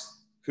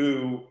artists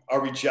who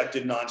are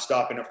rejected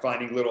nonstop and are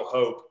finding little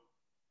hope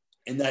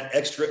and that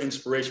extra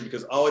inspiration,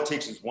 because all it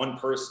takes is one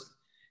person,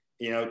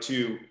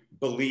 to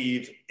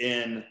believe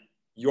in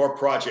your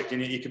project.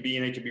 And it could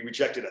be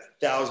rejected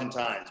 1,000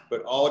 times,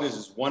 but all it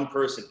is one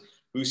person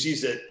who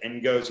sees it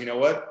and goes, you know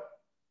what,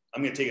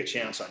 I'm going to take a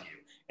chance on you.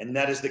 And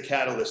that is the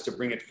catalyst to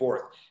bring it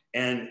forth.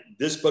 And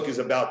this book is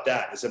about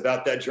that. It's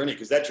about that journey,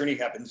 because that journey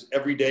happens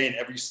every day in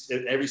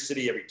every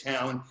city, every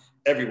town,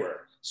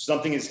 everywhere.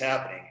 Something is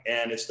happening.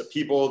 And it's the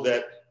people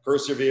that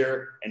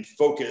persevere and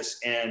focus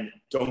and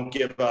don't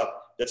give up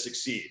that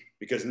succeed,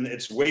 because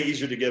it's way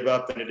easier to give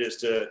up than it is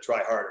to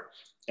try harder.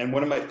 And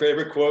one of my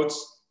favorite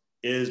quotes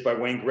is by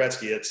Wayne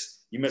Gretzky. It's,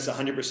 you miss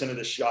 100% of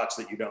the shots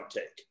that you don't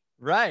take.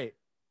 Right.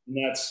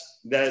 And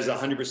that is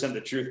 100%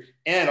 the truth.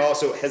 And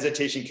also,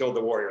 hesitation killed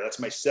the warrior. That's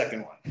my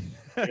second one.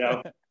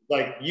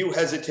 Like, you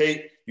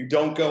hesitate, you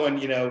don't go and,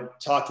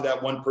 talk to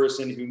that one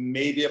person who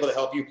may be able to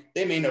help you.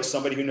 They may know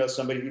somebody who knows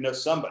somebody who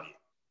knows somebody.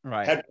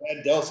 Right. Had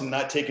Brad Delson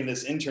not taken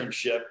this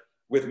internship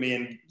with me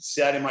and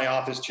sat in my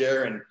office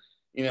chair and,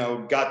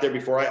 got there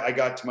before I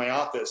got to my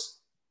office,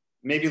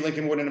 maybe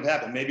Lincoln wouldn't have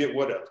happened. Maybe it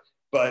would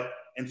have.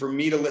 And for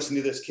me to listen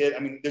to this kid,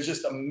 there's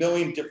just a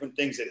million different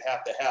things that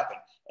have to happen.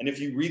 And if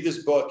you read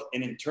this book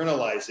and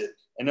internalize it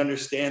and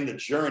understand the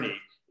journey,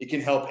 it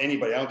can help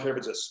anybody. I don't care if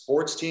it's a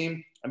sports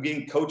team. I'm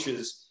getting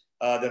coaches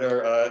that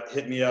are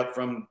hitting me up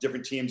from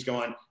different teams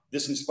going,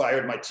 this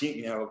inspired my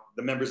team,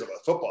 the members of a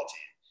football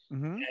team.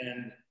 Mm-hmm.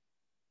 And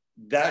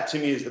that to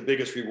me is the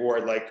biggest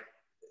reward. Like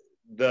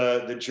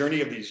the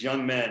journey of these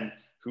young men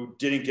who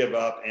didn't give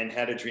up and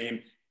had a dream,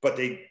 but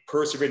they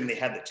persevered and they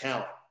had the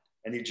talent.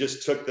 And they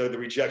just took the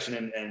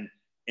rejection and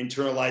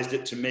internalized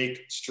it to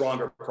make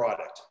stronger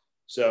product.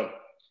 So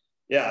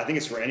yeah, I think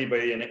it's for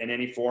anybody in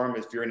any form,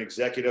 if you're an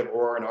executive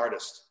or an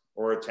artist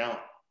or a talent.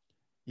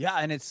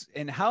 Yeah.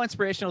 And how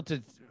inspirational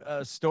to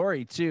a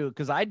story too,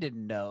 because I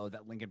didn't know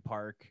that Linkin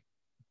Park,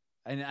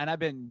 and I've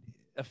been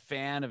a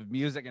fan of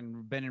music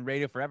and been in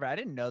radio forever. I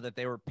didn't know that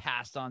they were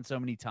passed on so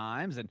many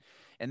times, and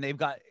they've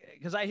got,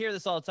 because I hear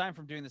this all the time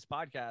from doing this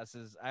podcast,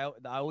 is I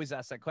always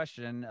ask that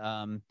question,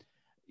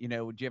 do you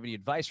have any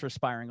advice for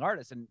aspiring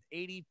artists? And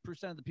 80%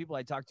 of the people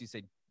I talk to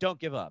say, don't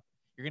give up.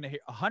 You're going to hear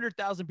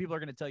 100,000 people are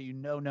going to tell you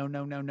no.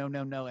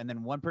 And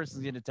then one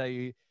person's going to tell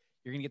you,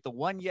 you're going to get the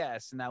one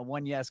yes. And that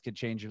one yes could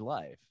change your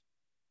life.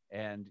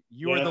 And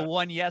you were the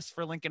one yes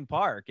for Linkin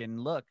Park. And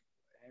look,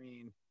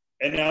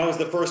 and I was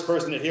the first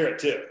person to hear it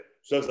too.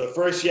 So it's the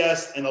first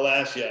yes and the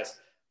last yes.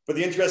 But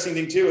the interesting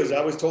thing too, is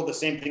I was told the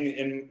same thing,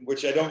 in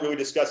which I don't really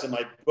discuss in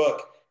my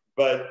book,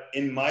 but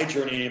in my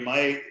journey,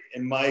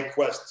 in my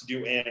quest to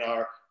do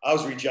A&R, I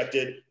was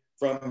rejected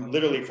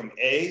literally from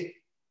A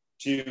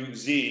to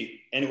Z,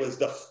 and it was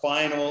the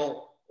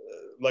final.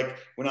 Like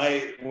when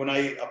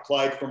I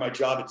applied for my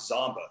job at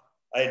Zomba,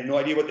 I had no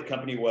idea what the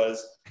company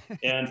was,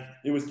 and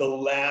it was the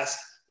last.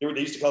 They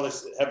used to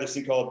have this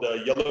thing called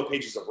the Yellow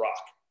Pages of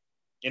Rock,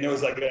 and it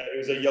was like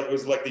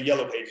the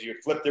Yellow Pages. You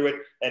would flip through it,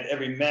 and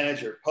every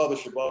manager,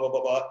 publisher, blah blah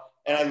blah blah,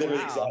 and I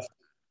literally exhausted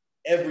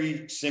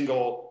every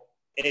single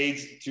A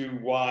to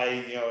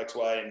Y, X,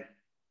 Y, and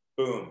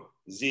boom,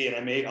 Z.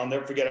 And I'll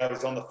never forget, I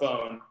was on the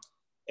phone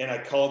and I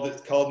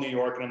called New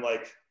York, and I'm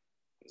like,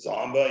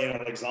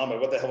 Zomba, Zomba,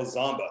 what the hell is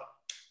Zomba?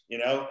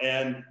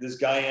 And this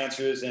guy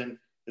answers, and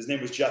his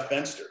name was Jeff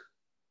Fenster.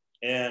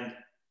 And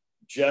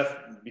Jeff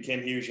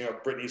became huge,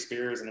 Britney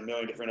Spears and a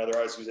million different other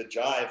artists. He was at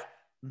Jive.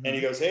 Mm-hmm. And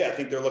he goes, hey, I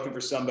think they're looking for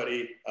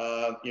somebody,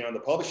 in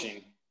the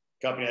publishing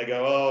company. I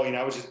go, oh,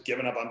 I was just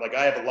giving up. I'm like,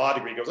 I have a law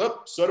degree. He goes,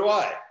 oh, so do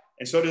I.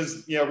 And so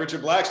does,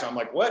 Richard Blackstone. I'm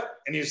like, what?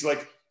 And he's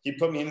like, he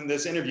put me in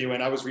this interview,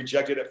 and I was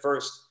rejected at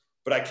first,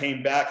 but I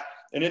came back.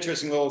 An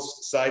interesting little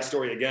side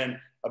story again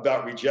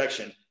about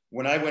rejection.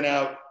 When I went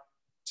out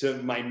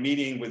to my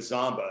meeting with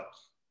Zomba,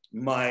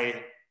 my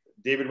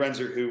David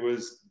Renzer, who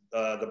was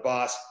the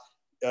boss,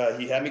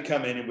 he had me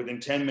come in, and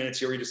within 10 minutes,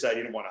 he already decided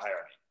he didn't want to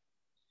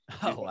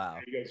hire me. Oh, wow.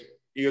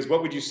 He goes,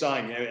 what would you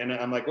sign? And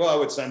I'm like, well, I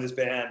would sign this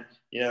band,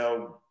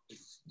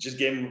 just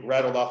gave him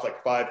rattled off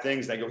like 5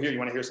 things. And I go, here, you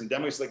want to hear some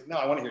demos? He's like, no,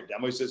 I want to hear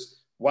demos. He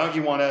says, why don't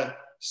you want to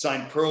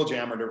sign Pearl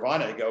Jam or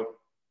Nirvana? I go,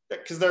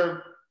 because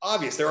they're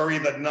obvious. They're already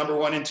the number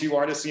 1 and 2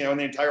 artists, in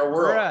the entire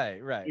world.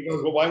 Right. He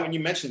goes, well, why wouldn't you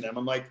mention them?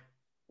 I'm like,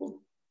 well,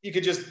 you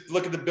could just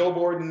look at the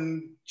Billboard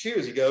and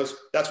choose. He goes,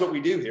 that's what we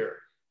do here.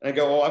 And I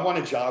go, oh, I want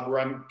a job where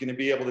I'm going to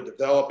be able to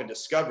develop and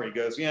discover. He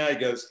goes, yeah. He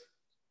goes,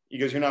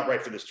 you're not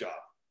right for this job.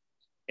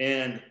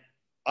 And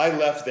I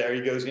left there.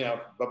 He goes,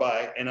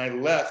 bye-bye. And I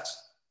left,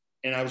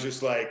 and I was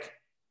just like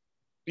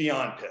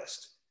beyond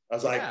pissed. I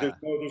was like,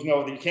 there's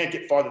no, you can't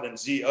get farther than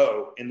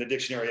ZO in the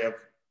dictionary of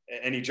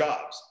any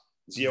jobs.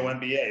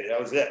 ZOMBA. That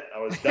was it. I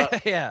was done.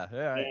 Yeah.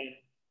 Right. And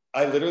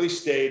I literally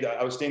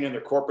I was staying in their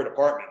corporate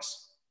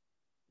apartments.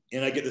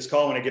 And I get this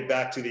call when I get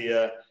back to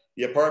the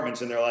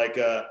apartments, and they're like,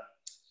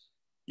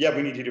 yeah,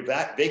 we need you to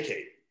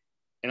vacate.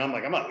 And I'm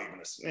like, I'm not leaving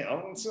this,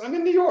 I'm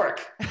in New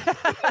York.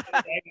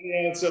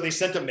 So they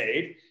sent a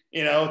maid,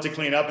 to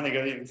clean up, and they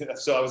go,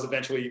 so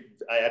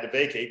I had to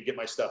vacate and get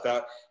my stuff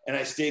out. And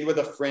I stayed with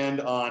a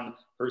friend on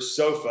her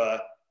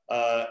sofa,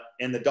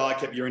 and the dog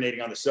kept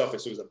urinating on the sofa.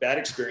 So it was a bad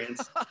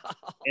experience.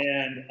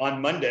 And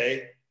on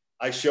Monday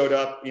I showed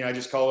up, I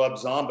just call up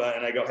Zomba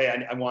and I go,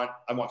 hey, I want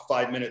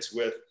 5 minutes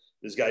with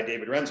this guy,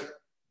 David Renzer.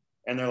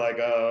 And they're like,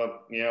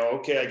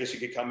 okay, I guess you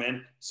could come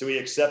in. So he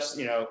accepts,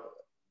 me to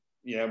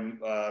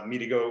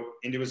go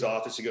into his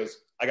office. He goes,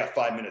 I got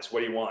 5 minutes.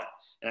 What do you want?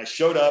 And I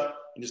showed up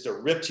in just a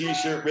ripped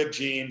t-shirt, ripped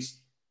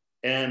jeans.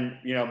 And,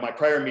 my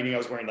prior meeting, I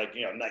was wearing like,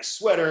 nice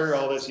sweater,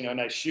 all this,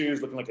 nice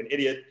shoes, looking like an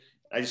idiot.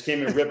 I just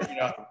came and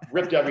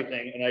ripped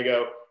everything. And I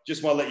go,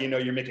 just want to let you know,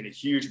 you're making a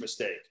huge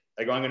mistake.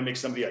 I go, I'm going to make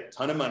somebody a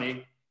ton of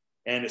money,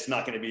 and it's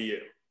not going to be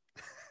you.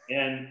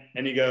 And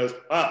he goes,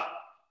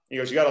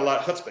 you got a lot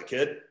of chutzpah,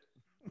 kid.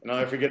 And I'll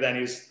never forget that. And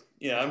he's,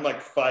 I'm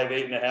like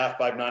 5'8.5",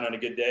 5'9" on a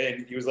good day.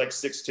 And he was like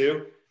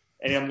 6'2".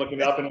 And I'm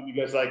looking up, and he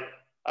goes like,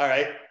 all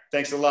right,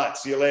 thanks a lot.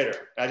 See you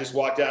later. And I just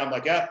walked out. I'm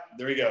like,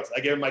 there he goes. I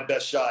gave him my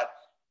best shot,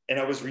 and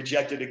I was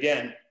rejected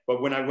again.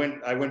 But when I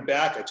went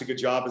back, I took a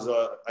job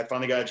I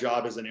finally got a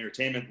job as an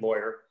entertainment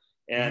lawyer.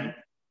 And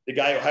the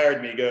guy who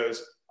hired me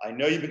goes, I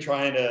know you've been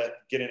trying to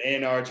get an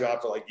A&R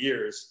job for like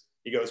years.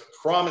 He goes,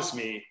 promise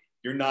me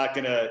you're not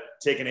going to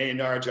take an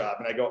A&R job.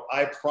 And I go,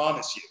 I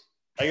promise you.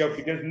 I go,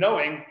 because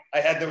knowing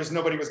there was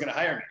nobody was going to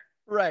hire me.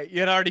 Right.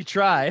 You had already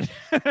tried.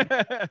 I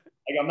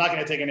go, I'm not going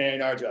to take an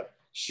A&R job.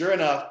 Sure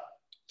enough,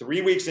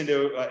 3 weeks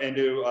into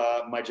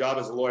my job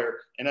as a lawyer,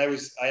 and I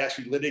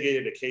actually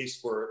litigated a case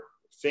for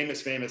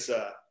famous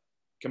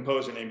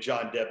composer named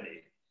John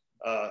Debney.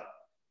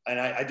 And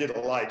I did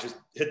a lot. I just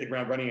hit the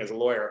ground running as a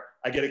lawyer.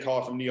 I get a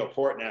call from Neil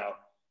Portnow,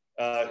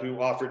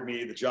 who offered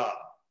me the job.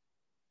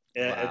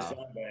 At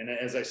Zomba. And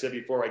as I said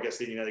before, I guess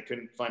they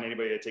couldn't find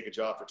anybody to take a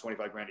job for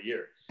 $25,000 a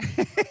year.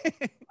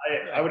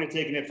 I would have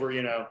taken it for,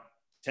 $10,000.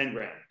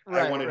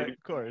 Right, I wanted to be,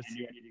 of course. I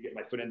need to get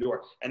my foot in the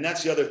door. And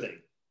that's the other thing.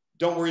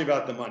 Don't worry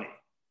about the money.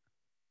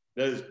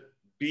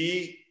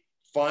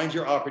 Find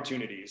your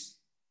opportunities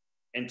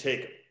and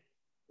take them.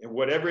 And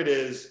whatever it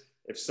is,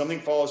 if something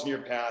falls in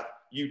your path,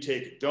 you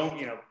take it. Don't,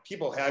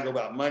 people haggle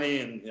about money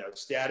and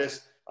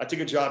status. I took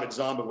a job at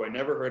Zomba, who I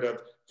never heard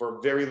of, for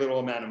a very little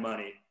amount of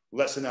money.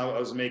 Less than I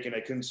was making,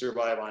 I couldn't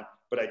survive on,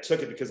 but I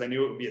took it because I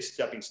knew it would be a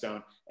stepping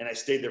stone. And I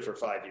stayed there for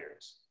 5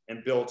 years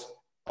and built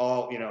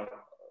all,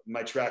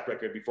 my track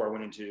record before I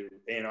went into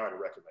A&R at a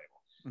record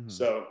label.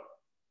 So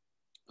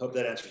hope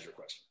that answers your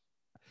question.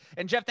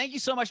 And Jeff, thank you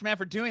so much, man,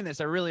 for doing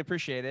this. I really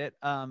appreciate it.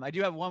 I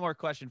do have one more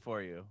question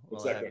for you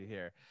while I have you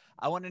here.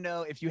 I want to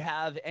know if you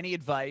have any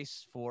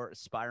advice for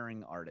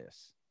aspiring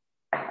artists.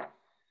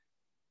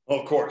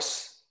 Well, of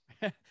course.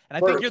 And I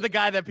think you're the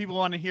guy that people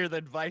want to hear the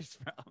advice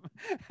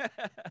from.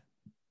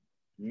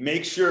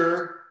 Make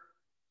sure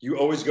you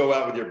always go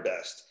out with your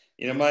best.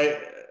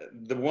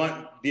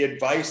 The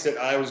advice that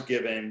I was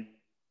given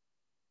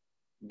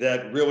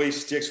that really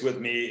sticks with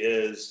me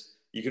is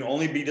you can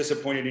only be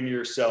disappointed in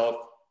yourself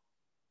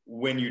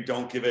when you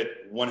don't give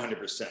it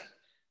 100%.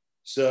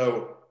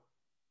 So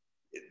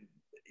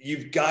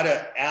you've got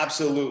to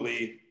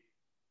absolutely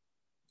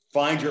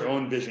find your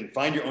own vision,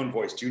 find your own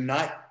voice. Do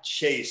not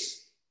chase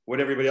what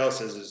everybody else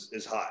says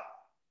is hot.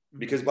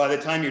 Because by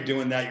the time you're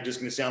doing that, you're just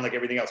going to sound like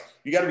everything else.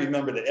 You got to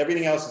remember that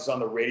everything else that's on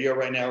the radio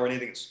right now or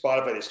anything that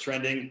Spotify is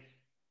trending,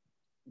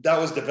 that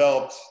was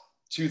developed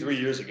 2-3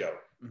 years ago.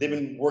 They've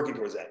been working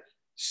towards that.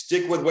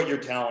 Stick with what your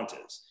talent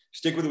is.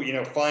 Stick with,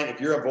 find, if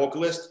you're a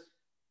vocalist,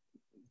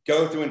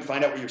 go through and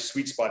find out what your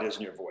sweet spot is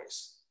in your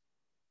voice,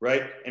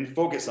 right? And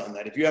focus on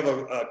that. If you have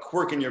a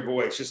quirk in your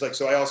voice, just like,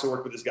 so I also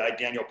worked with this guy,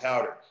 Daniel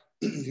Powder,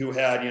 who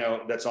had,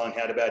 that song,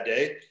 Had a Bad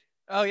Day.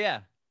 Oh,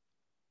 yeah.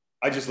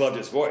 I just loved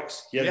his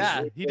voice. He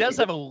does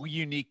have a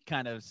unique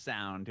kind of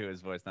sound to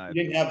his voice.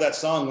 He didn't have that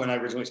song when I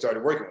originally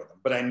started working with him,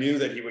 but I knew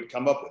that he would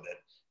come up with it.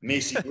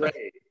 Macy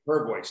Gray,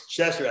 her voice.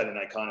 Chester had an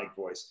iconic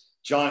voice.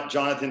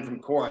 Jonathan from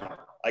Korn,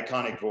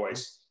 iconic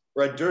voice.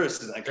 Fred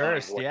Durst is an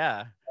iconic voice.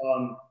 Yeah.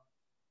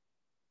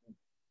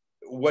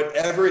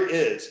 Whatever it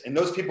is, and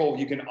those people,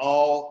 you can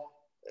all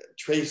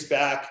trace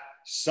back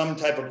some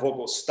type of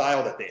vocal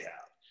style that they have.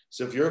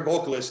 So if you're a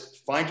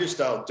vocalist, find your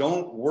style.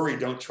 Don't worry.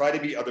 Don't try to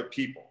be other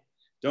people.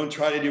 Don't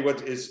try to do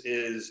what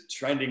is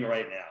trending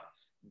right now.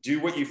 Do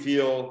what you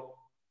feel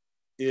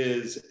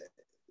is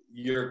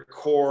your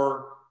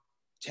core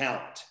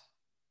talent.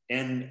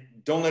 And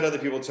don't let other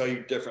people tell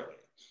you differently.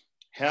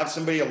 Have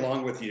somebody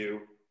along with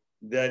you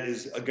that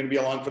is going to be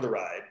along for the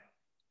ride.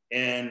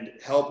 and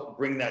help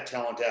bring that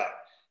talent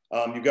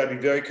out. You've got to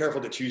be very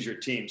careful to choose your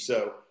team.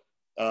 So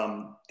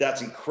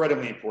that's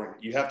incredibly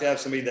important. You have to have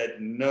somebody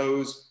that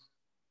knows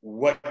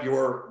what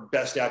your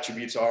best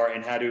attributes are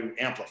and how to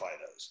amplify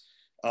those.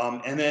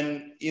 And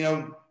then,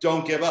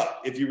 don't give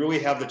up. If you really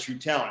have the true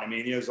talent, I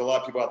mean, there's a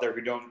lot of people out there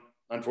who don't,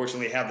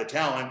 unfortunately, have the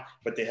talent,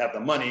 but they have the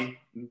money,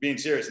 being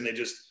serious, and they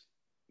just,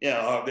 they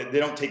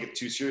don't take it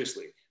too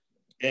seriously.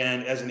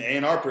 And as an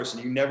A&R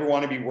person, you never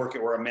want to be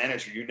working, or a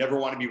manager, you never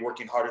want to be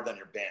working harder than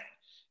your band.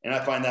 And I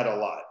find that a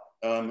lot.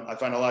 I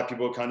find a lot of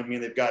people come to me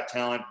and they've got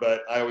talent,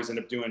 but I always end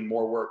up doing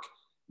more work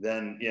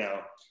than,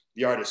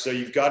 the artist. So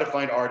you've got to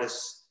find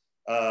artists,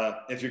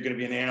 if you're going to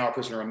be an A&R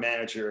person or a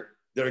manager,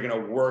 that are going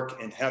to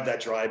work and have that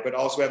drive, but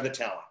also have the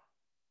talent.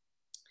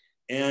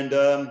 And,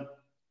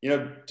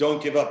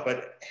 don't give up,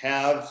 but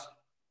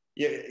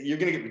you're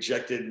going to get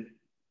rejected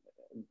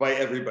by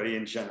everybody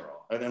in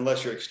general,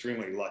 unless you're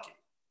extremely lucky,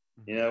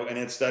 and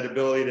it's that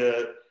ability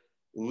to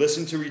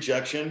listen to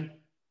rejection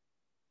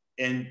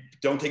and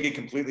don't take it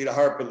completely to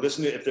heart, but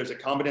listen to, if there's a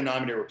common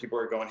denominator where people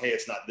are going, hey,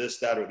 it's not this,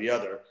 that, or the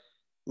other,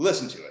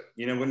 listen to it,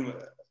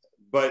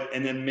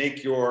 and then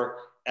make your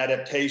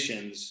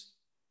adaptations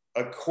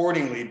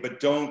accordingly,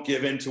 but don't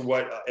give in to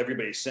what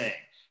everybody's saying.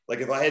 Like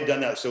if I had done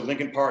that, so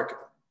Linkin Park,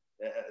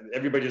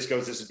 everybody just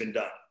goes, this has been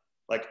done.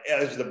 Like,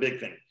 this is the big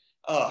thing.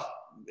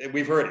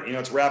 We've heard it,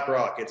 it's rap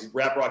rock.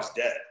 Rap rock's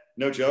dead.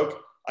 No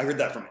joke. I heard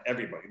that from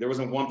everybody. There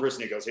wasn't one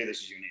person who goes, hey,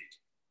 this is unique.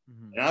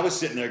 Mm-hmm. And I was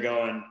sitting there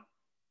going,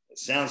 it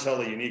sounds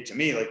hella unique to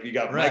me. Like you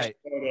got Mike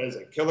Shinoda as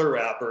a killer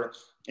rapper,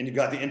 and you've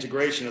got the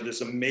integration of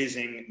this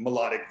amazing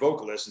melodic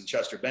vocalist in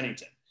Chester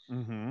Bennington.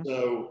 Mm-hmm.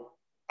 So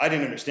I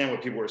didn't understand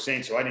what people were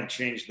saying, so I didn't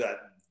change that,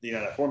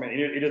 that format.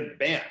 It is the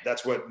band.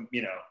 That's what,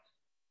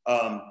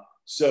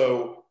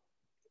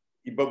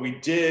 but we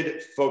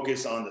did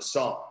focus on the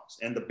songs,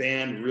 and the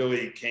band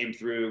really came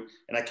through,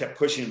 and I kept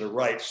pushing the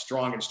right,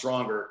 strong and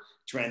stronger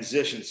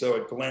transition, so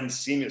it blends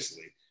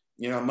seamlessly.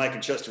 Mike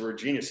and Chester were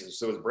geniuses.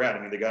 So was Brad. I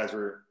mean, the guys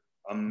were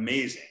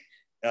amazing.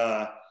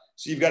 So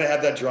you've got to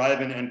have that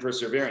drive and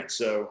perseverance.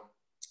 So,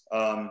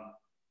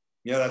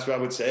 that's what I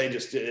would say.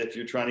 Just if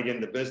you're trying to get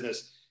into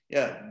business,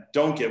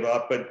 don't give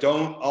up, but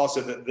don't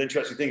also, the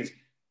interesting thing is,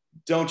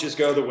 don't just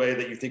go the way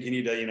that you think you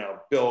need to,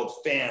 build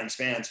fans.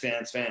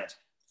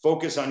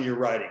 Focus on your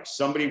writing.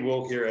 Somebody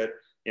will hear it.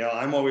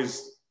 I'm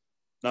always,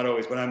 not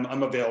always, but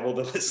I'm available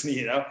to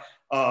listen,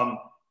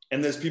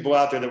 and there's people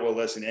out there that will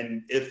listen.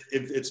 And if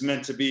it's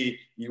meant to be,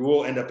 you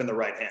will end up in the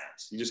right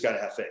hands. You just got to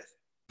have faith.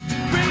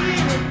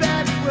 Bringing it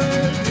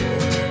backward.